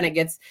 So then it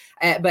gets,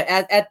 but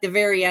at the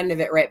very end of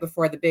it, right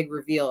before the big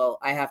reveal,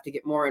 I have to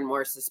get more and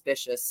more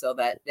suspicious so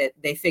that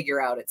they figure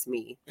out it's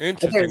me.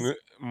 Interesting.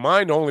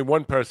 Mine, only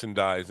one person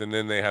dies, and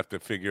then they have to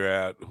figure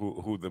out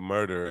who the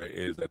murderer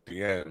is at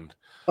the end.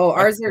 Oh,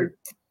 ours are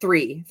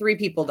three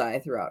people die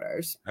throughout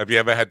ours. Have you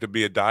ever had to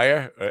be a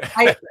dyer?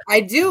 I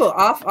do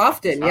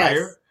often.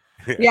 Yes.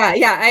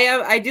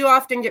 Yeah. I do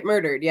often get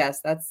murdered. Yes.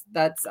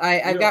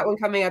 I've got one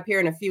coming up here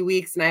in a few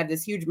weeks, and I have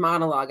this huge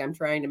monologue I'm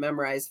trying to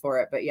memorize for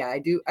it. But yeah,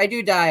 I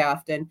do die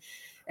often.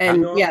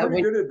 And I'm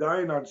pretty good at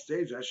dying on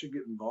stage. I should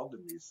get involved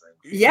in these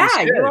things.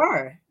 Yeah, you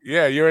are.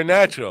 Yeah, you're a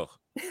natural.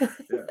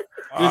 Yeah.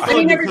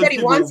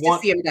 Everybody wants to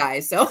see him die.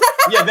 So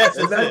yeah, that's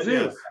that too.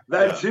 Yes.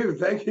 That too.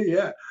 Thank you.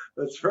 Yeah,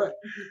 that's right.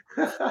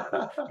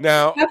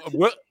 Now,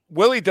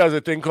 Willie does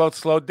a thing called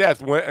slow death.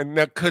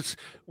 Because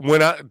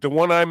the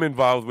one I'm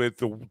involved with,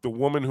 the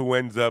woman who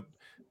ends up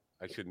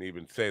I shouldn't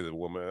even say the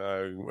woman.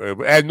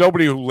 And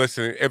nobody who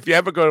listens, if you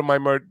ever go to my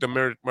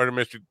murder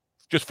mystery,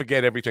 just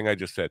forget everything I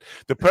just said.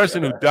 The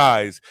person who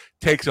dies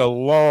takes a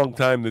long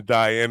time to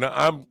die, and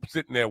I'm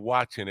sitting there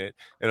watching it,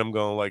 and I'm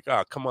going like,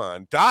 "Oh, come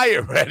on, die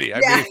already!" I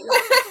mean,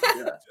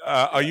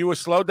 are you a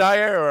slow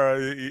dyer,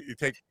 or you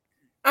take?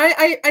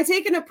 I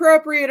take an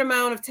appropriate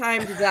amount of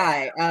time to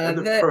die.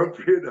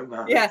 Appropriate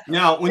amount. Yeah.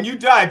 Now, when you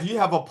die, do you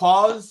have a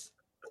pause?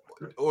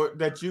 Or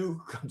that you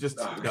just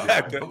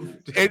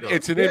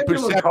it's an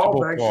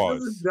imperceptible pause.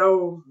 She doesn't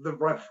know the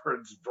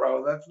reference,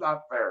 bro. That's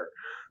not fair.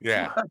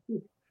 Yeah.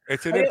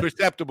 It's an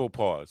imperceptible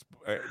pause,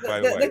 by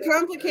the way. The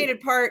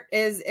complicated part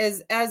is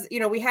as you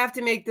know, we have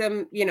to make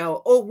them, you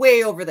know,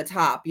 way over the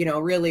top, you know,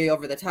 really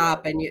over the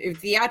top and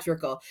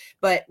theatrical.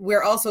 But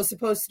we're also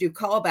supposed to do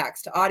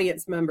callbacks to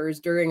audience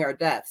members during our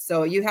death.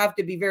 So you have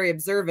to be very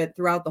observant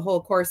throughout the whole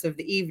course of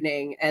the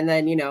evening. And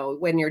then, you know,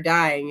 when you're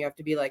dying, you have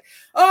to be like,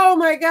 oh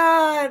my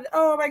God,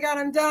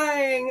 I'm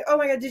dying. Oh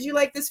my God, did you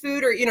like this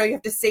food? Or, you know, you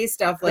have to say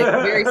stuff like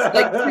very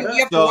like you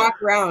have to walk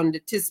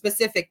around to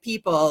specific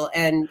people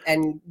and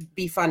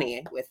be funny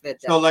with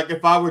it. So like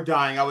if I were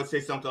dying, I would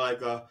say something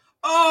like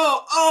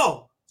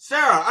oh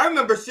Sarah, I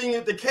remember seeing you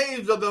at the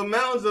caves of the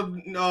mountains of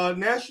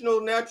National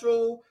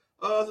Natural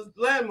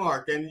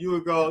Landmark, and you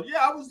would go,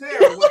 yeah, I was there.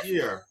 What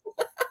year?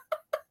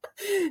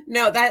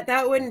 No,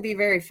 that wouldn't be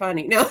very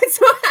funny. No, it's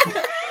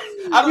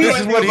not. This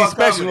is what he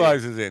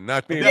specializes in,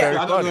 not being very funny.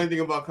 I don't know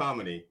anything about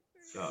comedy.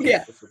 So,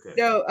 yeah. Okay.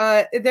 So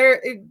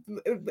there,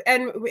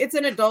 and it's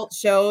an adult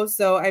show,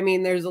 so I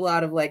mean, there's a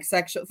lot of like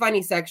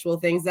funny sexual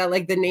things that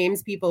like the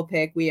names people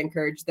pick. We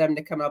encourage them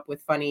to come up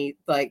with funny,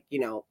 like, you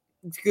know,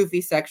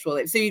 goofy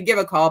sexual. So you'd give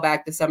a call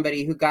back to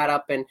somebody who got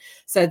up and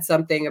said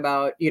something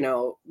about, you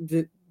know,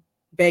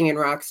 banging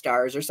rock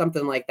stars or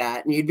something like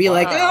that, and you'd be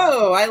like,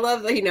 oh, I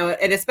love, you know,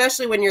 and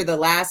especially when you're the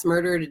last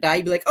murderer to die,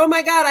 you'd be like, oh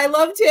my God, I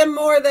loved him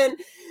more than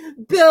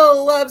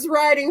Bill loves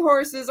riding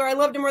horses, or I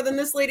loved him more than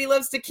this lady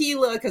loves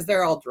tequila, because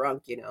they're all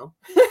drunk, you know.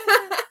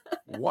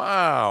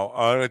 Wow,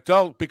 an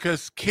adult,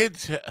 because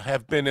kids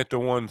have been at the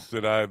ones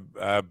that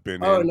I've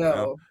been in. Oh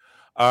no.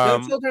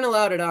 No children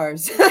allowed at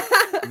ours.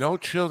 No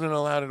children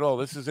allowed at all.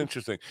 This is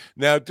interesting.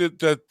 Now, do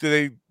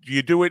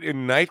you do it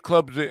in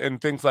nightclubs and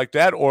things like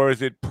that, or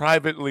is it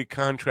privately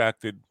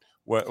contracted?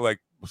 Like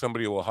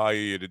somebody will hire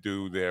you to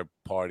do their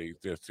party,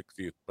 their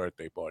 60th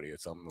birthday party, or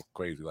something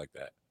crazy like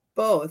that?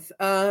 Both.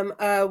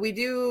 We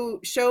do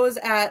shows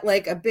at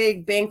like a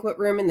big banquet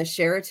room in the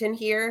Sheraton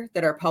here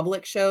that are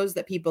public shows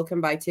that people can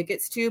buy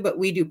tickets to, but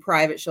we do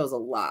private shows a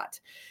lot.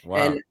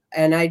 Wow.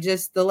 And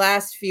the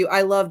last few,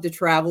 I love to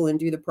travel and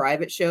do the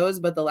private shows,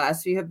 but the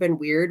last few have been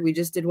weird. We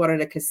just did one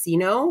at a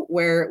casino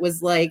where it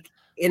was like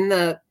in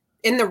the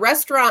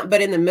restaurant,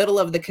 but in the middle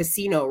of the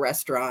casino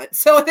restaurant.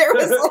 So there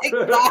was like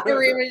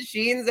lottery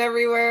machines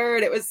everywhere,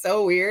 and it was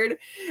so weird.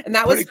 And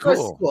that was for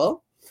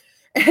school.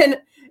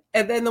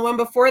 And then the one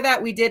before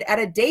that we did at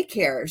a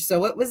daycare.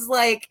 So it was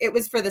like, it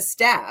was for the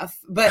staff,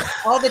 but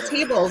all the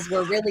tables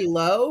were really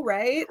low,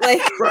 right?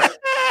 Like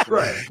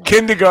right.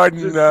 Kindergarten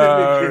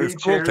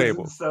school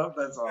tables. Stuff.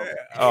 That's all.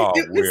 Oh,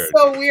 it was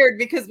so weird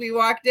because we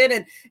walked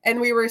in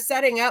and we were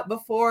setting up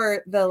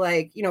before the,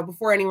 like, you know,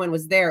 before anyone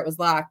was there, it was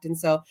locked. And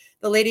so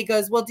the lady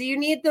goes, well, do you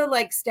need the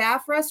like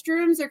staff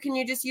restrooms, or can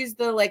you just use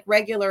the like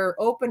regular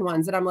open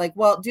ones? And I'm like,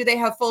 well, do they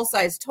have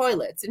full-size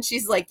toilets? And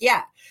she's like,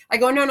 yeah. I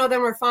go, no,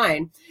 then we're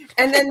fine.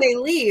 And then they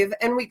leave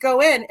and we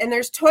go in and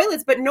there's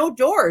toilets, but no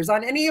doors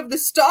on any of the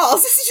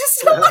stalls. It's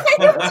just a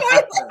line of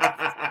toilets.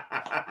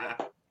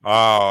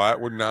 Oh, that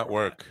would not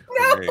work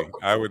for me.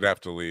 I would have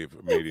to leave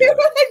immediately. They were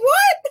like,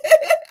 what?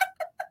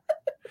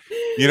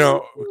 You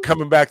know,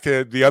 coming back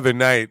to the other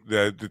night,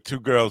 the two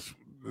girls.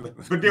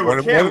 But there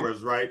were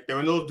cameras, right? There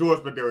were no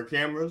doors, but there were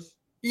cameras.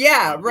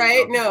 Yeah,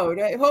 right. No,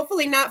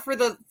 hopefully not for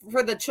the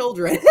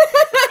children.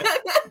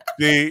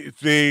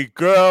 The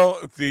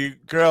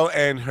girl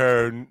and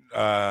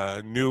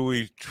her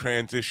newly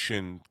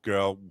transitioned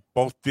girl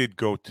both did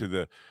go to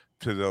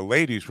the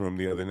ladies' room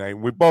the other night.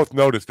 We both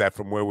noticed that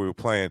from where we were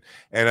playing,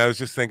 and I was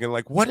just thinking,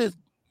 like, what is?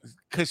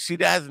 Because she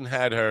hasn't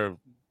had her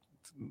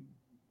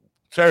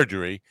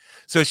surgery,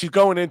 so she's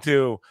going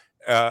into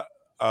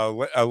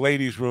a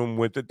ladies' room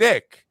with a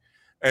dick.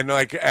 And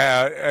like,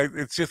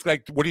 it's just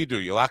like, what do?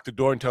 You lock the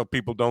door and tell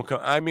people don't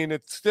come? I mean,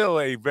 it's still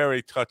a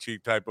very touchy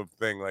type of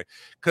thing. Like,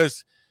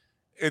 because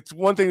it's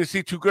one thing to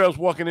see two girls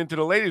walking into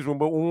the ladies' room,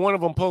 but when one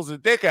of them pulls the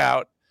dick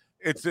out,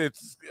 it's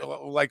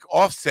like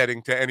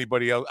offsetting to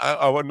anybody else.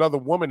 Another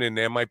woman in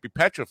there might be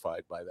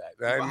petrified by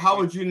that. How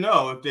would you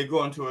know if they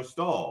go into a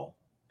stall?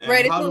 And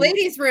right, it's a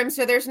ladies' room,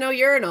 so there's no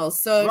urinals.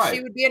 So she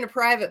would be in a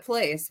private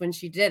place when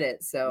she did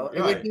it. So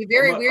it would be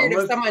very weird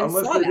if someone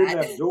saw that. Unless they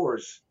didn't have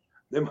doors.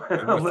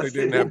 Unless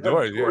they didn't have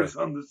doors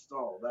on the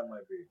stall, that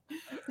might be.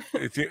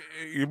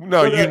 You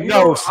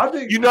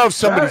know, if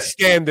somebody's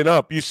standing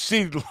up, you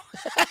see.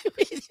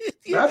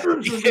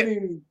 Bathrooms are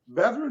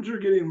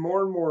getting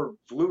more and more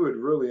fluid.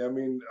 Really, I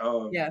mean,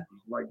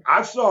 like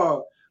I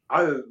saw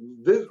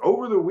this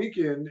over the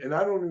weekend, and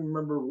I don't even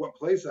remember what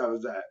place I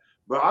was at,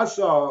 But I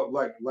saw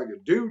like a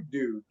dude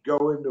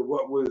go into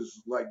what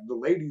was like the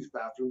ladies'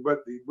 bathroom,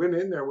 but they went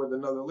in there with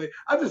another lady.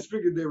 I just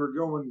figured they were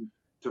going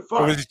to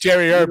fuck. It was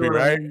Jerry You know Irby,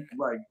 what I right? mean?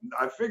 Like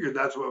I figured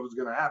that's what was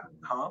gonna happen,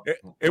 huh?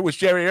 It was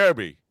Jerry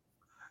Irby.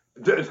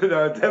 No,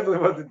 it definitely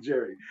wasn't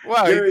Jerry.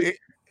 Well, Jerry,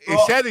 he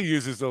said he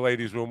uses the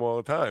ladies' room all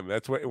the time.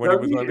 That's when he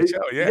was on the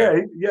show.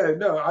 Yeah.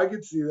 No, I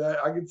could see that.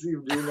 I could see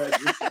him doing that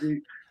just to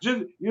be,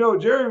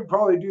 Jerry would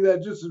probably do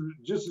that just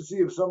to see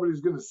if somebody's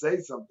going to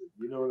say something.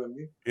 You know what I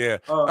mean? Yeah.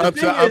 I'm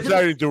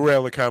sorry to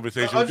derail the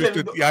conversation. Just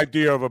the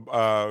idea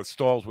of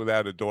stalls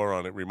without a door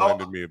on it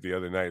reminded me of the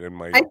other night in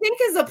my. I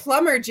think as a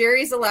plumber,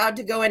 Jerry's allowed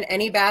to go in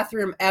any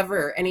bathroom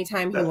ever,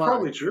 anytime he wants. That's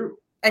probably true.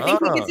 I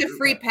think he gets a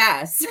free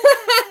pass.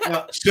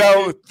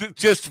 So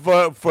just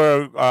for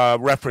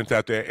reference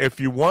out there, if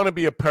you want to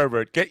be a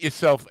pervert, get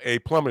yourself a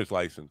plumber's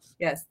license.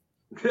 Yes.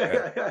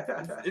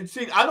 And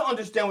see, I don't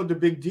understand what the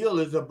big deal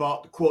is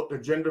about, quote, the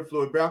gender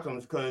fluid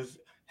bathrooms, because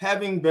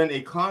having been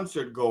a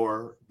concert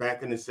goer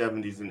back in the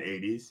 70s and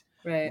 80s,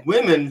 right,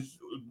 women's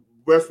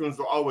restrooms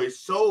were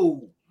always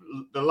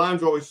the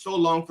lines were always so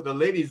long for the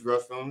ladies'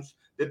 restrooms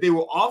that they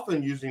were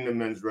often using the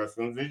men's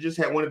restrooms. They just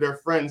had one of their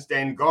friends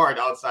stand guard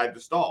outside the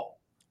stall.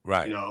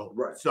 Right.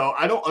 Right. So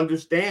I don't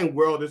understand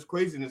where all this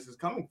craziness is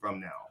coming from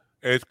now.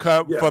 It's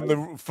come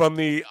from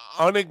the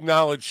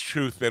unacknowledged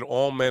truth that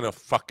all men are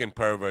fucking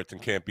perverts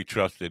and can't be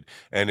trusted,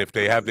 and if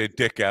they have their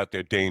dick out,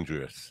 they're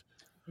dangerous.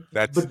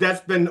 But that's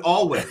been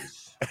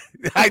always.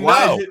 I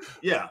know.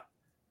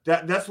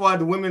 That's why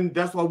women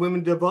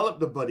developed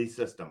the buddy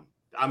system.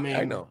 I mean,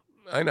 I know.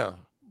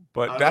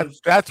 But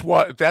that's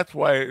why the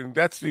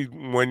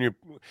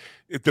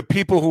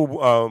people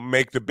who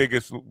make the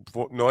biggest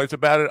noise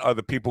about it are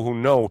the people who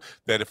know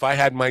that if I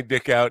had my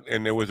dick out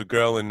and there was a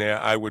girl in there,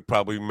 I would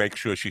probably make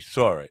sure she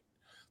saw it.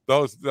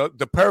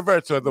 The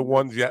perverts are the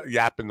ones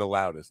yapping the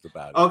loudest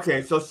about it.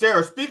 Okay, so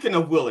Sarah, speaking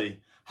of Willie,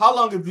 how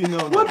long have you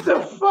known? What the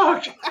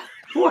fuck?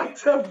 What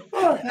the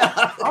fuck?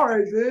 All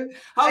right, then.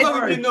 How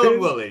long have you known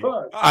Willie?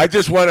 I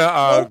just want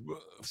to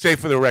say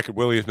for the record,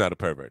 Willie is not a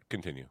pervert.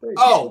 Continue.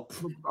 Oh,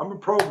 I'm a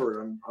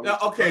pervert.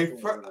 Okay,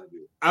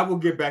 I will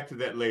get back to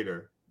that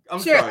later.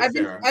 I'm sure.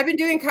 Sorry, I've been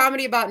doing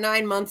comedy about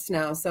 9 months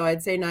now, so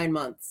I'd say 9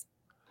 months.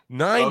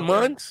 9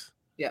 months?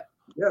 Yeah.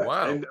 Yeah.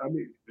 Wow. And I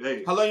mean,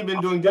 hey, how long you been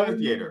doing dinner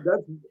theater?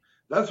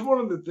 That's one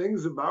of the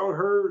things about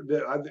her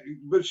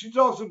but she's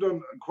also done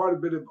quite a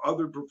bit of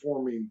other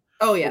performing.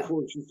 Oh yeah.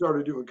 Before she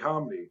started doing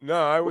comedy. No,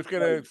 I was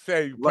gonna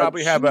say you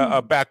probably have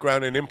a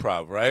background in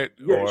improv, right?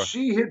 Yeah,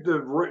 she hit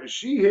the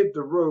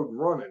road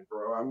running,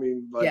 bro. I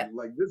mean,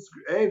 like this,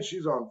 and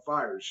she's on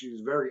fire. She's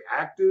very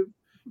active.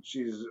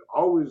 She's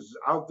always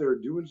out there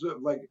doing stuff.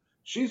 Like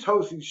she's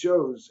hosting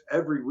shows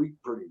every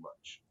week, pretty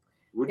much.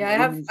 I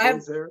have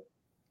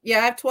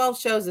 12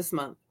 shows this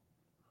month.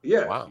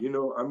 Yeah, wow.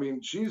 I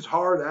mean, she's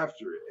hard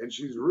after it, and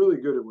she's really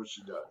good at what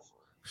she does.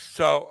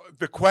 So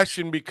the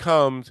question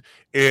becomes: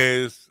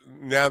 is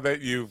now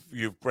that you've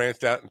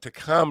branched out into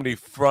comedy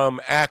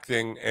from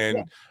acting,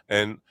 and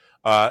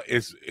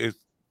is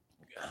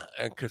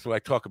because I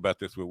talk about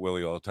this with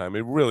Willie all the time,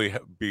 it really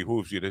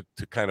behooves you to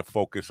kind of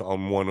focus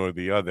on one or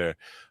the other,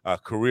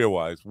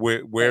 career-wise.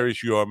 Where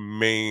is your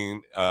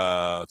main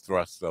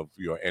thrust of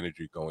your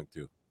energy going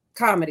to?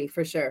 Comedy,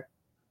 for sure.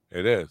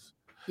 It is.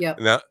 Yeah.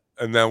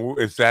 Now,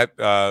 is that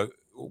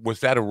was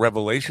that a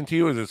revelation to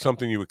you? Is it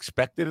something you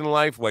expected in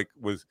life?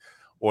 Is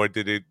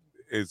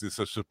this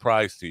a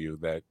surprise to you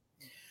that?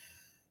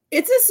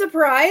 It's a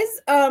surprise.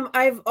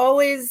 I've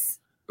always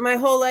my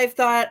whole life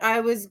thought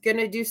I was going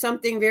to do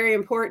something very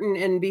important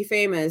and be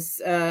famous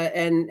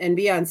and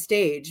be on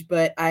stage.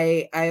 But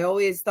I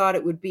always thought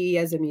it would be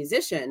as a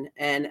musician,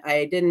 and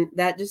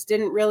that just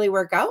didn't really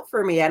work out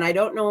for me. And I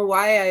don't know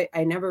why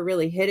I never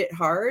really hit it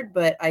hard,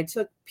 but I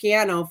took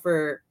piano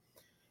for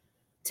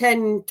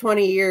 10,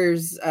 20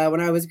 years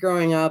when I was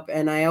growing up.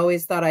 And I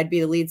always thought I'd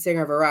be the lead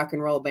singer of a rock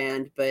and roll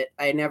band, but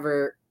I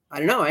never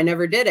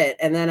did it.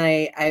 And then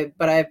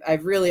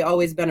I've really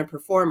always been a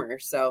performer.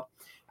 So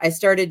I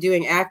started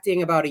doing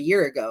acting about a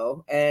year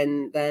ago.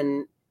 And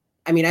then,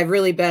 I've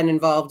really been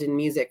involved in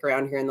music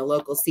around here in the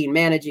local scene,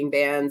 managing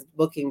bands,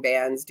 booking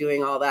bands,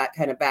 doing all that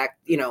kind of back.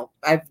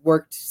 I've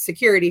worked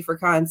security for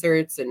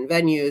concerts and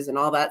venues and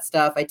all that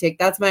stuff.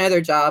 That's my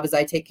other job is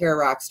I take care of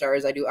rock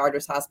stars. I do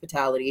artist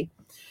hospitality.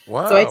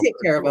 Wow. So I take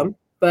care of them,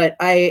 but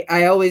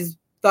I always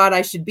thought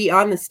I should be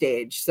on the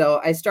stage.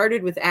 So I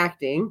started with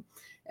acting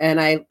and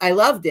I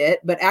loved it,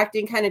 but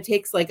acting kind of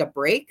takes like a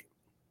break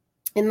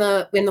in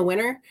the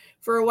winter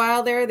for a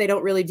while there. They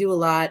don't really do a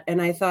lot.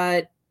 And I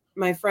thought,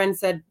 my friend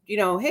said,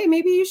 hey,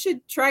 maybe you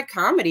should try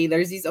comedy.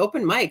 There's these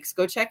open mics,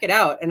 go check it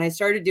out. And I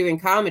started doing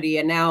comedy,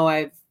 and now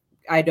I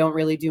don't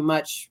really do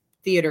much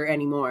theater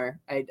anymore.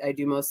 I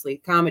do mostly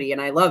comedy,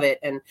 and I love it.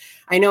 And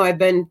I know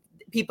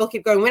people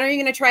keep going, when are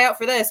you going to try out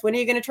for this? When are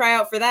you going to try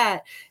out for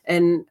that?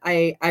 And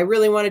I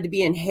really wanted to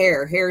be in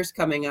hair. Hair's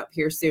coming up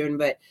here soon,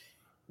 but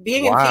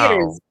being in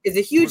theater is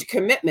a huge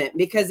commitment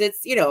because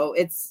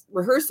it's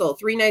rehearsal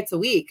 3 nights a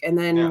week. And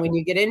then when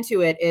you get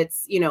into it,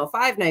 it's,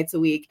 5 nights a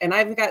week. And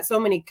I've got so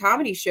many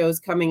comedy shows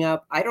coming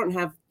up. I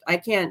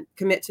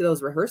commit to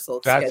those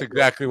rehearsals. That's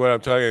exactly what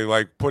I'm telling you.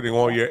 Like putting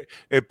all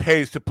it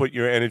pays to put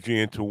your energy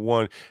into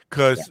one,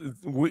 because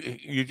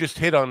you just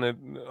hit on it.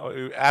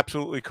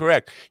 Absolutely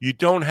correct. You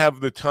don't have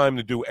the time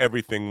to do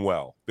everything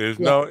well.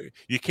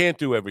 You can't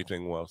do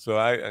everything well. So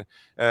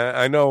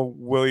I know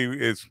Willie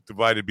is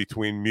divided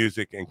between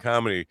music and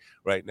comedy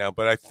right now,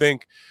 but I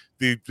think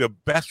the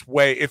best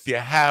way, if you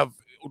have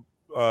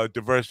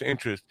diverse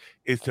interest,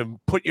 is to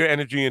put your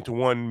energy into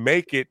one,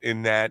 make it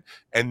in that,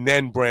 and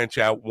then branch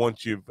out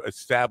once you've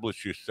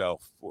established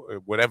yourself,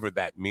 whatever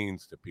that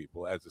means to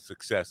people, as a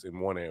success in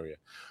one area.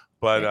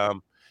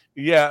 But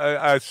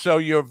so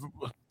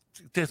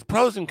there's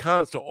pros and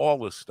cons to all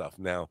this stuff.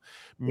 Now,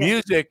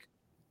 music,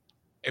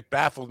 it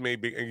baffles me.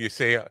 You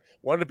say I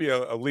want to be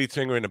a lead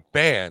singer in a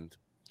band.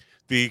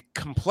 The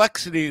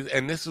complexities,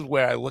 and this is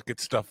where I look at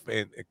stuff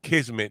in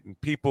Kismet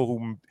and people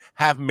who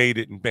have made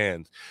it in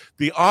bands.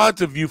 The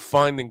odds of you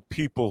finding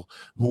people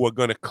who are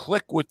going to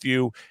click with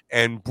you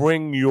and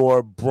bring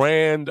your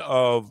brand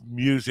of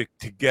music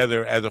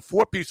together as a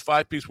 4-piece,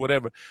 5-piece,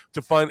 whatever,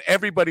 to find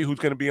everybody who's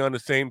going to be on the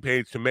same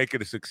page to make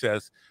it a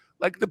success,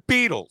 like the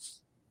Beatles.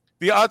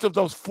 The odds of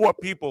those 4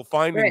 people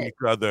finding each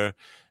other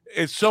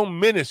is so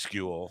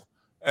minuscule.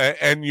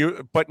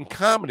 But in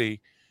comedy,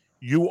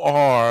 you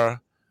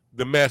are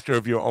the master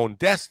of your own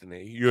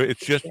destiny. It's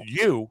just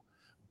you,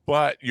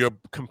 but you're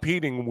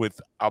competing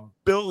with a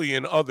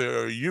billion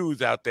other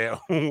yous out there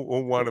who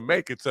want to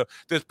make it. So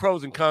there's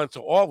pros and cons to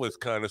all this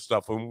kind of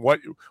stuff, and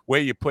where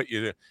you put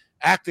your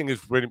acting is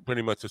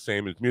pretty much the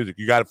same as music.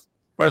 You got to,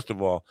 first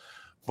of all,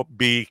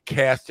 be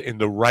cast in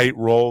the right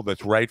role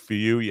that's right for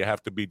you. You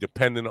have to be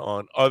dependent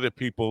on other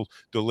people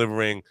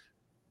delivering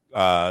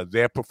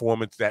their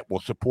performance that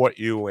will support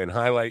you and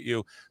highlight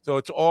you. So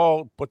it's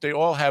all, but they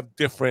all have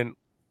different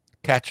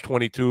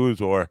catch-22s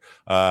or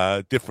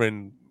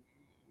different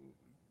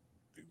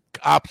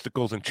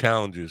obstacles and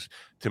challenges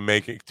to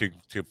make it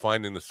to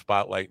finding the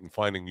spotlight and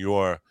finding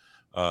your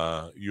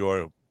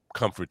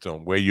comfort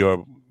zone where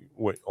you're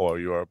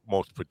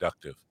most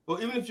productive.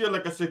 Well, even if you're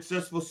like a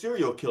successful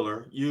serial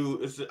killer,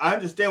 I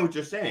understand what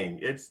you're saying.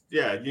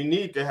 You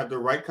need to have the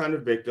right kind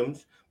of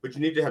victims, but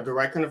you need to have the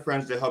right kind of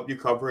friends to help you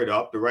cover it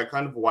up, the right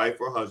kind of wife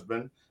or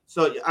husband.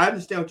 So I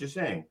understand what you're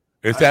saying.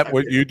 Is that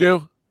what you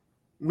do?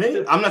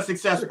 Me? I'm not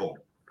successful.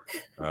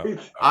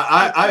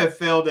 I have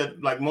failed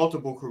at like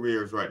multiple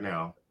careers right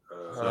now.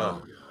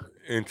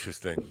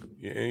 Interesting. So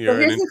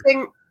here's the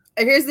thing.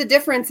 Here's the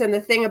difference in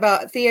the thing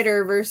about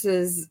theater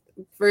versus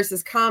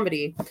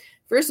comedy.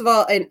 First of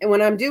all, and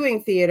when I'm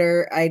doing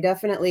theater, I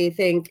definitely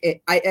think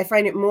I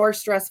find it more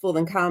stressful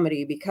than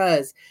comedy,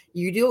 because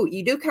you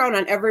do count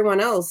on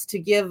everyone else to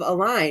give a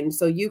line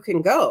so you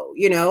can go,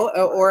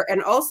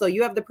 and also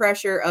you have the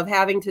pressure of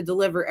having to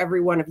deliver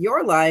every one of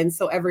your lines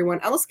so everyone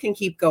else can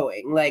keep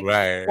going. Like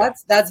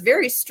that's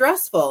very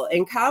stressful.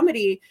 In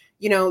comedy,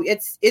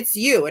 it's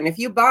you, and if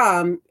you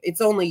bomb,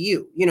 it's only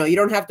you. You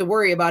don't have to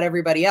worry about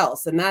everybody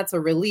else, and that's a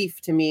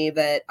relief to me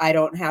that I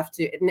don't have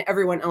to, and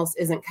everyone else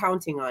isn't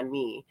counting on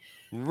me.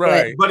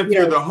 Right. But if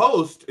you're the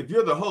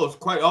host,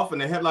 quite often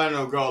the headliner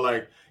will go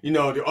like,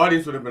 the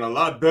audience would have been a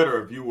lot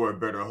better if you were a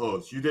better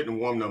host. You didn't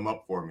warm them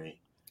up for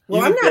me.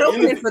 Well, I'm not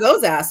opening for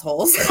those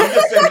assholes.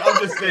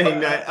 I'm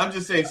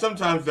just saying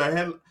sometimes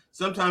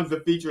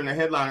the feature and the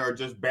headliner are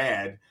just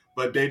bad,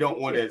 but they don't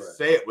want to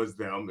say it was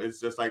them. It's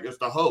just like it's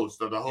the host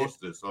or the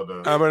hostess or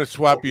the. I'm going to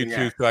swap you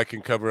two so I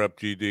can cover up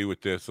GD with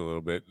this a little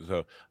bit.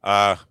 So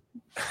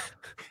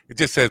it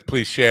just says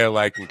please share,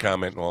 like, and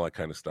comment and all that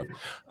kind of stuff.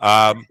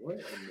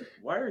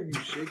 Why are you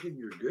shaking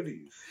your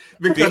goodies?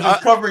 Because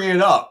it's covering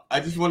it up.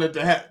 I just wanted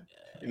to have,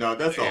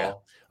 that's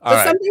all.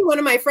 But something one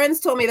of my friends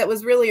told me that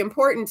was really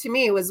important to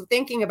me was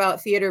thinking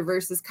about theater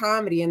versus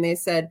comedy. And they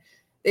said,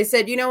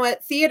 you know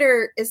what?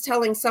 Theater is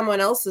telling someone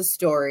else's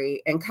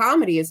story and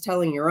comedy is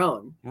telling your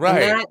own.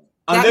 Right.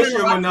 Unless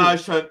you're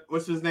Minaj,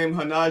 what's his name?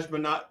 Hanaj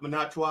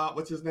Manatwa.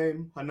 What's his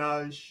name?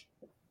 Hanaj.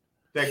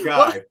 That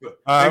guy.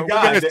 We're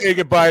going to say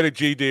goodbye to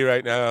GD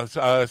right now.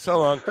 So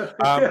long.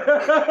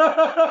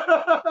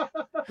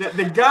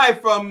 The guy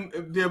from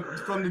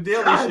the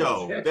Daily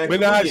Show. That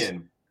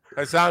Minaj.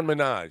 Hassan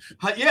Minaj.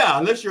 Yeah,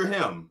 unless you're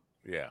him.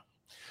 Yeah.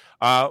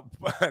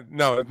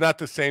 No, it's not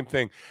the same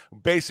thing.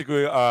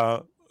 Basically,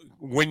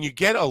 when you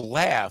get a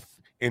laugh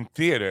in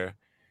theater,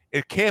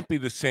 it can't be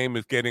the same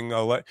as getting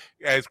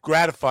as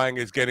gratifying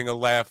as getting a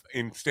laugh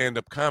in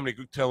stand-up comedy,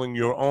 telling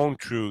your own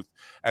truth,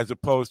 as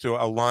opposed to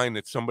a line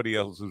that somebody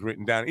else has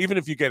written down. Even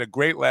if you get a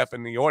great laugh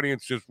and the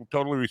audience just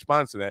totally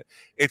responds to that,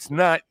 it's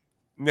not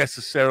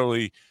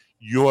necessarily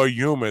your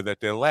humor that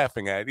they're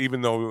laughing at,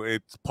 even though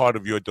it's part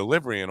of your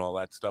delivery and all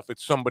that stuff.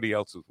 It's somebody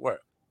else's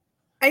work.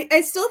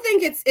 I still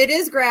think it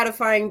is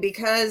gratifying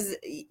because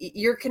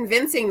you're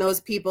convincing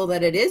those people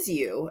that it is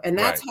you, and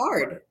that's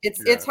hard. Right.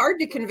 It's hard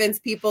to convince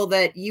people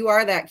that you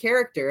are that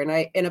character. And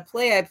in a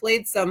play I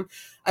played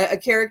a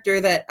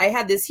character that I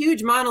had this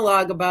huge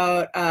monologue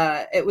about.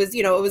 It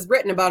was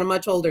written about a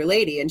much older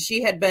lady, and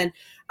she had been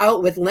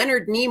out with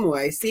Leonard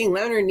Nimoy, seeing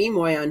Leonard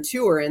Nimoy on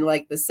tour in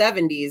like the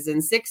 70s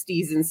and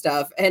 60s and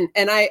stuff. And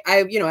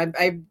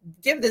I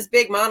give this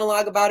big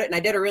monologue about it, and I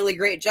did a really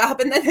great job.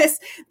 And then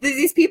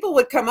these people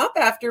would come up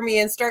after me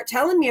and start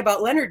telling me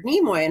about Leonard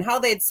Nimoy and how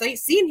they'd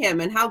seen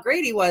him and how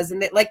great he was,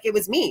 and that like it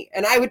was me.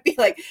 And I would be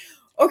like,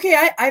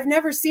 okay, I've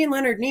never seen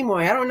Leonard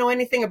Nimoy. I don't know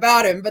anything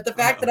about him, but the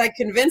fact that I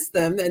convinced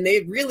them and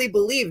they really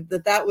believed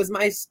that was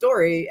my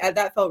story,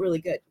 that felt really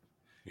good.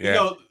 Yeah. You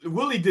know,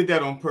 Willie did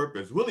that on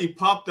purpose. Willie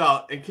popped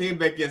out and came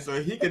back in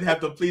so he could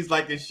have the please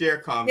like and share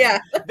comment. Yeah.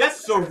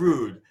 That's so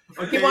rude.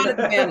 Okay. He wanted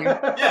the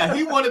banner. Yeah,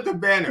 he wanted the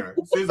banner.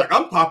 So he's like,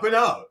 I'm popping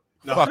out.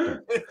 No. Fuck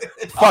him.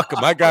 Fuck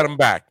him. I got him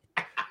back.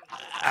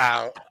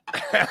 Ow.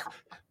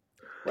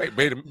 Wait,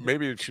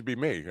 maybe it should be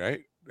me,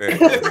 right? There you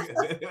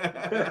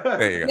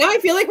go. Now I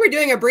feel like we're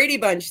doing a Brady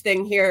Bunch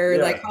thing here,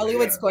 like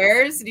Hollywood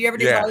Squares. Do you ever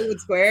do Hollywood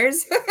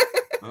Squares?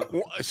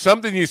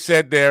 Something you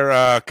said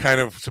there kind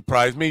of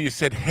surprised me. You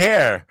said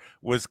Hair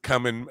was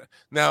coming.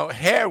 Now,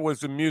 Hair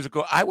was a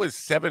musical. I was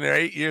 7 or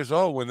 8 years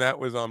old when that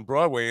was on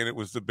Broadway, and it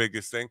was the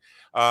biggest thing.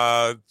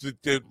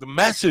 The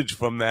message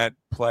from that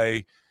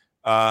play,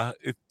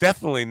 it's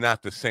definitely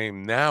not the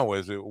same now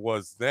as it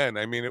was then.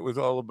 I mean, it was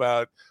all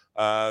about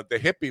the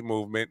hippie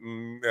movement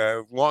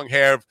and long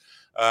hair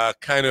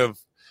kind of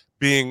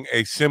being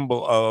a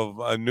symbol of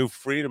a new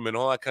freedom and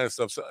all that kind of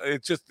stuff. So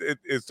it's just,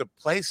 is the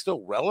play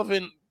still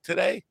relevant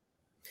today?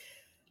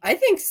 I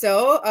think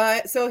so.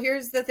 So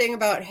here's the thing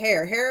about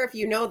Hair. Hair, if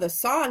you know the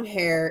song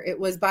Hair, it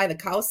was by the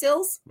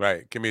Cowsills.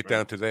 Right. Give me it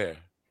down to there.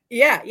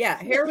 Yeah.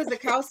 Hair was a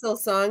Cowsill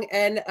song.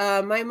 And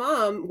my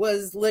mom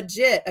was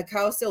legit a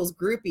Cowsills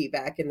groupie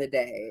back in the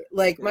day.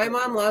 Like my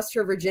mom lost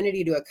her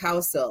virginity to a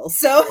Cowsill.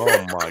 So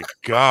oh my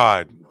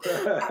God.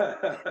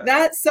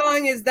 That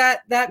song is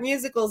that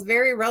musical is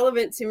very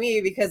relevant to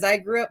me because I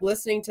grew up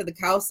listening to the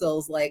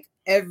Cowsills like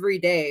every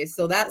day.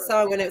 So that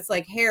song, when it's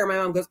like Hair, my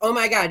mom goes, oh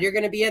my God, you're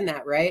going to be in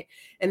that, right?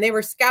 And they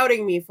were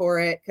scouting me for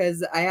it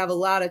because I have a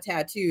lot of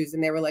tattoos,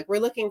 and they were like, we're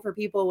looking for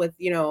people with,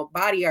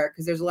 body art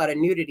because there's a lot of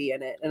nudity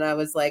in it. And I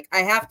was like, I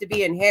have to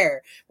be in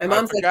Hair. My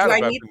mom's like, do I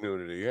need the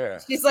nudity? Yeah.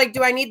 She's like,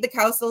 do I need the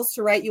Cowsills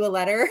to write you a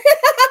letter?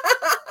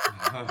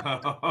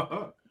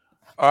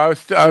 I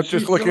was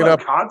just looking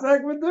up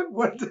contact with them.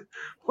 What?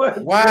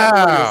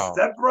 Wow. A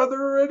stepbrother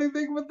or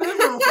anything with them?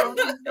 Or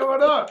what's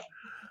going on?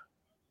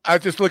 I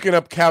was just looking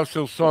up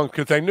Cowsill songs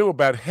because I knew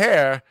about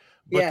Hair,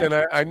 but then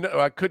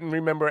I couldn't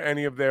remember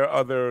any of their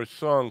other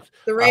songs.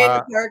 The Ray in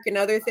the Park and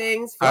other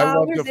things.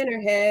 Flowers in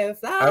her hair.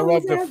 I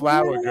love the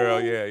Flower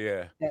Girl.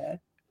 Yeah.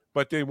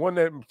 But the one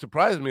that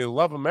surprised me,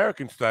 Love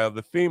American Style,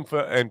 the theme for,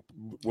 and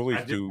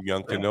Willie's too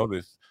young to know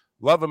this,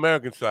 Love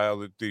American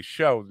Style, the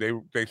show,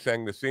 they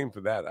sang the theme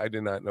for that. I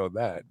did not know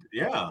that.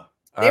 Yeah.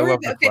 I love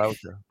the Flower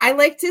Girl. I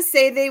like to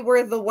say they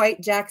were the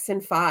White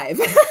Jackson 5.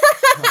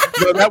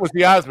 No, that was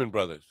the Osmond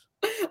Brothers.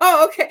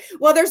 Oh, okay.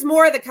 Well, there's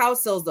more of the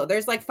Cowsills, though.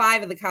 There's like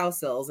 5 of the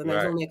Cowsills, and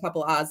there's only a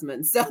couple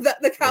Osmonds. So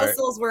the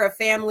Cowsills were a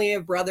family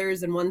of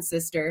brothers and one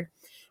sister,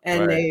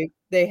 and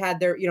they had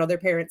their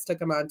parents took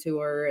them on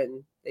tour,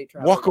 and they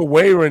traveled. Walk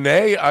Away,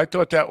 Renee. I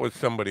thought that was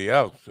somebody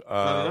else.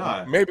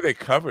 Maybe they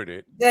covered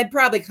it. They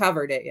probably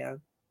covered it, yeah.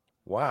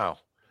 Wow,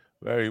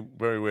 very,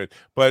 very weird.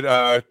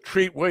 But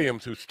Treat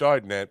Williams, who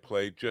starred in that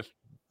play, just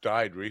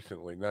died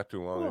recently, not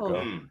too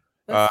long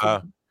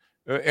ago.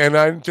 And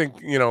I think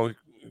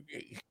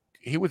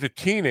he was a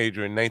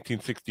teenager in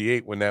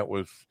 1968 when that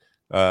was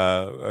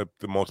the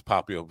most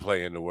popular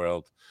play in the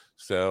world.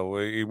 So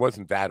he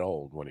wasn't that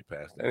old when he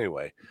passed.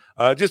 Anyway,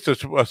 just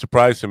a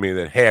surprise to me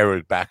that Hair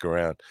is back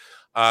around.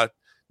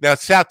 Now,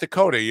 South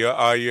Dakota,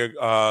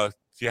 do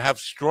you have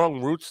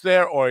strong roots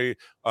there, or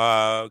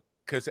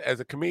because as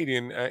a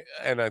comedian,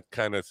 and I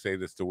kind of say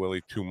this to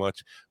Willie too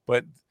much,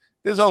 but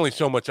there's only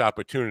so much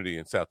opportunity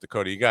in South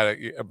Dakota.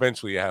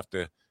 Eventually you have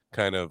to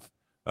kind of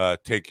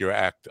take your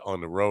act on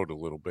the road a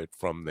little bit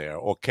from there,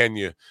 or can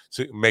you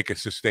make a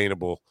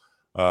sustainable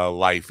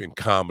life in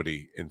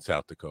comedy in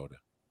South Dakota?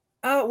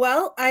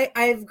 Well,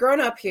 I've grown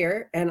up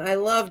here and I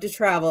love to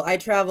travel. I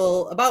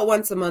travel about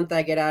once a month.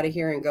 I get out of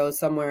here and go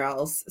somewhere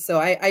else. So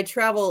I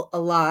travel a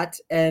lot,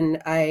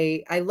 and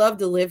I love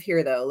to live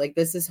here though. Like,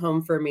 this is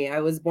home for me.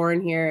 I was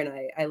born here and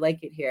I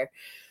like it here.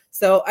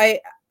 So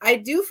I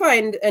do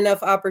find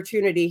enough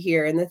opportunity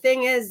here. And the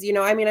thing is,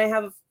 I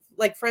have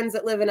like friends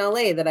that live in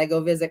LA that I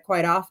go visit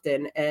quite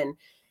often, and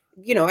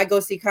I go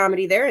see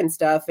comedy there and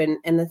stuff, and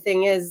the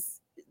thing is,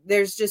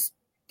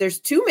 there's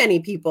too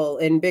many people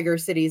in bigger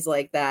cities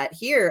like that.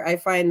 Here I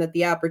find that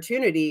the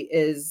opportunity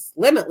is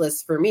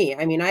limitless for me.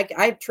 I mean,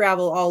 I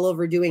travel all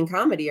over doing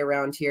comedy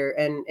around here,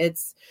 and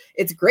it's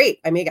great.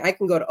 I mean, I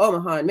can go to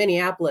Omaha and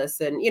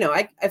Minneapolis, and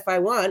if I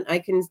want, I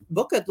can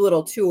book a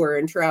little tour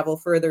and travel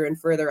further and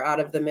further out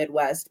of the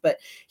Midwest. But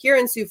here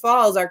in Sioux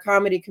Falls, our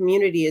comedy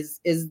community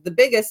is the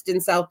biggest in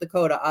South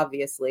Dakota,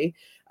 obviously.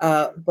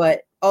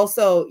 But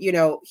also,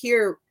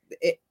 here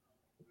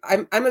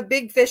I'm a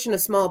big fish in a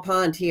small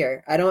pond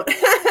here. I don't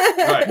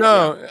Right.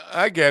 No,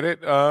 I get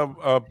it.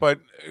 But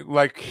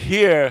like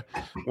here,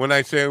 when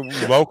I say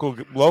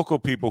local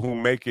people who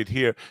make it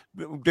here,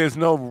 there's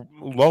no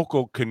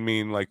local can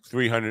mean like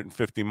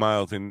 350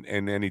 miles in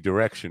any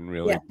direction,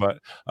 really. Yeah.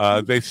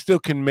 But they still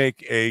can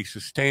make a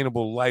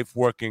sustainable life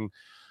working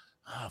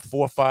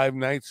 4 or 5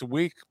 nights a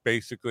week,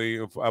 basically,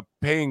 of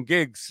paying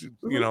gigs,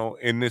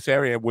 in this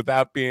area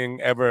without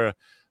being ever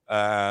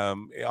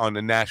on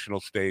the national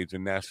stage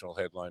and national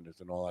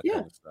headliners and all that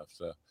kind of stuff.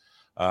 So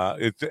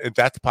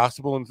that's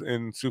possible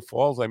in Sioux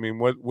Falls. I mean,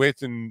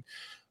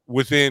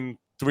 within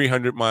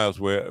 300 miles,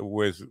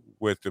 where's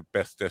the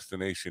best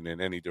destination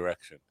in any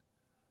direction?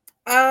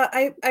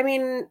 I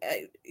mean,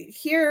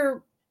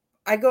 here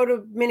I go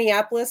to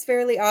Minneapolis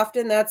fairly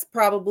often. That's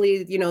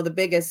probably the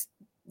biggest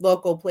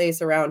local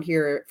place around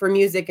here for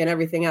music and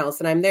everything else.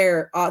 And I'm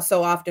there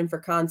so often for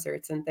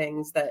concerts and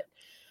things that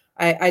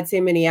I'd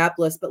say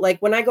Minneapolis. But like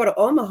when I go to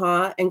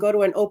Omaha and go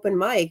to an open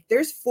mic,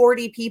 there's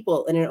 40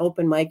 people in an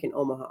open mic in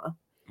Omaha.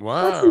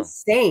 Wow. That's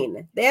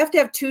insane. They have to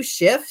have 2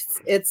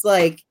 shifts. It's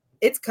like,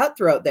 it's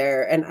cutthroat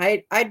there. And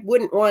I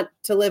wouldn't want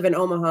to live in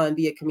Omaha and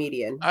be a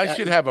comedian. I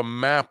should have a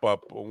map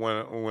up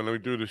when we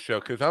do the show,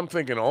 because I'm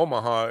thinking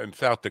Omaha and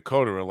South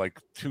Dakota are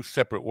like 2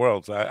 separate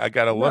worlds. I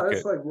got to look at.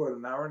 It's like what,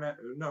 an hour and a half?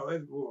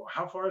 No,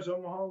 how far is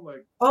Omaha?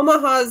 Like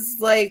Omaha's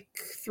like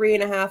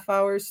 3.5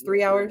 hours,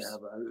 3 hours.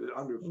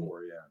 Under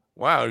 4, yeah.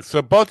 Wow.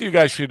 So both of you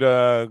guys should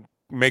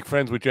make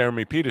friends with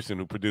Jeremy Peterson,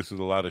 who produces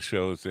a lot of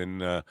shows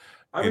in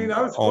I mean,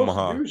 I was supposed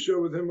Omaha. to do a show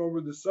with him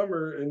over the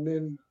summer, and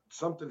then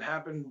something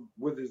happened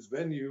with his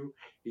venue.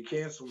 He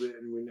canceled it,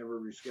 and we never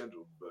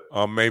rescheduled.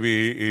 But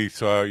maybe he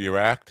saw your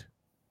act.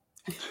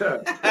 He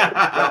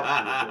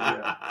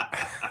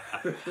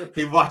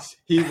watched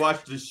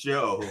the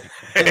show.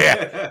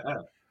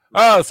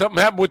 Oh, something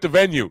happened with the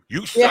venue.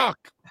 You suck.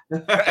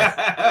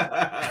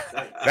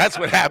 That's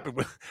what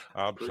happened.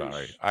 I'm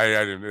sorry. I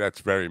didn't.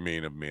 That's very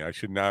mean of me. I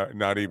should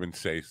not even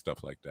say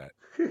stuff like that.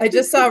 I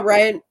just saw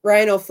Ryan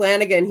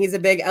O'Flanagan. He's a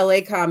big LA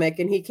comic,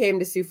 and he came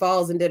to Sioux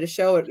Falls and did a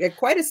show at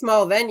quite a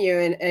small venue.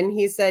 And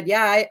he said,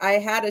 yeah, I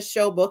had a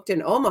show booked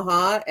in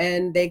Omaha,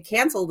 and they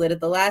canceled it at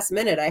the last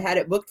minute. I had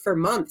it booked for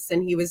months.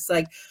 And he was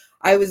like,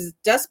 I was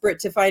desperate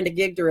to find a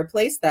gig to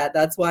replace that.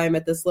 That's why I'm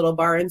at this little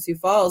bar in Sioux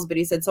Falls. But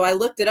he said, so I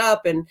looked it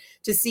up and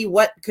to see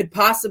what could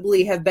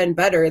possibly have been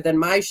better than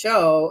my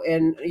show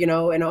in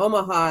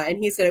Omaha. And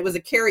he said it was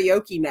a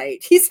karaoke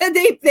night. He said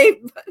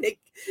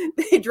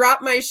they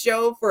dropped my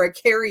show for a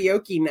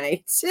karaoke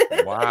night.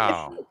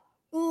 Wow.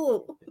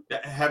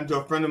 That happened to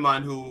a friend of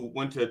mine who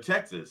went to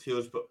Texas. He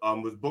was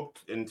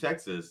booked in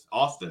Texas,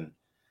 Austin,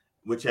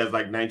 which has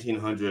like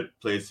 1,900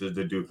 places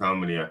to do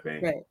comedy, I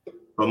think. Right.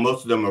 But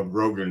most of them are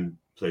Rogan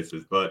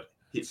places. But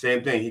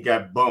same thing. He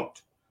got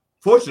bumped,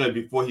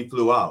 fortunately, before he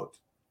flew out.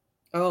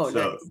 Oh,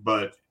 so,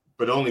 nice.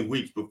 But only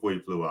weeks before he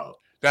flew out.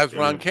 That's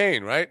Ron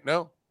Kane, right?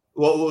 No?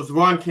 Well, it was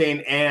Ron Kane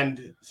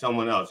and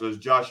someone else. It was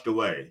Josh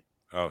DeWay.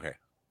 Okay.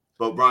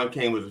 But Ron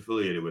Kane was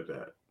affiliated with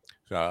that.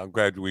 So I'm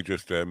glad we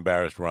just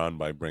embarrassed Ron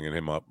by bringing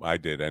him up. I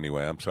did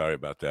anyway. I'm sorry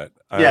about that.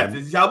 Yeah,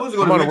 I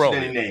wasn't going to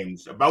mention any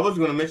names. I wasn't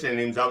going to mention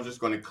any names. I was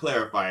just going to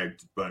clarify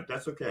it, but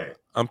that's okay.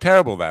 I'm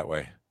terrible that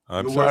way.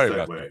 I'm sorry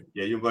about that.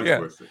 Yeah, you're much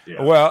worse.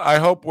 Yeah. Well, I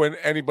hope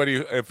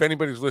if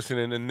anybody's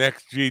listening, the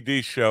next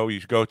GD show, you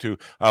should go to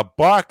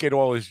bark at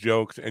all his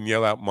jokes and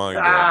yell out mine.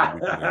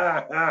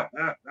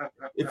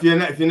 If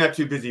you're not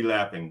too busy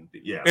laughing,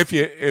 yeah.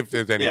 If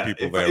there's any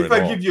people there. If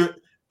I give you,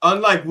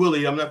 unlike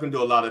Willie, I'm not going to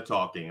do a lot of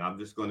talking. I'm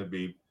just going to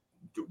be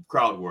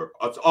crowd work.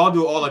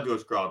 All I do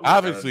is crowd work.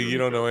 Obviously, you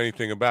don't know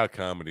anything about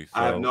comedy. So.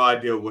 I have no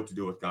idea what to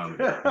do with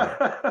comedy.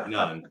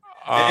 None.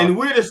 And the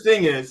weirdest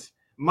thing is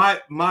my.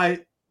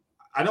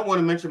 I don't want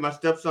to mention my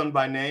stepson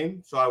by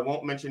name, so I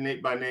won't mention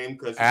Nate by name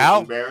because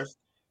he's embarrassed.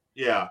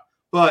 Yeah,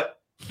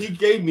 but he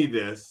gave me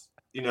this,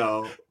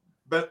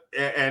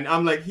 and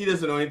I'm like, he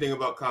doesn't know anything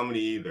about comedy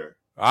either.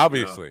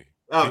 Obviously,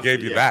 he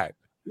gave you that.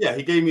 Yeah,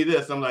 he gave me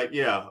this. I'm like,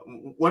 yeah,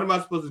 what am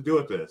I supposed to do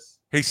with this?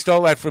 He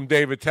stole that from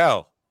David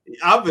Tell.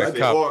 Obviously,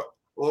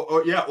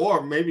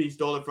 or maybe he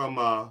stole it from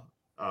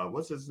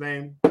what's his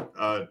name?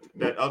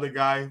 That other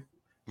guy,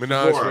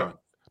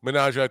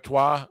 Menage a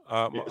Trois,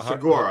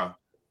 Segura.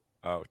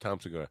 Oh, Tom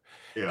Segura.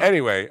 Yeah.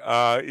 Anyway,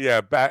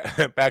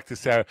 back to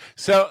Sarah.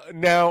 So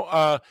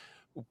now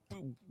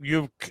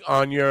you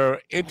on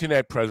your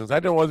internet presence. I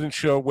wasn't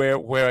sure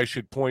where I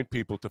should point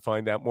people to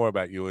find out more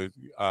about you.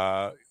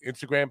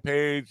 Instagram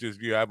page? Do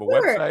you have a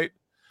website?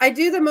 I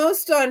do the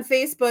most on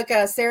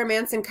Facebook, Sarah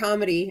Manson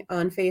Comedy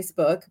on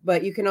Facebook,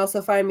 but you can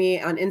also find me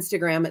on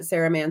Instagram at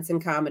Sarah Manson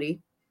Comedy.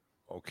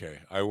 Okay,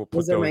 I will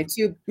put those are my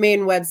 2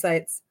 main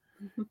websites.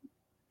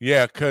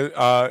 Yeah, because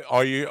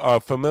are you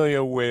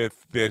familiar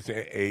with there's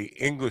a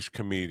English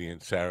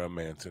comedian, Sarah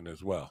Manson,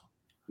 as well?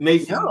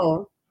 Mason.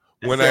 No.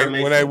 When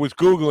I was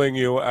Googling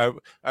you, I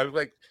was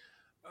like,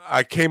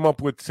 I came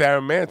up with Sarah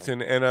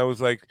Manson, and I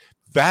was like,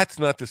 that's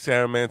not the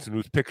Sarah Manson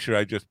whose picture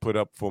I just put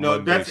up for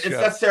Monday's show.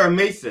 That's Sarah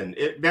Mason.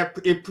 It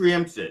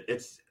preempts it.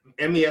 It's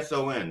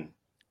MESON.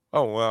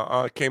 Oh well,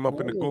 I came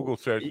up in the Google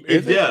search.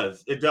 It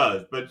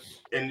does, but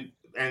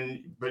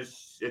but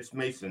it's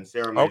Mason,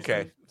 Sarah Mason.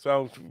 Okay,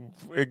 so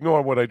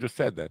ignore what I just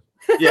said then.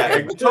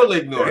 Yeah, totally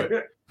ignore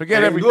it. Forget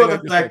and everything. Ignore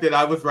the fact that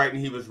I was right and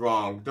he was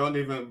wrong. Don't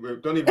even think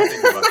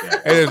about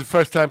that. And it's the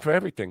first time for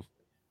everything.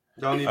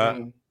 Don't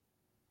even.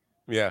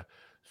 Yeah.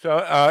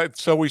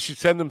 So we should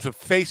send them to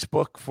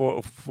Facebook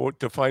for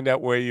to find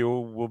out where you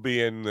will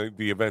be in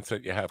the events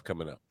that you have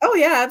coming up. Oh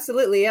yeah,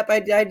 absolutely. Yep,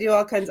 I do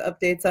all kinds of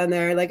updates on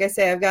there. Like I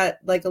say, I've got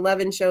like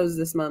 11 shows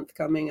this month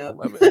coming up.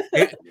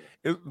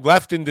 it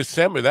left in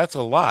December. That's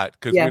a lot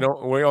because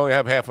we only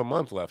have half a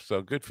month left.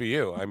 So good for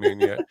you. I mean,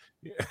 yeah.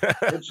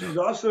 But she's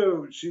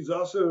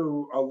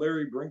also a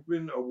Larry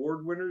Brinkman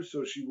award winner,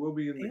 so she will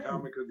be in the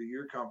Comic of the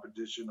Year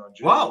competition on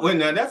January. Wow, wait,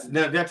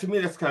 that to me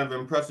that's kind of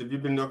impressive.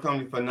 You've been doing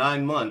comedy for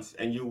 9 months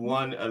and you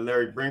won a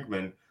Larry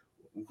Brinkman,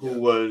 who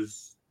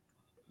was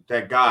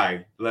that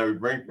guy, Larry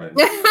Brinkman.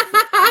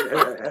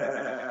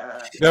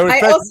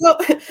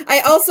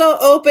 I also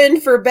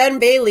opened for Ben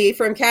Bailey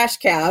from Cash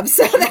Cab.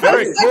 So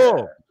very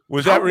cool.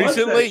 Was that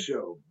recently?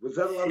 Was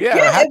that a lot of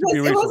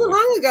it wasn't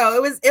long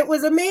ago. It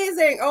was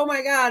amazing. Oh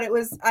my God.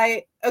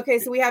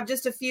 So we have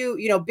just a few,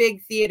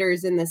 big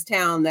theaters in this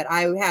town that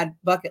I had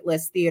bucket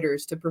list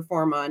theaters to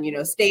perform on,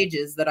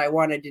 stages that I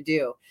wanted to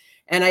do.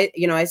 And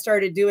I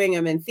started doing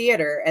them in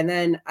theater, and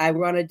then I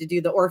wanted to do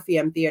the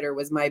Orpheum Theater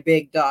was my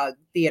big dog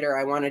theater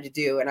I wanted to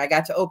do. And I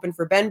got to open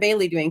for Ben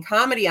Bailey doing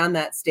comedy on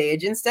that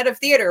stage instead of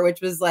theater,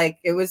 which was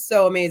it was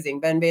so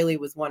amazing. Ben Bailey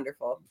was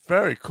wonderful.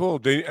 Very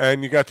cool.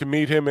 And you got to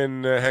meet him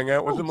and hang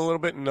out with him a little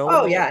bit?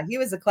 Yeah. He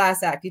was a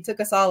class act. He took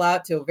us all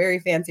out to a very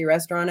fancy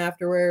restaurant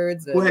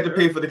afterwards. Who had to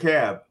pay for the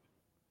cab?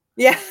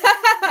 Yeah.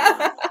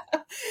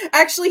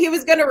 Actually, he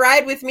was going to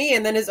ride with me,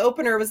 and then his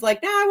opener was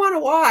like, "No, I want to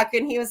walk,"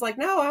 and he was like,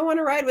 "No, I want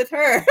to ride with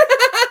her."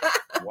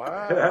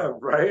 Wow! Yeah,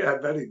 right? I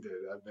bet he did.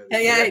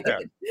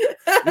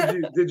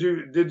 He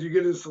did. Did you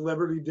get a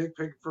celebrity dick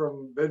pic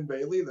from Ben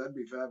Bailey? That'd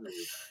be fabulous.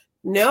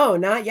 No,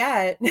 not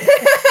yet.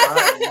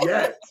 Not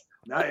yet.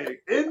 Not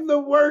in the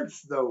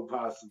works, though,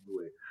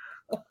 possibly.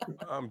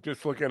 I'm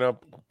just looking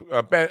up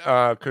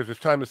because it's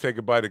time to say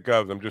goodbye to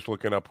Govs. I'm just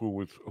looking up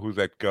who's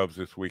at Govs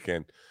this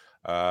weekend.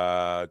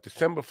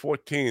 December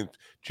 14th,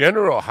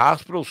 General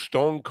Hospital,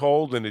 Stone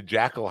Cold, and the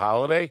Jackal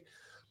Holiday.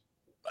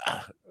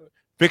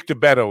 Victor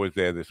Beto is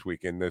there this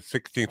weekend, the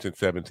 16th and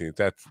 17th.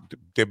 That's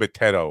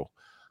Dibitetto.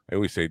 I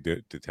always say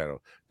Dibitetto.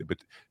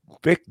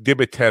 Vic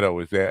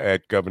Dibitetto is there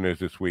at Governor's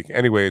this week.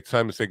 Anyway, it's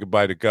time to say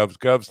goodbye to Govs.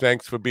 Govs,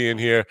 thanks for being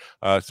here.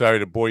 Sorry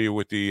to bore you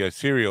with the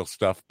cereal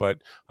stuff,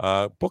 but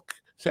book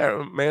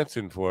Sarah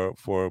Manson for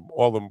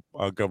all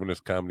the Governor's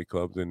comedy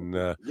clubs and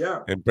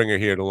bring her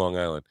here to Long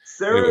Island.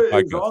 Sarah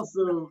is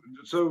also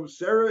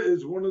Sarah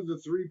is one of the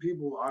 3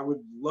 people I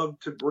would love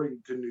to bring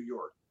to New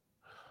York.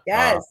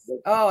 Yes.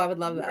 I would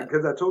love that.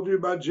 Because I told you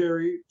about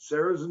Jerry.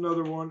 Sarah's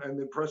another one, and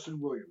then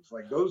Preston Williams.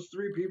 Like those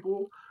 3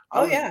 people.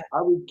 I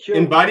would kill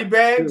in body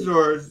bags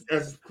or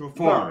as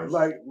performers.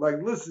 No,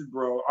 like listen,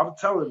 bro. I'm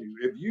telling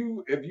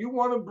you, if you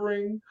want to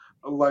bring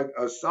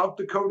a South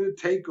Dakota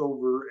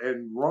takeover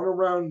and run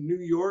around New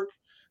York,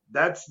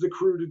 that's the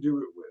crew to do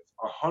it with.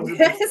 100%.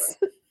 Yes.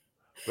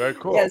 Very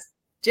cool. Yes,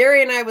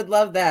 Jerry and I would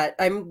love that.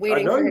 I'm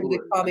waiting for him to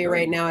call me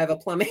right now. I have a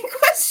plumbing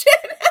question.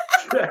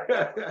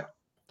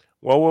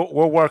 Well,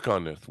 we'll work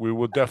on this. We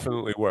will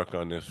definitely work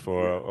on this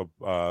for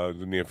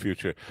the near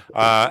future.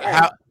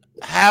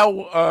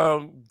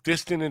 How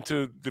distant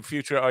into the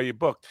future are you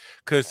booked?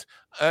 Because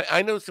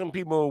I know some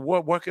people were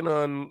working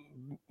on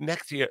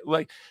next year.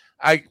 Like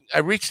I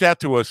reached out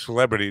to a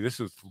celebrity. This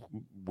is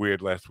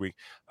weird last week,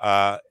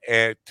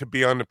 and to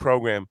be on the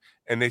program,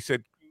 and they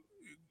said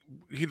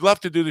he'd love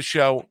to do the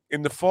show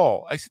in the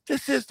fall. I said,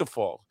 "This is the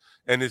fall."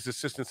 And his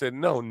assistant said,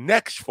 "No,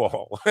 next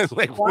fall." I was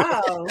like,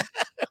 wow.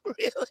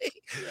 Really?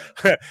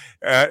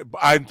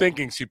 I'm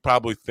thinking she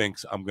probably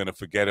thinks I'm going to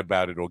forget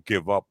about it or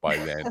give up by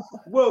then.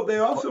 Well, they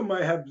also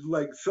might have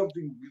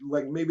something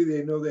maybe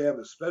they know they have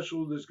a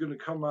special that's going to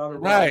come out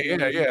around. Right? Yeah.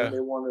 And they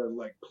want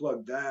to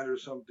plug that or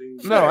something.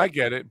 No, I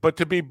get it. But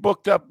to be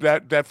booked up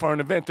that far in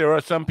advance, there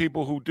are some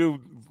people who do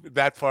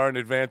that far in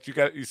advance.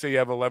 You say you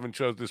have 11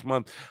 shows this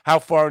month. How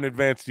far in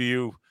advance do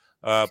you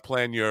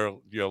plan your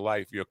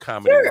life, your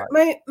comedy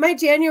life? My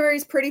January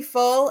is pretty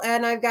full,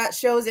 and I've got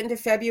shows into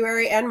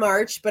February and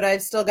March, but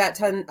I've still got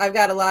I've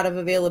got a lot of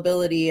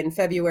availability in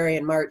February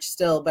and March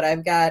still, but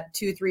I've got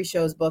 2-3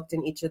 shows booked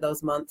in each of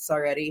those months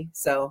already.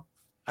 So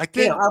I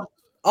think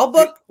I'll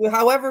book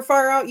however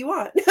far out you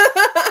want.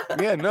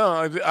 Yeah,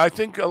 no, I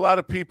think a lot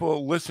of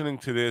people listening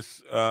to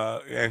this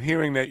and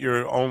hearing that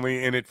you're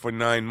only in it for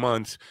 9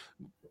 months,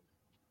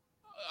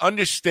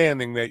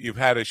 understanding that you've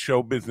had a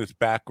show business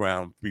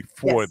background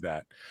before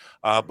that.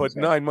 But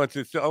 9 months,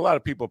 it's a lot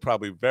of people are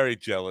probably very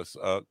jealous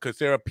because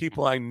there are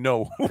people I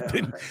know who've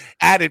been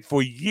at it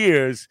for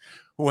years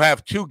who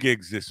have 2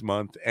 gigs this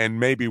month and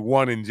maybe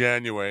 1 in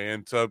January.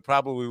 And so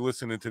probably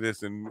listening to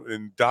this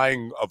and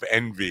dying of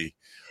envy.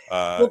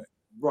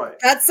 Right.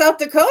 That's South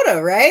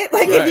Dakota, right?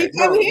 If you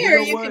come here,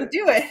 you can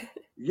do it.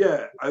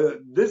 Yeah,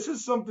 this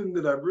is something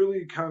that I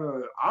really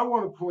I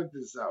want to point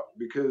this out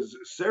because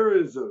Sarah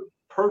is a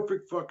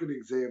perfect fucking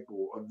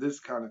example of this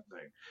kind of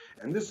thing.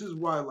 And this is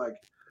why, like,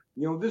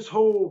 this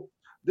whole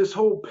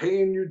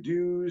paying your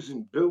dues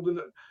and building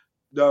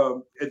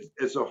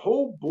it's a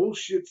whole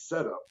bullshit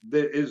setup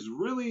that is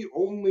really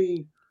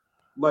only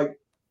like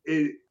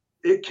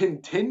it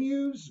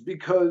continues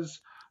because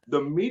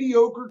the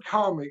mediocre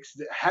comics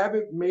that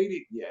haven't made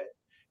it yet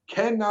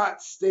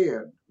cannot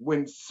stand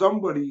when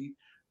somebody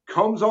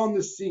comes on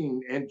the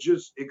scene and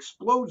just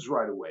explodes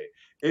right away.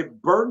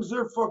 It burns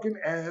their fucking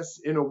ass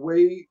in a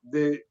way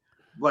that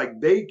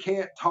like they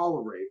can't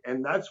tolerate,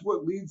 and that's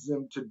what leads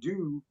them to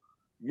do,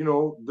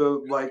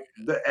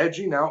 the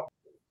edging out.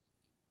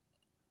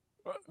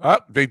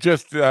 They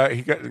just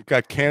he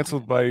got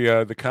canceled by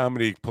the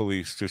comedy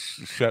police. Just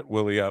shut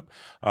Willie up.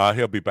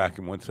 He'll be back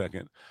in 1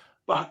 second.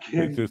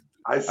 Fucking,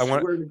 I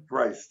swear to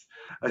Christ,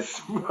 I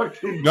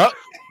fucking no.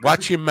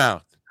 Watch your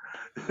mouth.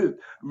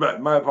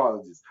 My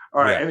apologies.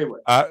 All right. Anyway,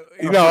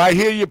 I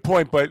hear your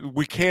point, but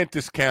we can't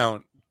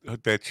discount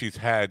that she's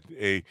had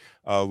a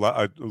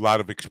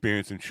lot of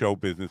experience in show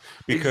business,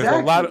 because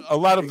a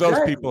lot of those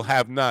people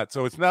have not.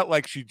 So it's not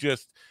like she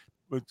just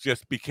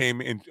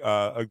became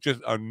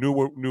just a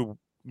newbie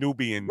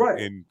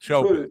in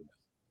show business.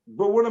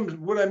 But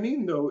what I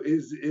mean though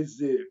is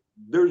that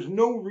there's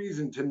no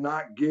reason to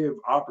not give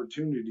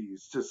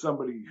opportunities to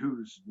somebody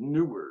who's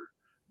newer,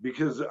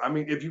 because I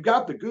mean, if you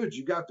got the goods,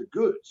 you got the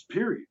goods.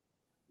 Period.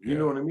 You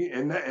know what I mean?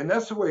 And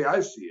that's the way I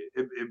see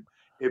it.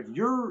 If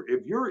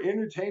you're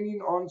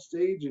entertaining on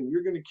stage and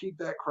you're going to keep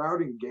that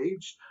crowd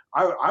engaged,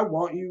 I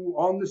want you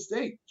on the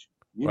stage.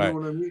 You know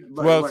what I mean?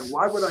 Like,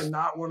 why would I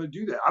not want to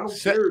do that? I don't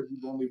care if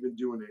you've only been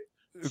doing it.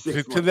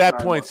 To that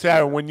point,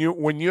 Sarah, when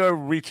you're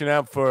reaching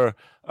out for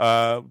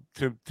to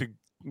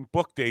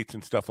book dates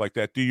and stuff like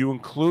that, do you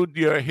include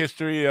your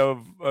history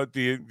of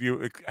do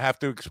you have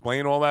to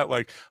explain all that?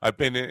 Like, I've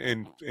been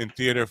in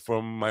theater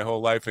from my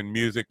whole life and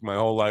music my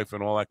whole life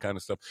and all that kind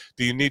of stuff.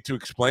 Do you need to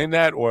explain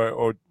that,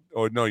 or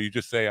no? You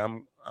just say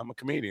I'm a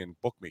comedian.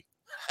 Book me.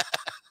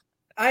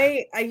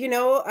 I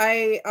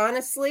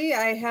honestly,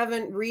 I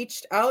haven't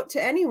reached out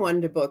to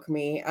anyone to book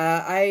me.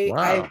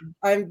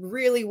 I'm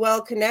really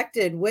well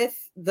connected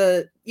with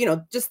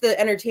just the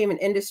entertainment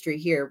industry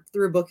here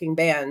through booking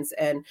bands,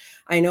 and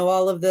I know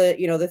all of the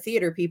the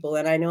theater people,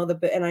 and I know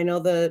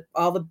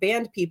all the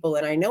band people,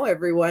 and I know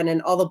everyone,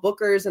 and all the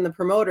bookers and the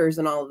promoters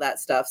and all of that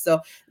stuff. So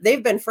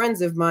they've been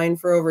friends of mine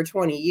for over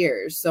 20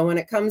 years. So when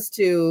it comes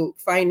to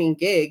finding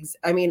gigs,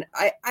 I mean,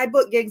 I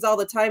book gigs all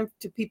the time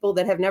to people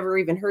that have never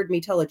even heard me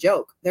tell a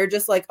joke. They're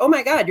just like, oh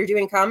my God, you're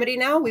doing comedy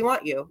now? We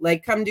want you.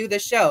 Like, come do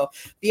this show,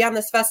 be on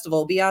this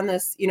festival, be on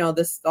this,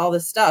 all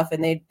this stuff.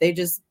 And they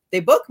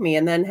book me.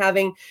 And then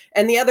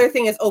and the other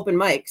thing is open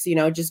mics,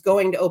 just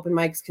going to open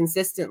mics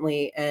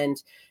consistently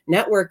and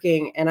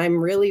networking. And I'm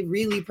really,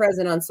 really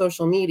present on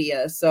social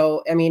media.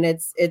 So, I mean,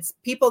 it's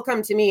people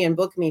come to me and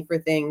book me for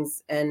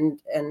things. And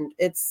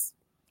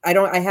I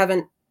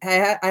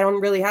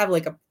don't really have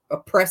like a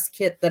press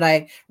kit that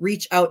I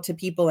reach out to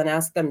people and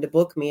ask them to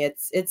book me.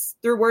 It's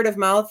through word of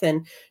mouth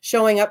and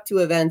showing up to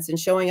events and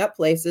showing up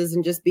places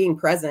and just being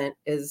present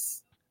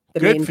is the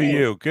main thing.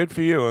 You. Good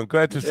for you. I'm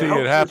glad to see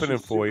it happening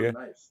for you.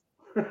 Nice.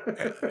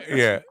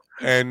 Yeah.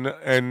 And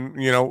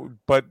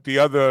but the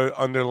other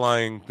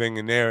underlying thing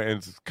in there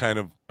is kind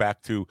of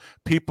back to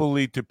people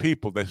lead to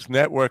people. This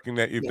networking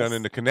that you've done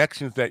and the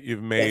connections that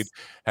you've made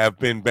have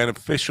been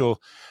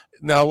beneficial.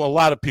 Now, a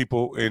lot of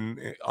people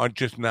are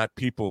just not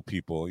people.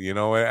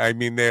 I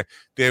mean,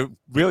 they're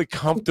really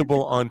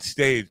comfortable on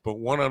stage, but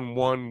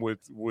one-on-one with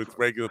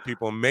regular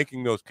people and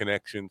making those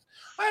connections.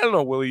 I don't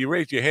know, Willie, you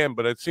raised your hand,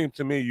 but it seems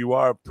to me you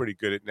are pretty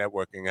good at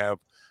networking. Have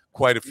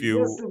quite a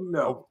few,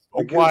 a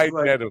wide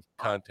net of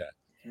contacts.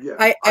 Yeah,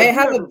 I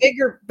have a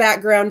bigger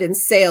background in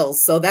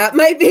sales, so that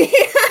might be.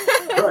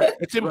 Right,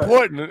 it's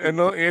important, and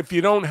if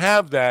you don't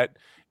have that,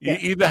 you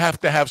either have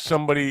to have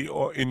somebody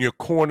in your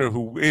corner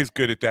who is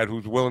good at that,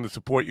 who's willing to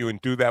support you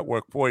and do that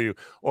work for you,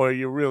 or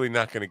you're really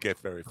not going to get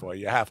very far.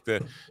 You have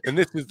to, and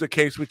this is the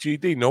case with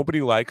GD.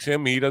 Nobody likes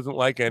him. He doesn't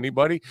like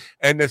anybody,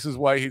 and this is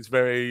why he's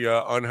very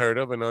unheard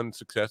of and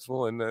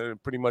unsuccessful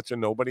and pretty much a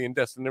nobody and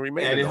destined to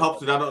remain. And it helps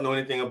that I don't know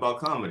anything about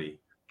comedy.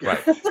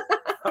 Right.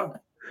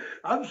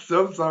 I'm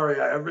so sorry.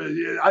 I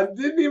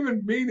didn't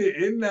even mean it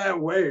in that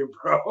way,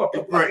 bro.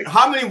 Right.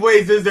 How many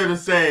ways is there to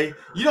say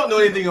you don't know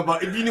anything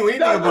about? If you knew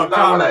anything about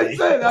comedy,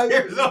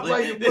 there's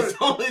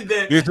only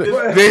that.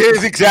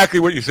 Here's exactly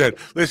what you said.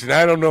 Listen,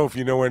 I don't know if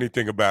you know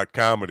anything about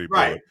comedy,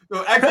 right?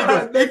 So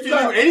actually, if you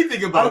knew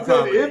anything about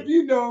comedy, if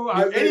you knew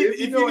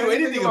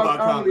anything about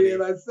comedy,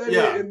 and I said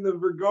it in the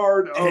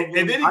regard of,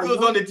 and then he goes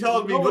on to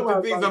tell me what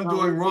the things I'm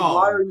doing wrong.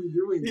 Why are you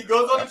doing? He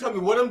goes on to tell me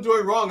what I'm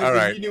doing wrong.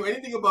 If you knew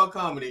anything about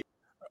comedy.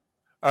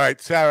 All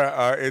right,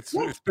 Sarah, it's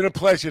been a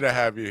pleasure to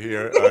have you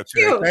here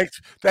today.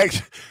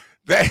 Thanks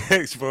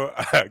for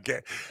I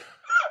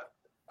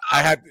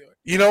had,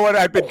 you know what,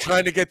 I've been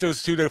trying to get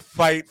those two to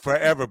fight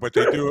forever, but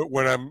they do it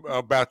when I'm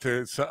about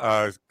to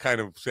kind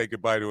of say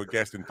goodbye to a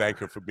guest and thank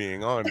her for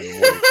being on in the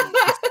morning.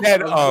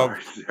 instead of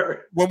sorry.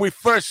 when we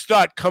first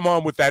start, come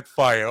on with that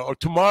fire. Or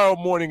tomorrow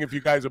morning, if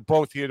you guys are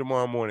both here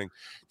tomorrow morning,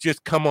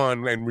 just come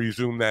on and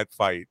resume that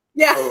fight.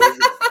 Yeah.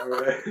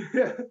 Oh,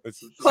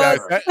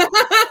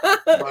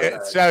 okay.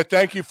 Sarah,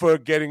 thank you for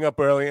getting up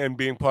early and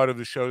being part of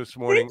the show this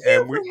morning.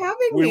 Thank you for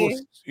having me.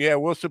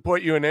 We'll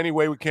support you in any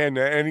way we can.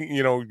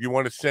 You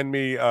want to send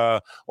me,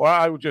 or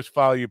I will just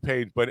follow your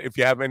page. But if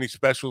you have any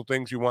special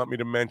things you want me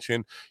to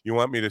mention, you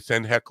want me to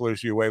send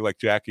hecklers your way like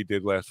Jackie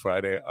did last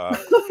Friday.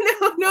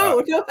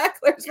 No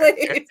hecklers,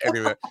 please.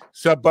 Anyway,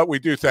 but we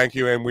do thank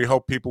you, and we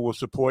hope people will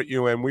support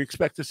you, and we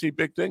expect to see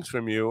big things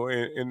from you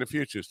in the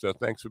future. So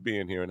thanks for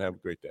being here, and have a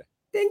great day.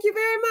 Thank you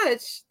very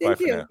much. Thank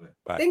you.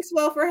 Bye. Thanks,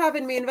 Will, for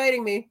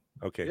inviting me.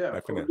 Okay,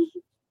 bye for now.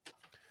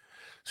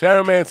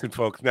 Sarah Manson,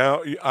 folks.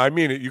 Now, I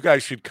mean it. You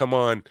guys should come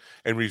on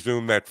and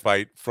resume that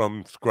fight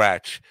from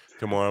scratch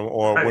tomorrow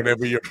or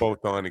whenever you're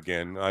both on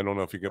again. I don't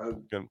know if you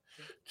can.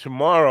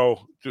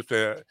 Tomorrow, just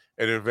an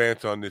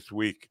advance on this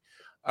week.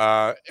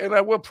 And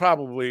I will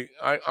probably,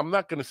 I'm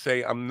not going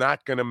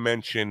to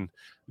mention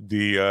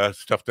the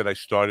stuff that I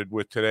started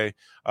with today.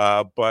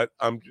 But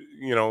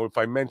if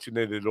I mention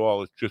it at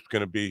all, it's just going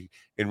to be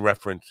in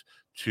reference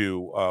to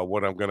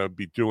what I'm going to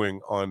be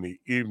doing on the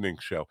evening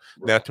show.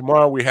 Now,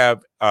 tomorrow we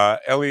have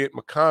Elliot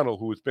McConnell,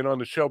 who has been on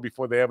the show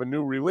before. They have a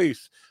new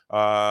release.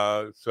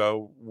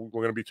 So we're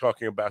going to be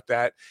talking about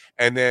that.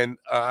 And then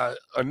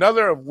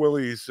another of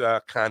Willie's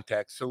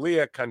contacts,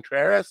 Celia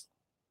Contreras.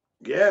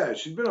 Yeah,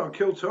 she's been on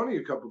Kill Tony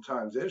a couple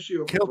times.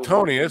 Kill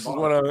Tony, this is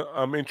what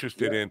I'm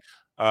interested in.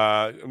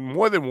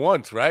 More than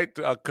once, right?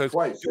 Because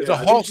there's a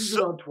whole she's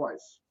been on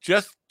twice.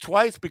 Just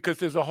twice, because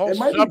there's a whole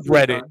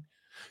subreddit.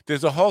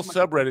 There's a whole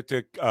subreddit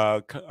to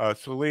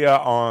Celia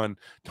on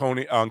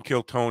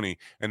Kill Tony,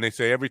 and they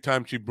say every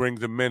time she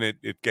brings a minute,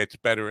 it gets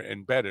better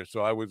and better. So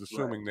I was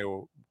assuming there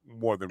were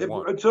more than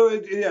one. So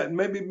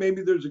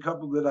maybe there's a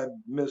couple that I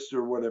missed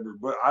or whatever.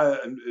 But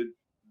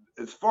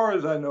as far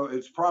as I know,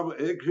 it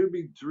could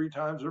be 3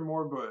 times or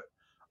more. But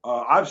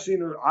I've seen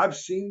 2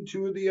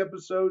 of the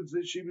episodes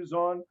that she was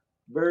on.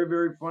 Very,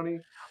 very funny.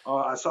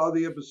 I saw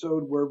the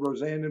episode where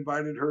Roseanne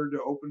invited her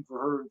to open for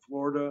her in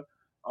Florida.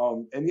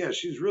 And yeah,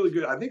 she's really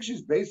good. I think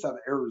she's based out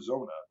of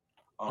Arizona.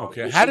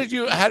 Okay. How did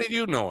you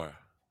know her?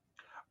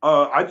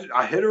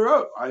 I hit her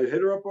up. I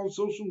hit her up on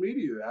social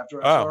media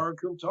after I saw her on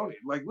Kill Tony.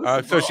 Like,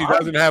 listen, so she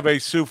doesn't have a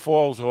Sioux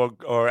Falls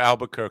or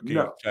Albuquerque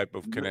type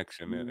of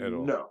connection at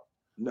all. No.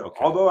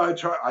 Okay. Although I have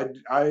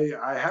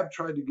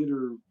tried to get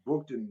her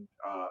booked in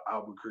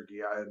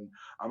Albuquerque, and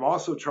I'm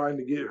also trying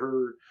to get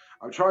her.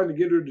 I'm trying to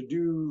get her to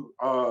do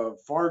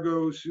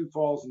Fargo, Sioux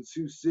Falls, and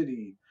Sioux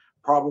City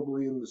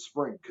probably in the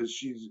spring, because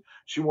she's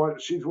one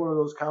of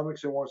those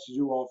comics that wants to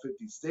do all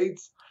 50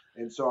 states.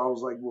 And so I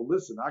was like, well,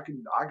 listen, I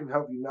can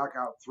help you knock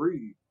out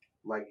 3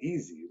 like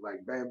easy,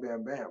 like bam,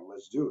 bam, bam.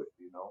 Let's do it.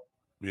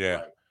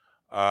 Yeah.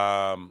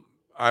 I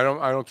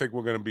don't think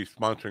we're going to be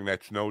sponsoring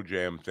that Snow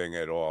Jam thing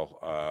at all.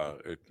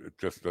 It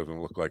just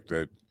doesn't look like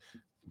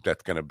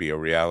that's going to be a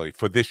reality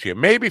for this year.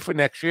 Maybe for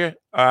next year.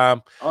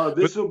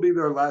 This will be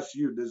their last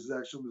year. This is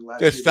actually the last.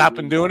 They're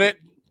stopping doing it.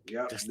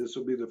 Yeah, this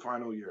will be the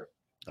final year.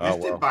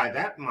 Missed it by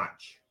that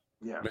much.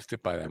 Yeah, missed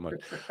it by that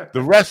much.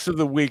 The rest of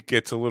the week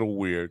gets a little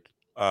weird.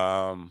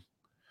 That's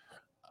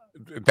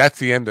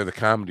the end of the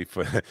comedy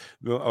for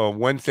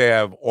Wednesday. I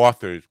have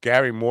authors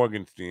Gary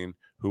Morgenstein,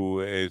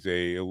 who is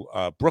a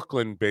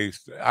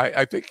Brooklyn-based.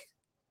 I think,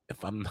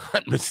 if I'm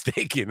not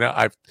mistaken,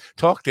 I've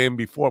talked to him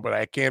before, but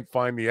I can't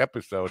find the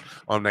episode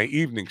on my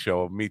evening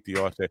show of Meet the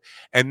Author.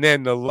 And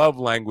then the love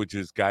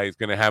languages guy is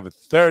going to have a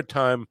third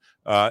time.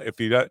 If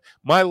he does,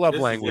 my love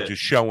language is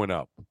showing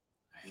up.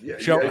 No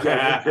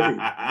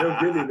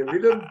kidding. If he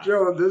doesn't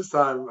show up this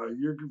time,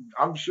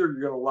 I'm sure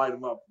you're going to light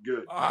him up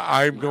good.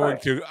 I'm going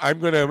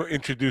to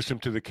introduce him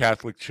to the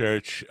Catholic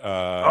Church in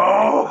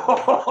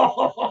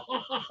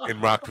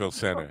Rockville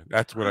Center.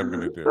 That's what I'm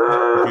going to do.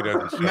 If he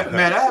doesn't show up.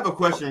 Matt, I have a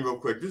question real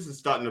quick. This is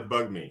starting to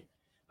bug me.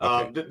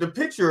 Okay. The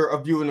picture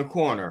of you in the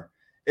corner,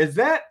 is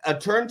that a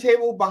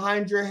turntable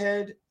behind your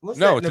head? What's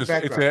that in the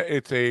background?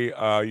 It's a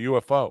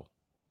UFO.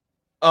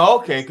 Oh,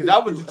 okay. Because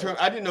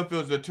I didn't know if it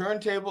was a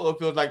turntable or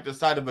if it was like the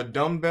side of a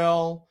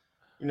dumbbell.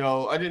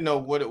 I didn't know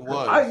what it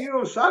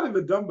was. Side of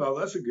a dumbbell.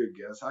 That's a good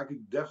guess. I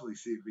could definitely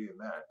see it being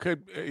that.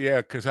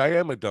 Because I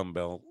am a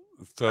dumbbell.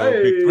 So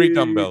it'd be 3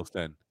 dumbbells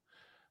then.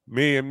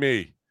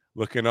 Me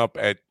looking up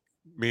at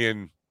me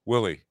and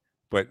Willie,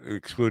 but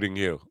excluding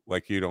you,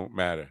 like you don't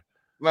matter.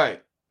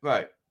 Right.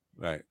 I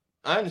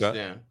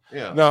understand.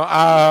 Yeah. No,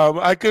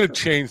 I could have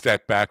changed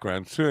that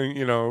background. So,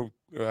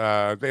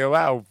 they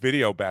allow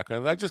video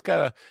backgrounds. I just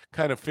gotta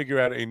kind of figure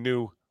out a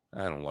new.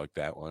 I don't like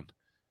that one.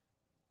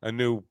 A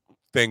new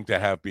thing to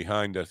have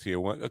behind us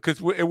here, because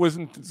it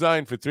wasn't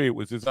designed for 3. It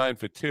was designed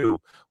for 2.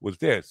 Was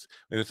this,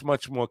 and it's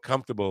much more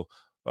comfortable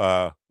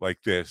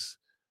like this.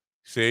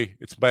 See,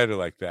 it's better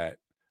like that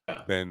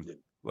than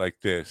like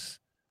this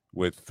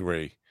with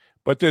 3.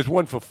 But there's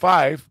one for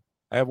 5.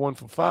 I have one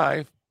for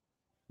 5.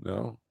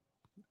 No,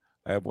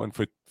 I have one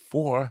for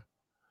 4.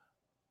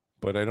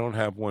 but I don't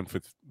have one for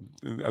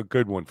a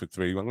good one for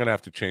 3. I'm gonna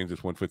have to change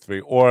this one for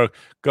 3, or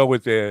go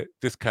with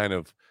this kind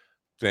of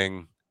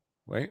thing.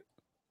 Wait,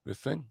 this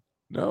thing?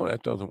 No,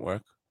 that doesn't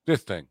work.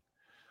 This thing.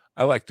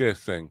 I like this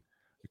thing,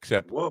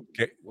 except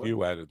get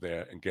you out of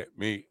there and get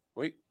me.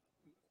 Wait.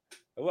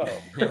 Hello.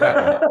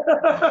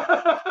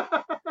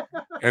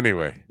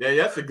 Anyway. Yeah,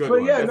 that's a good but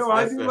one. Yeah, that's,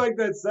 I do like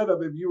that setup.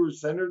 If you were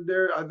centered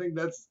there, I think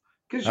that's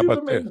because you're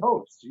the main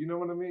host. You know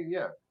what I mean?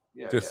 Yeah.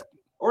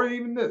 Or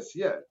even this,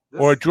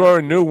 or draw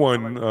a new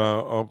one.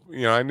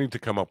 I need to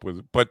come up with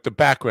it. But the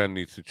background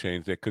needs to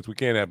change there, because we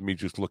can't have me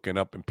just looking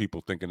up and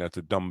people thinking that's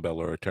a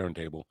dumbbell or a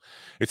turntable.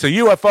 It's a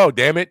UFO,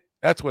 damn it.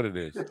 That's what it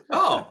is.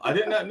 Oh, I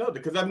did not know that,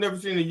 because I've never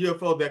seen a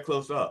UFO that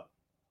close up.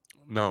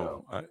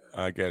 No,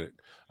 I get it.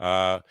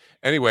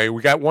 Anyway,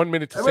 we got 1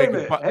 minute to say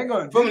goodbye. Hang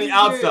on. From the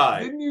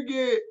outside. Didn't you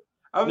get...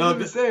 I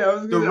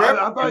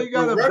thought you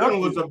got abducted. The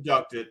Reverend was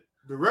abducted.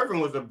 The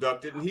Reverend was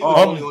abducted, and he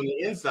was only on the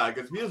inside,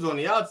 because if he was on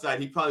the outside,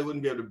 he probably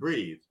wouldn't be able to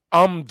breathe.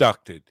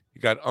 Abducted. He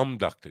got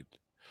abducted.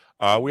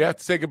 We have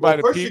to say goodbye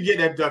to first you get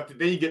abducted,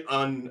 then you get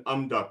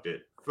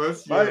abducted.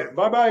 First,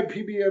 bye-bye,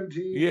 PBM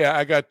TV. Yeah,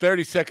 I got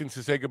 30 seconds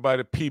to say goodbye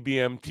to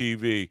PBM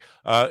TV.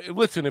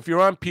 Listen, if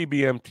you're on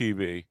PBM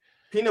TV...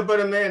 Peanut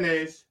butter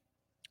mayonnaise.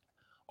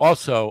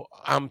 Also,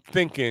 I'm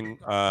thinking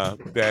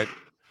that...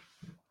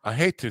 I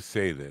hate to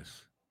say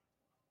this.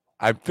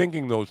 I'm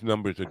thinking those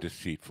numbers are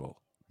deceitful.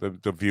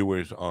 The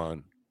viewers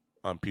on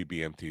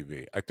PBM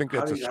TV. I think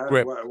that's a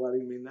script. Why do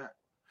you mean that?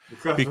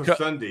 Because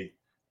Sunday.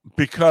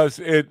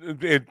 Because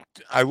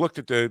I looked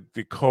at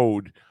the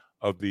code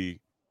of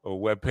the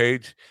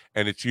webpage,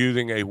 and it's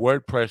using a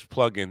WordPress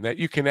plugin that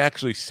you can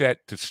actually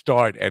set to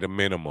start at a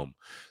minimum.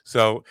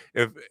 So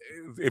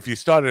if you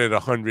started at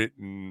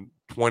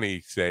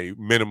 120, say,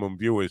 minimum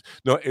viewers,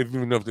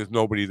 even if there's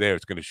nobody there,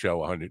 it's going to show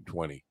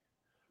 120.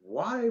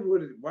 Why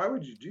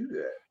would you do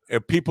that?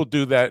 If people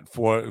do that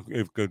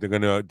if they're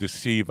going to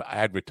deceive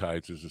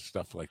advertisers and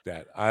stuff like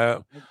that.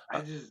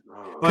 It's just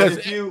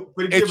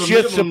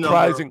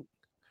surprising.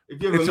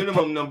 If you have a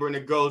minimum number and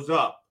it goes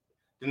up,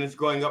 then it's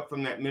going up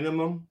from that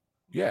minimum.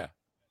 Yeah.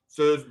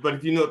 But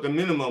if you know what the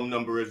minimum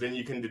number is, then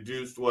you can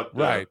deduce what.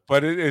 Right,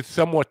 but it's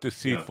somewhat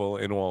deceitful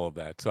in all of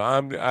that. So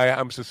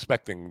I'm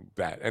suspecting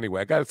that. Anyway,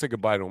 I got to say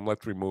goodbye to them.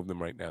 Let's remove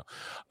them right now,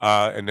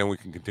 and then we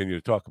can continue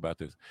to talk about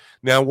this.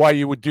 Now, why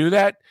you would do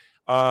that?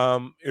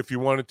 If you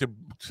wanted to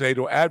say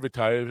to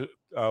advertisers,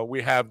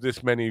 we have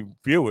this many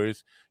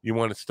viewers, you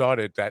want to start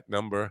at that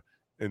number,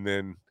 and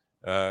then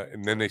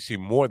they see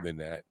more than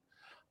that.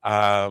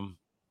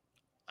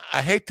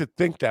 I hate to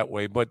think that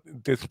way, but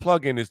this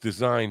plugin is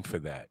designed for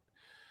that.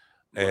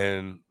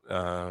 And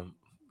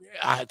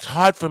it's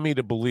hard for me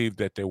to believe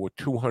that there were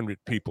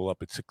 200 people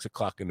up at 6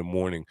 o'clock in the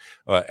morning,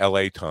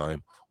 LA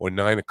time, or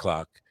 9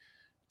 o'clock,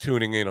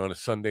 tuning in on a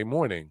Sunday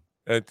morning.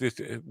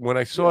 When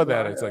I saw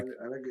that, it's like,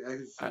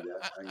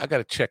 I got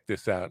to check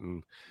this out.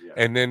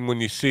 And then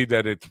when you see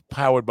that it's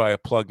powered by a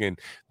plugin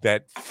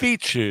that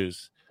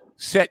features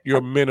set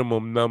your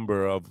minimum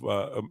number of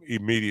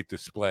immediate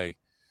display,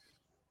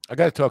 I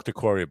got to talk to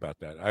Corey about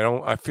that.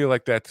 I feel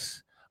like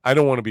I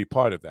don't want to be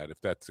part of that.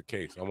 If that's the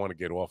case, I want to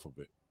get off of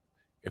it.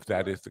 If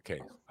that is the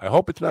case, I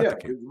hope it's not the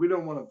case. We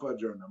don't want to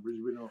fudge our numbers.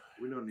 We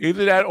don't need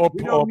either that, or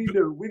we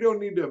don't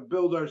need to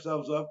build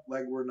ourselves up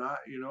like we're not.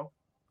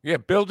 Yeah,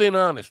 build in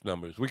honest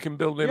numbers. We can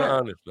build in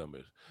honest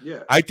numbers.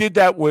 Yeah, I did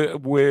that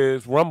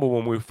with Rumble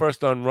when we were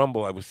first on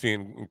Rumble. I was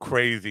seeing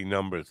crazy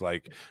numbers,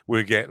 like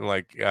we're getting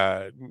like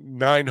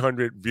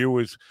 900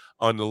 viewers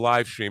on the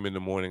live stream in the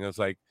morning. I was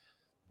like,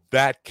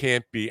 that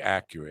can't be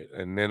accurate.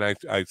 And then I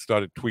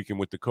started tweaking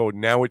with the code.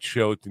 Now it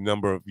shows the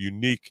number of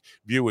unique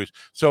viewers.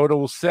 So it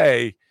will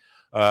say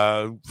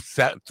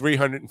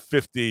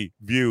 350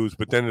 views,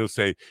 but then it'll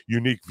say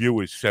unique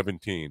viewers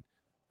 17.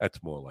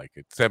 That's more like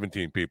it.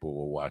 17 people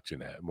were watching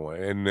that more.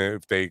 And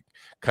if they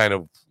kind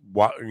of,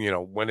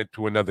 went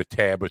into another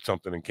tab or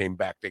something and came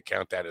back, they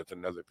count that as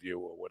another view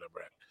or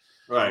whatever.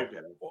 Right.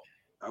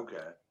 Okay.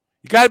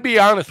 You got to be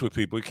honest with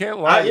people. You can't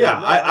lie.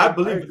 I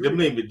believe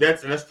it.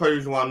 That's part of the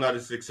reason why I'm not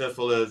as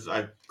successful as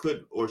I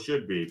could or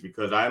should be,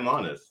 because I am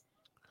honest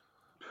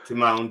to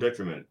my own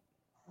detriment.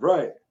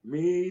 Right.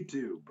 Me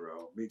too,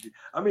 bro. Me too.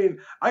 I mean,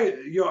 I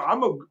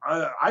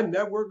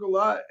network a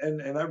lot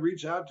and I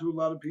reach out to a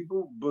lot of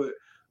people, but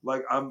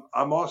like I'm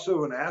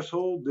also an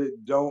asshole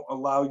that don't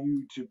allow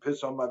you to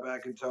piss on my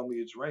back and tell me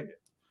it's raining.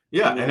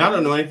 Yeah, and I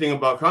don't know anything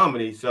about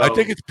comedy, so I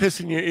think it's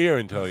pissing your ear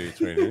and tell you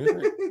it's raining,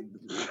 isn't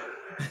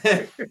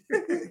it?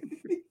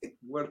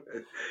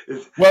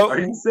 Are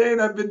you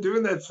saying I've been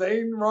doing that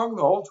saying wrong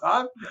the whole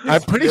time?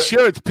 I'm pretty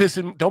sure it's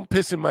pissing. Don't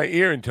piss in my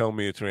ear and tell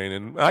me it's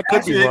raining. I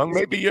could be wrong.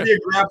 Maybe you're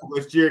geographical.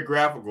 It's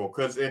geographical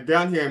because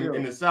down here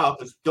in the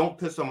South, it's don't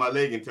piss on my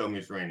leg and tell me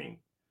it's raining.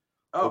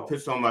 Or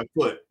piss on my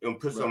foot and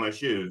piss on my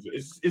shoes.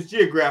 It's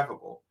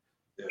geographical.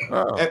 Yeah.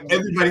 Oh.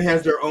 Everybody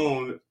has their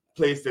own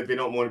place that they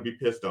don't want to be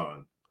pissed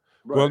on.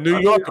 Right. Well, New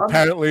York,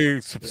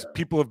 apparently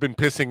people have been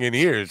pissing in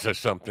ears or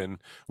something,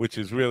 which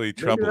is really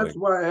troubling. That's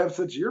why I have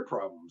such ear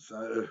problems.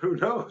 Who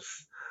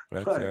knows?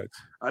 That's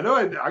I know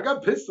I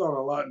got pissed on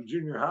a lot in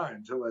junior high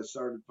until I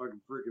started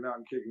fucking freaking out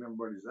and kicking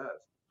everybody's ass.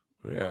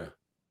 yeah.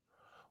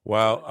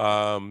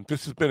 Well,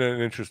 this has been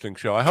an interesting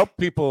show. I hope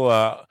people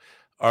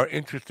are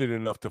interested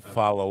enough to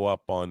follow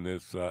up on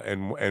this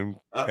and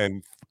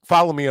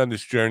follow me on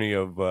this journey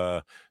of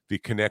the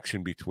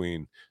connection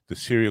between the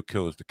serial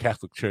killers, the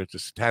Catholic Church, the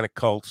satanic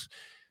cults,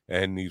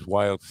 and these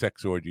wild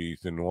sex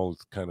orgies and all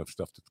this kind of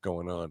stuff that's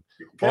going on.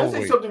 Can I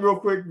say something real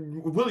quick?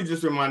 Willie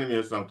just reminded me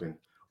of something.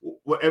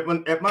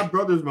 At my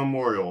brother's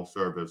memorial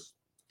service,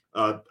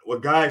 a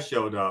guy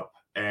showed up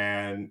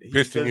and he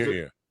pissed in your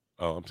ear.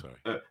 Oh, I'm sorry.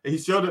 He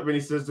showed up and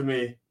he says to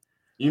me,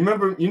 "You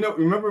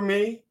remember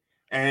me?"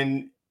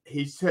 And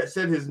he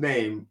said his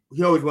name.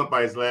 He always went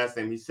by his last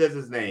name. He says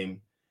his name,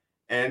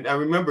 and I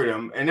remembered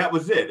him, and that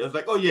was it. It was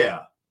like, oh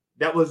yeah,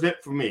 that was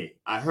it for me.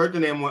 I heard the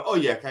name, went, oh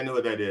yeah, I know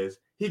what that is.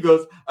 He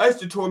goes, I used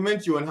to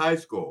torment you in high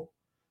school,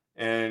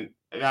 and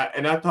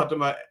I thought to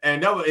my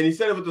and he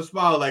said it with a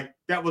smile, like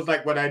that was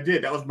like what I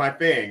did. That was my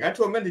thing. I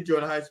tormented you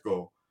in high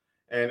school,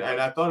 and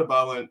I thought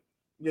about it, went,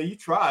 yeah, you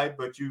tried,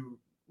 but you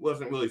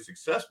wasn't really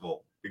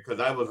successful because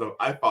I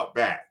fought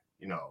back,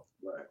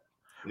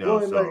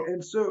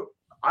 Right. So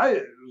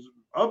I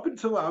up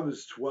until I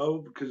was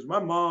 12, because my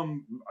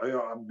mom,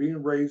 I'm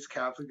being raised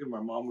Catholic and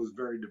my mom was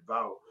very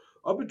devout.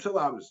 Up until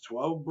I was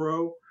 12,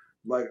 bro,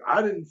 like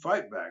I didn't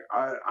fight back.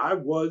 I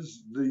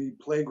was the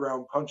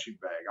playground punching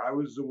bag. I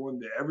was the one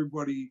that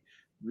everybody,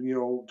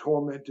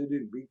 tormented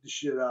and beat the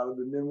shit out of.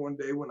 And then one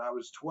day when I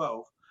was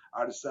 12,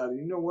 I decided,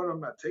 you know what,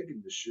 I'm not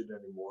taking this shit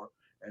anymore.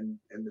 And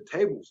the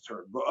tables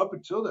turned. But up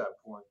until that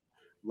point,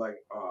 like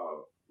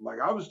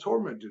I was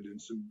tormented in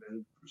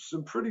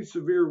some pretty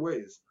severe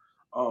ways,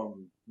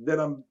 that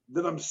I'm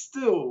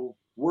still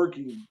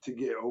working to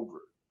get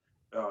over,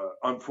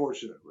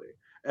 unfortunately.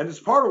 And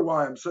it's part of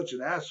why I'm such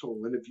an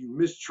asshole. And if you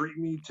mistreat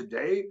me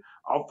today,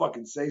 I'll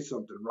fucking say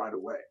something right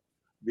away.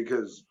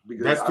 Because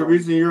that's the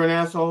reason you're an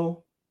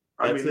asshole.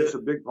 It's a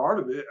big part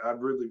of it. I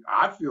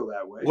feel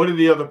that way. What are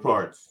the other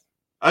parts?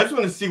 I just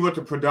want to see what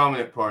the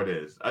predominant part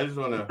is. I just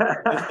want to.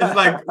 It's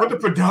like what the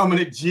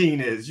predominant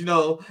gene is, I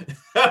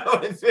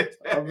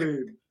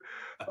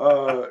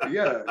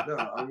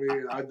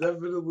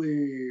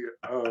definitely.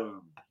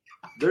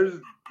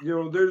 There's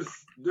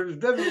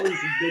definitely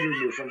some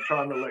bitterness I'm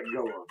trying to let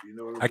go of.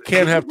 I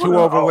can't have two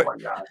overlays.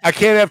 I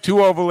can't have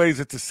two overlays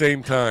at the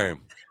same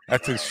time.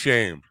 That's a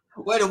shame.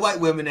 Where the white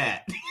women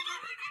at?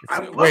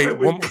 Wait,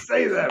 when you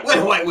say that. Where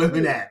the white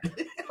women at?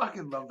 I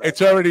fucking love that.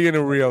 It's already in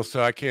a reel,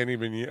 so I can't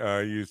even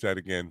use that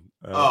again.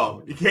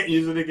 You can't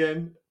use it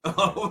again?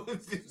 Oh,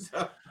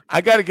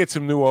 I got to get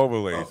some new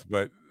overlays,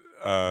 but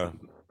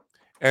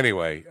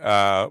anyway,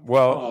 I'm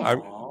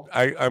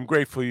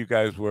grateful you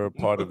guys were a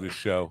part of this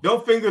show.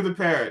 Don't finger the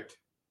parrot.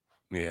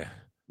 Yeah.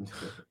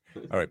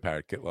 All right,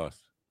 parrot, get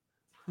lost.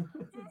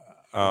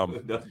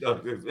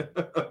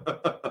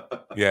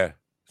 Yeah.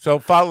 So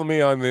follow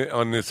me on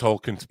this whole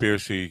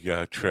conspiracy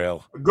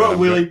trail. Go,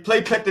 Willie.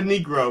 Play Pet the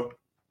Negro.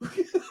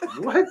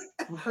 What?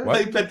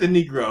 Play Pet the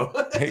Negro.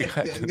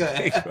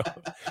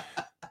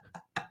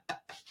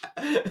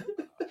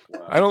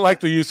 I don't like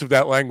the use of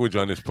that language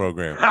on this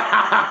program.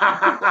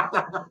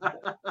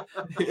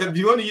 If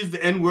you want to use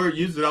the N-word,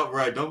 use it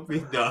outright. Don't be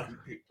dumb.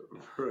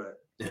 Right.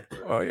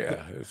 Oh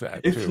yeah, is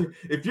that too?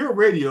 If your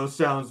radio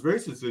sounds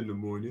racist in the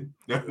morning,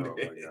 Oh my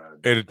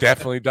God. It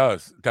definitely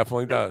does.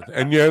 Definitely does.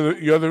 And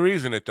you're the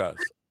reason it does.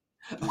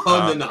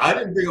 Oh no, I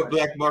didn't bring up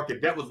black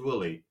market. That was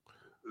Willie.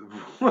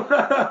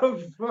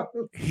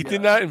 He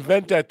did not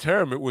invent that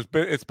term.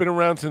 It's been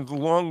around since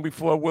long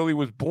before Willie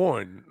was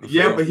born.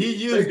 Yeah, but he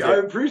used it. I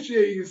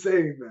appreciate you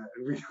saying that.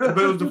 But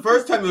it was the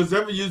first time it was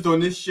ever used on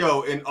this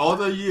show in all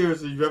the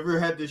years that you've ever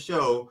had this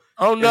show.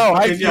 Oh no,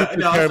 I used the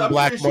term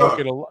black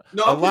market a lot.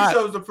 No, I'm pretty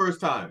sure it was the first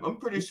time. I'm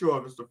pretty sure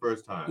it was the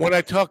first time. When I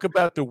talk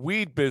about the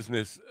weed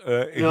business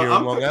here in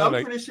Long Island,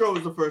 I'm pretty sure it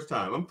was the first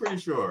time. I'm pretty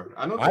sure.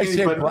 I don't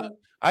think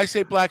I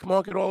say black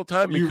market all the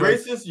time. You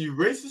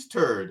racist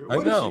turd. I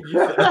know.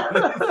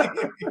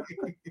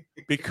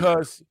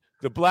 Because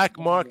the black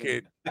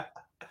market,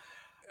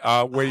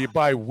 where you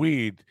buy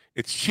weed,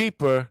 it's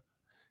cheaper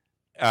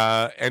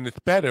and it's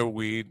better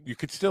weed. You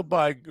could still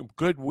buy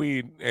good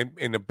weed, and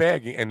in the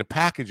bagging and the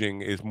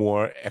packaging is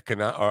more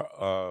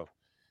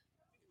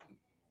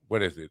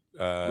what is it?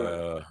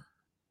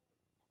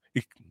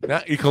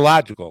 Not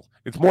ecological.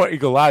 It's more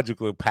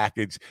ecological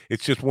packaged.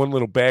 It's just one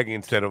little bag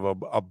instead of a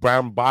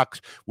brown box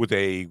with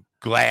a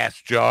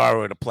glass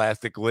jar and a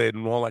plastic lid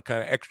and all that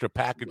kind of extra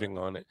packaging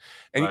on it.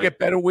 And you get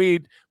better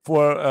weed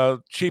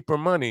for cheaper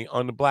money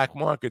on the black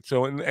market.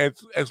 So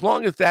as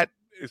long as that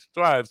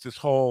thrives, this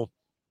whole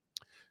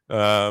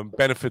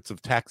benefits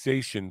of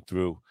taxation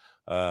through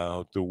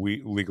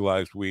the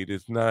legalized weed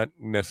is not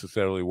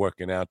necessarily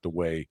working out the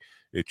way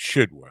it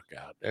should work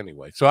out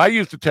anyway. So I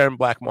use the term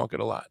black market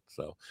a lot.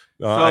 So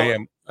I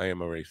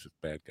am a racist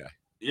bad guy.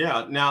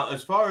 Yeah. Now,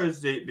 as far as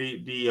the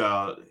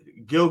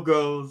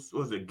Gilgo's,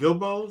 was it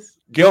Gilbo's?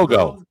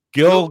 Gilgo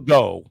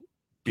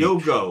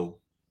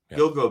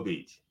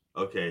Beach.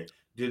 Okay.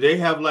 Do they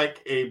have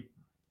like a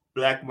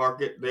black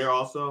market there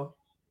also?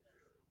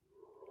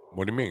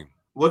 What do you mean?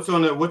 What's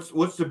on the what's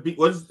the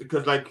what's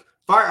because like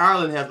Fire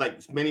Island has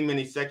like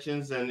many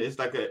sections and it's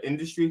like an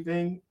industry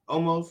thing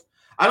almost.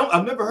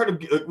 I've never heard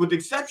of, with the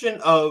exception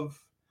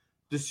of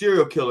the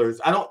serial killers.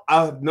 I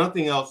have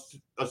nothing else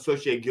to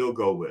associate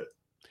Gilgo with.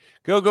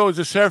 Gilgo is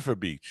a surfer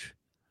beach.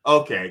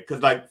 Okay,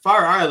 because like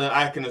Fire Island,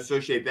 I can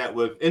associate that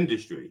with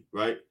industry,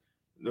 right?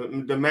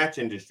 The match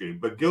industry.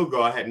 But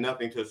Gilgo, I had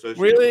nothing to associate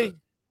Really? with.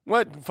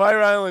 What?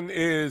 Fire Island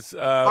is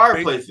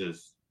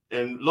fireplaces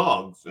and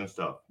logs and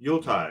stuff.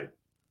 Yuletide.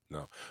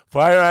 No.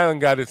 Fire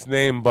Island got its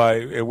name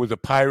it was a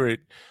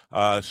pirate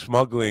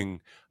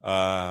smuggling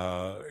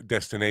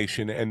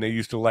destination, and they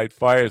used to light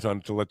fires on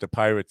it to let the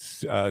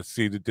pirates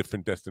see the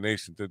different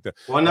destinations.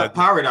 Why not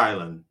Pirate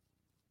Island?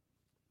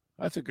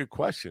 That's a good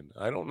question.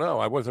 I don't know.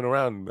 I wasn't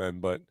around then,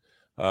 but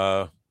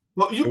well,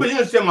 you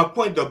understand my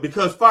point though,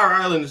 because Fire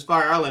Island is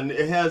Fire Island.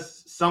 It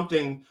has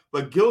something,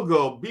 but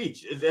Gilgo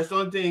Beach that's the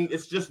only thing.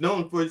 It's just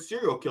known for its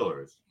serial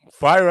killers.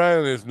 Fire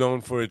Island is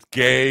known for its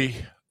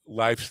gay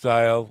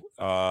lifestyle.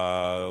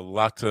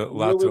 Lots of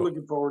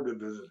looking forward to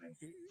visiting.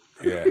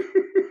 Yeah,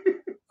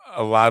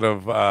 a lot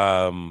of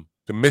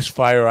the Miss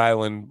Fire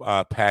Island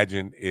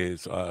pageant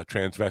is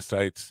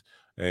transvestites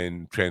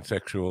and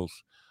transsexuals.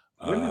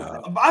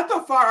 I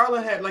thought Fire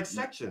Island had like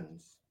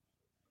sections.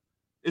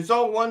 It's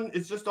all one.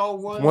 It's just all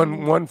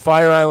one. One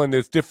Fire Island.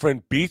 There's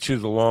different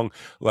beaches along,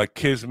 like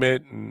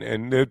Kismet,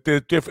 and they're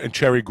different. And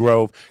Cherry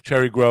Grove.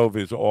 Cherry Grove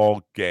is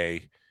all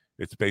gay.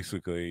 It's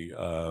basically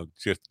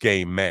just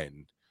gay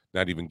men,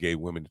 not even gay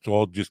women. It's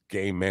all just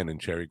gay men in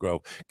Cherry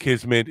Grove.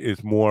 Kismet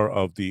is more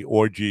of the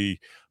orgy.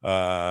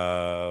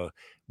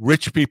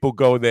 Rich people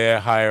go there,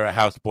 hire a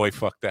houseboy,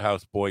 fuck the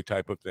houseboy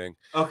type of thing.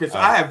 Okay, so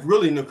I have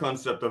really no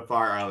concept of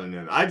Fire Island.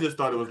 Then I just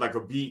thought it was like a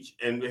beach,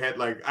 and we had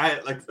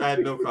I had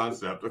no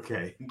concept.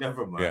 Okay,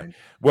 never mind. Yeah.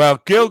 Well,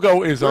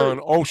 Gilgo is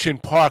on Ocean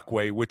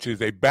Parkway, which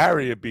is a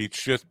barrier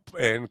beach,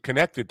 and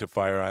connected to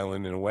Fire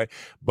Island in a way.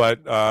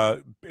 But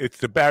it's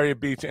the barrier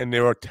beach, and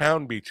there are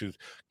town beaches: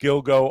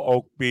 Gilgo,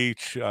 Oak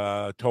Beach,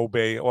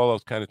 Tobay, all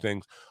those kind of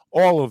things.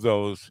 All of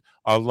those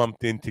are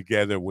lumped in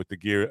together with the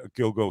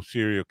Gilgo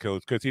serial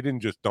killers, because he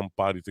didn't just dump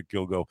bodies at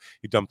Gilgo.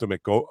 He dumped them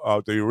at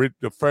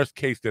the first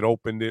case that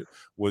opened it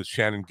was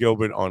Shannon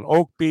Gilbert on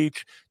Oak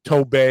Beach.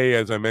 Tobay,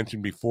 as I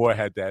mentioned before,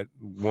 had that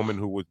woman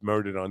who was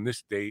murdered on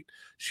this date.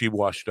 She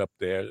washed up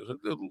there.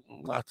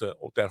 Lots of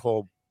that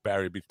whole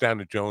Barrier Beach, down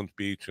to Jones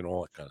Beach and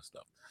all that kind of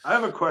stuff. I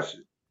have a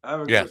question.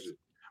 Question.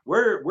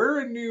 Where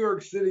in New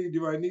York City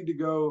do I need to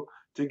go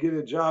to get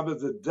a job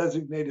as a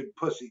designated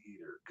pussy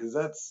eater? Because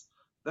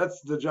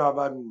that's the job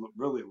I'm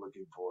really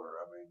looking for.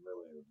 I mean,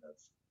 really,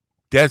 that's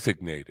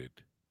designated.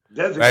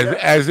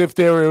 As if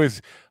there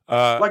was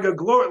like a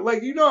glory,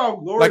 like how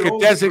glory, like a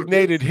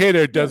designated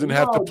hitter doesn't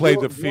have to play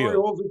the field.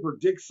 Holes for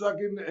dick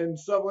sucking and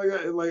stuff like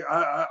that. Like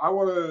I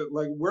want to,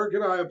 like, where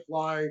can I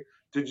apply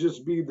to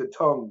just be the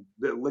tongue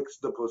that licks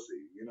the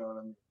pussy? You know what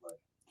I mean? Like,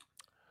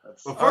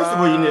 well, first of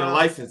all, you need a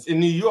license. In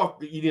New York,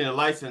 you need a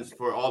license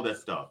for all that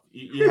stuff.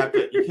 You have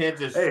to. You can't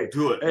just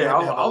do it. Hey,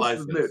 I'll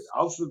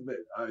submit.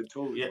 I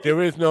totally. Yeah.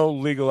 There is no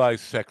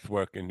legalized sex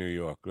work in New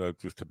York.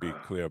 Just to be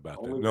clear about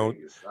that.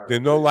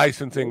 There's no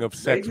licensing of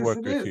sex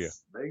workers here.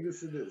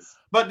 Vegas it is.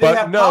 But they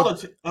have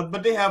politics.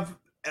 But they have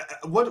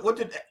what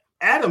did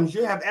Adams?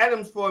 You have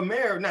Adams for a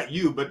mayor, not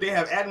you, but they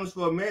have Adams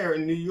for a mayor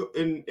in New York.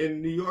 In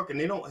New York, and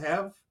they don't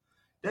have.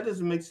 That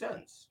doesn't make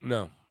sense.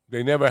 No.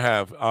 They never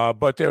have,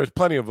 but there is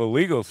plenty of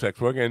illegal sex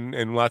work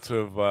and lots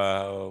of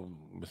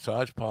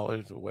massage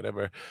parlors or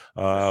whatever.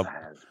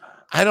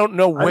 I don't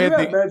know where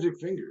the magic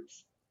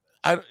fingers.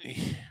 I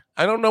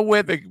don't know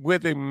where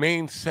the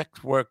main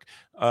sex work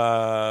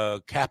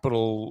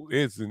capital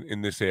is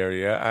in this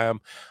area.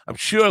 I'm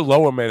sure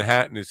Lower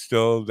Manhattan is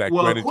still that.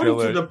 Well,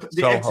 according to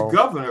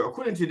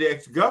the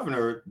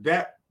ex-governor,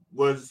 that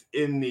was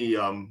in the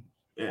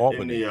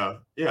Albany.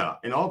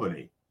 In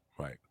Albany.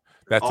 Right.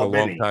 That's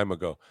Albany. A long time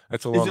ago.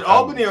 That's a long. Is it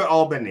Albany or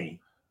Albany?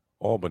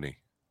 Albany.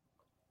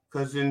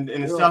 Because in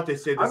the South they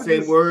say the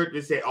same word. They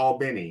say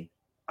Albany.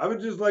 I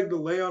would just like to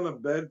lay on a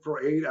bed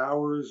for 8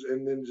 hours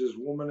and then just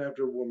woman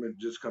after woman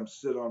just come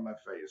sit on my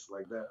face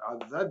like that.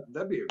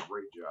 That'd be a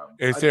great job.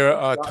 Is there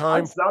a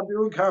time? I'd stop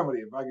doing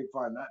comedy if I could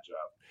find that job.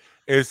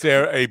 Is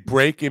there a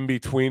break in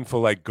between for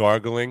like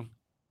gargling?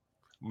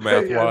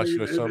 Mouthwash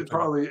or something? It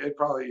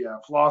probably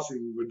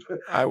flossing would.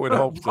 I would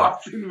hope so.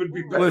 Flossing would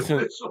be beneficial.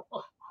 Listen,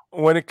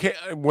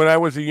 when I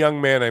was a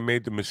young man, I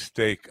made the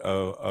mistake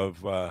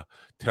of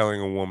telling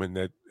a woman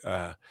that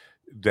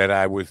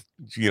I was,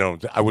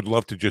 I would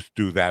love to just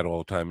do that all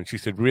the time. And she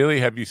said, "Really?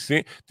 Have you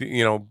seen?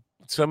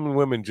 Some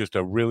women just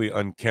are really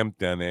unkempt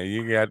down there.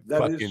 You got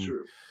fucking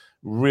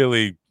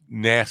really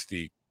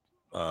nasty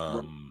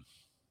junk."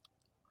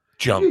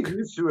 You get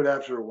used to it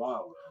after a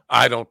while, though.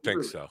 I don't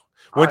think so.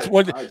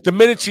 The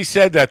minute she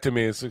said that to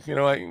me, it's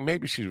like,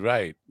 maybe she's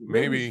right.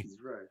 Maybe she's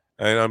right.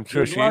 And I'm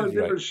sure she's right. There's a lot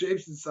of different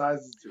shapes and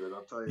sizes to it,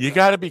 I'll tell you. You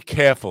got to be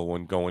careful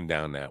when going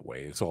down that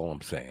way. That's all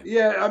I'm saying.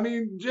 Yeah, I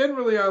mean,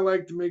 generally, I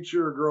like to make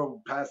sure a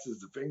girl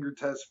passes the finger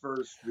test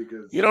first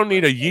because you don't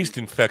need a yeast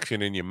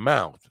infection in your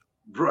mouth.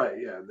 Right,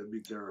 yeah, that'd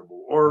be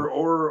terrible. Or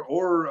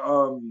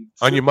on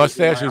your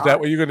mustache? Is that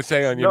what you're going to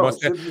say on your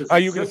mustache? Are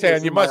you going to say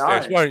on your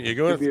mustache? Weren't you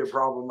going to be a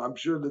problem? I'm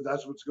sure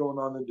that's what's going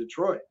on in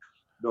Detroit.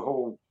 The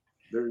whole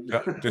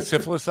the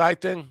syphilis eye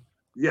thing.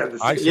 Yeah,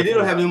 they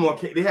don't have any more.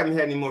 They haven't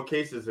had any more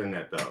cases in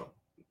that though.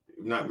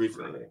 Not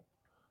recently.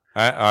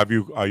 Are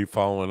you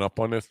following up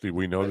on this? Do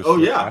we know this? Oh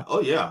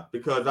yeah.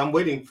 Because I'm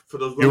waiting for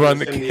those women. You're on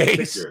to the send case. Me a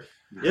picture.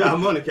 Yeah,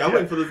 I'm on the case. I'm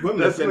waiting for those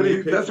women to send me a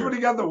picture. That's what he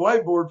got the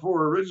whiteboard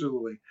for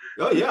originally.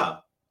 Oh yeah.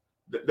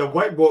 The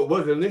whiteboard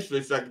was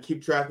initially so I could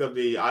keep track of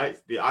the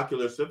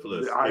ocular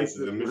syphilis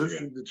cases in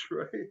Michigan. In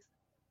Detroit.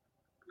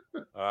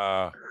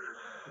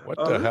 What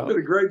the hell? It's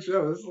been a great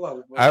show. This is a lot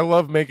of fun. I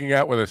love making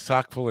out with a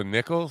sock full of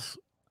nickels.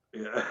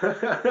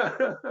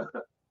 Yeah.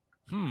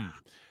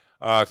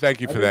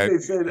 Thank you for that. They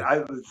said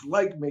it's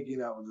like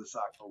making out with a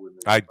sock full of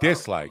nickels. I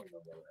dislike.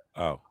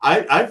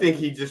 I think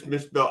he just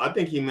misspelled. I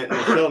think he meant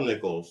Michelle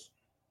Nichols.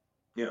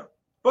 Yeah.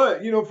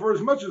 But, for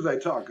as much as I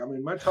talk, I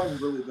mean, my tongue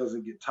really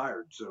doesn't get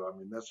tired. So, I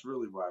mean, that's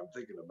really why I'm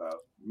thinking about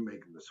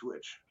making the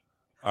switch.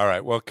 All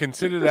right. Well,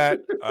 consider that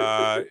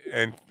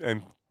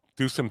and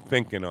do some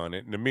thinking on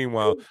it. In the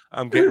meanwhile,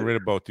 I'm getting rid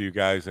of both of you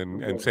guys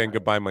and saying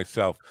goodbye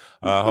myself.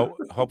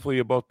 Hopefully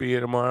you'll both be here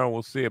tomorrow.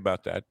 We'll see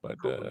about that. But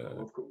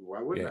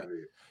why wouldn't I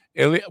be?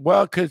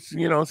 Well, because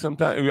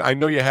sometimes I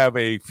know you have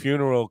a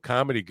funeral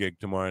comedy gig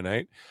tomorrow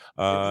night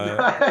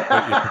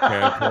that you're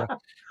preparing for,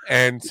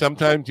 and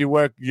sometimes you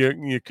work.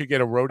 You could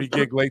get a roadie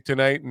gig late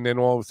tonight, and then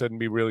all of a sudden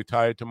be really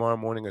tired tomorrow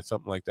morning or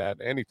something like that.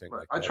 Anything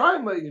like that. I try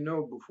and let you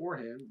know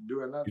beforehand.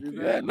 Do I not do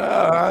that? Yeah, no,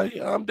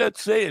 I'm dead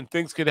saying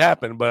things could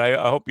happen, but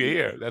I hope you're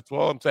here. That's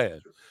all I'm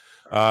saying.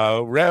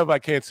 Rev, I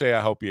can't say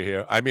I hope you're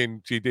here. I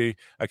mean, GD,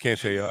 I can't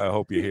say I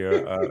hope you're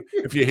here.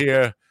 If you're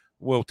here,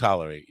 we'll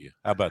tolerate you.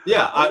 How about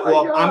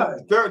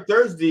that? Yeah,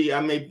 Thursday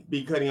I may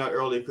be cutting out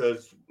early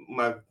because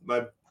my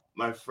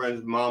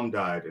friend's mom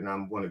died, and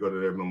I'm going to go to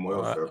their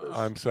memorial service.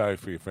 I'm sorry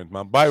for your friend's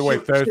mom. By the way,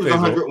 Thursday. She was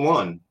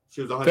 101. She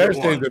was 101.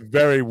 Thursday's a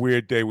very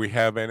weird day. We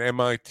have an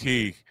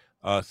MIT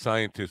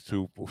scientist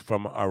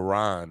from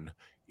Iran,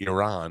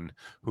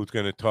 who's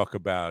going to talk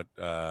about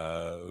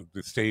the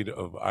state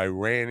of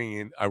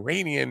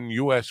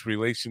Iranian-U.S.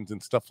 relations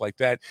and stuff like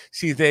that.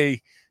 She's a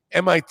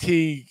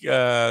MIT,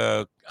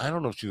 I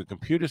don't know if she's a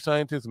computer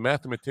scientist,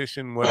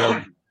 mathematician,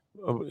 whatever.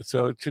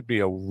 So it should be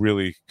a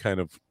really kind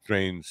of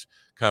strange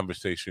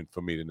conversation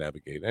for me to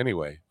navigate.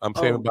 Anyway, I'm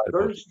saying about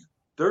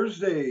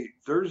Thursday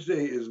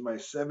is my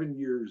 7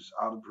 years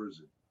out of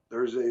prison.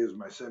 Thursday is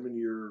my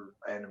 7-year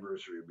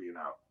anniversary of being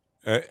out.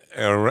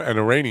 An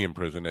Iranian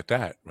prison at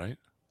that, right?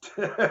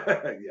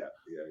 Yeah.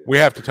 We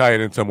have to tie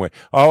it in some way.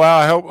 Oh, well,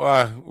 I hope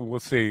we'll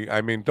see. I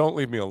mean, don't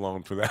leave me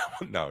alone for that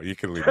one. No, you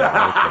can leave me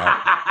alone.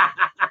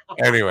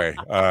 Anyway,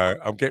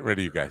 I'm getting rid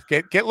of you guys.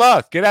 Get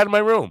lost. Get out of my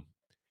room.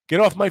 Get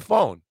off my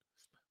phone.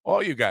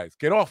 All you guys,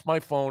 get off my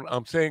phone.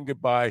 I'm saying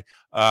goodbye.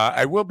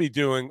 I will be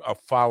doing a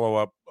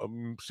follow-up,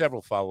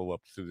 several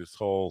follow-ups to this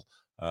whole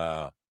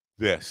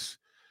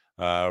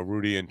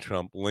Rudy and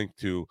Trump linked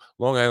to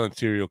Long Island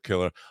serial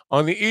killer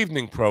on the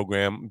evening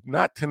program.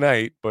 Not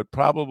tonight, but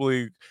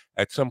probably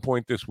at some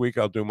point this week,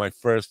 I'll do my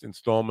first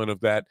installment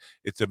of that.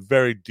 It's a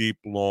very deep,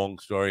 long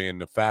story,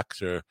 and the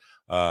facts are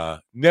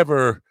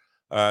never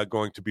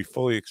going to be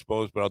fully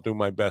exposed, but I'll do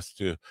my best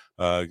to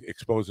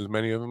expose as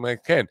many of them as I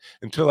can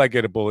until I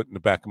get a bullet in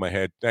the back of my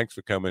head. Thanks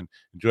for coming.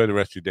 Enjoy the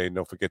rest of your day. And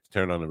don't forget to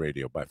turn on the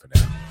radio. Bye for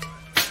now.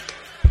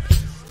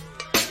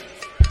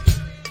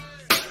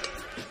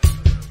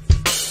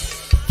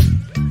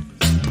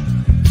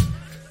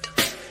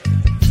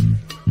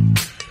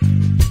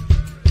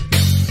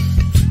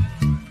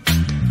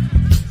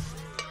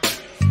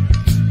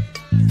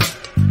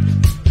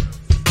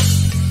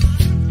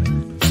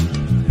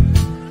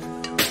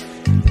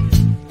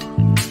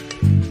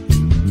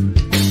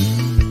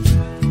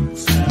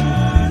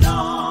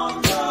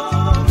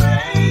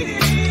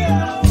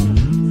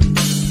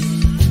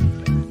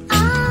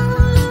 I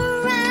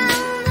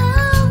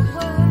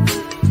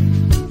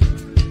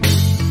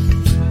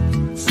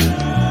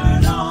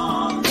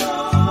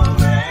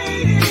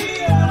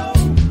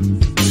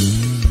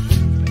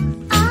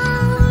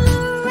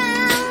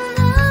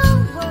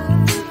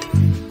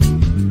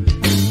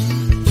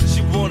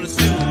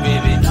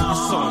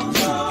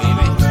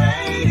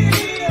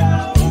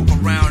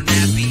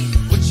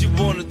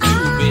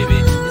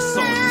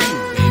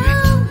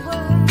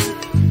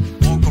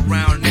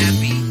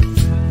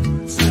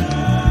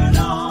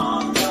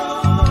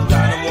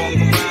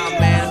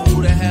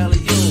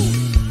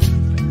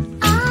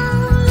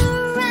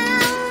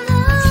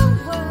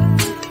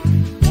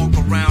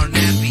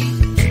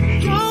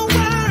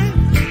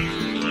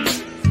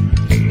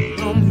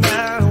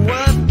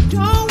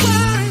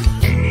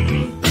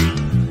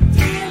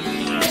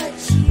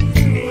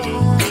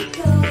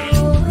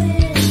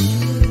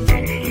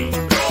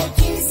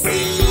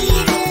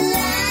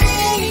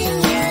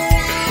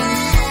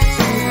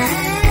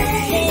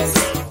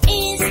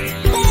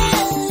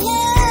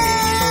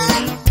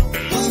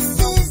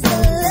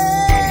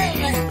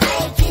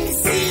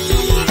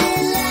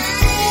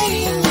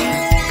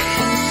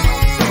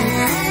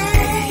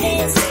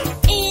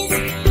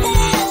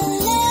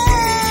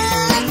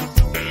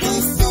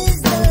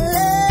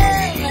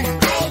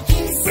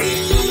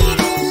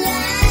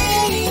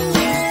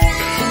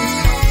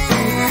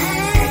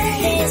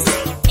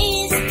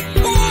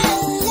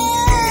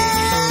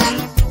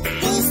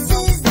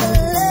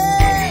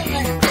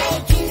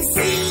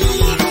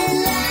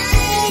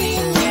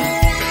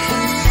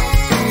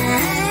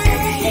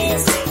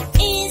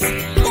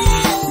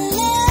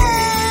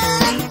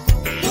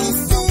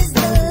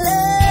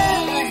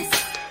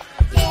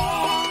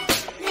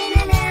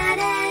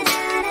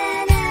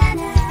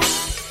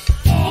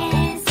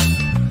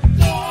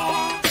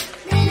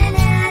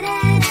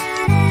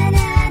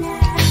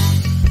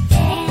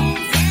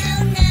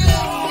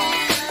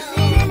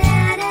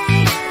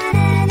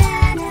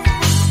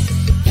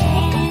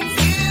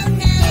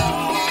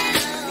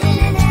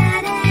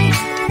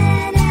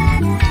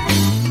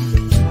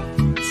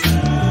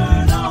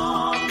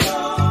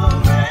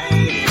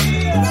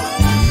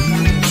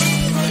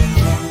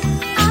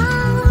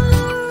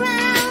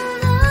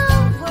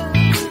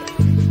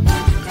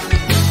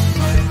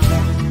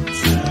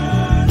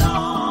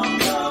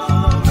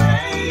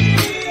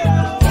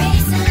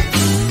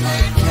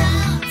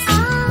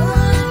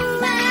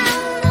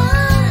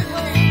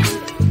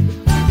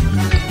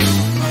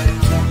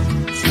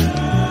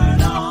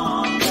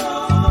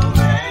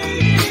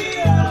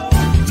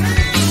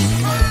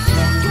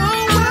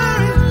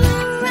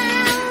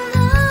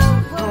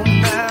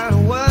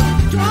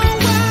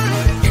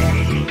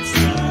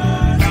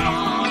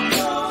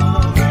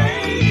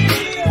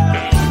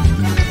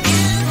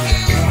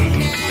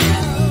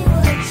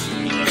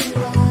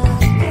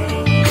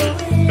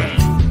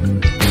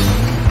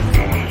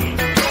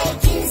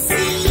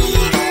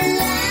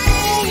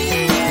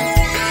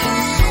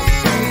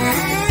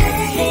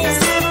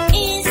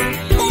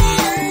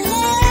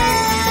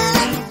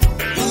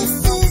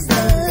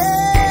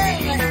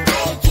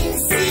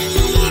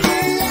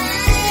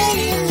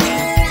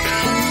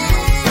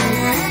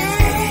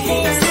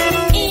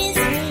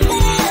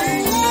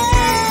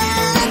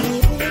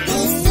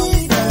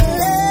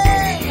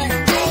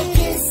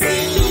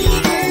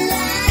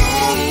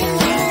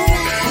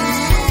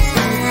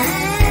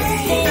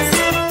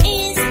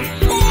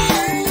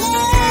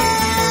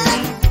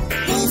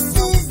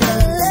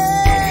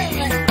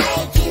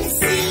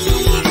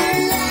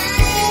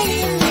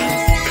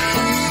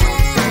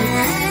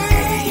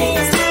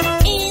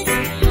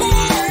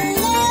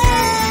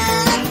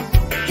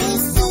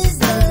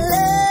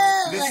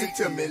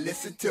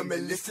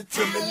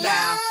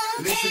now.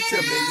 Listen to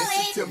me,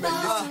 listen to me,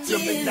 listen to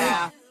me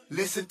now.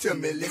 Listen to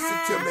me, listen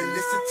to me,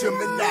 listen to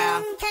me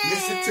now.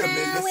 Listen to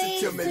me, listen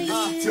to me,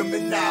 listen to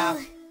me now.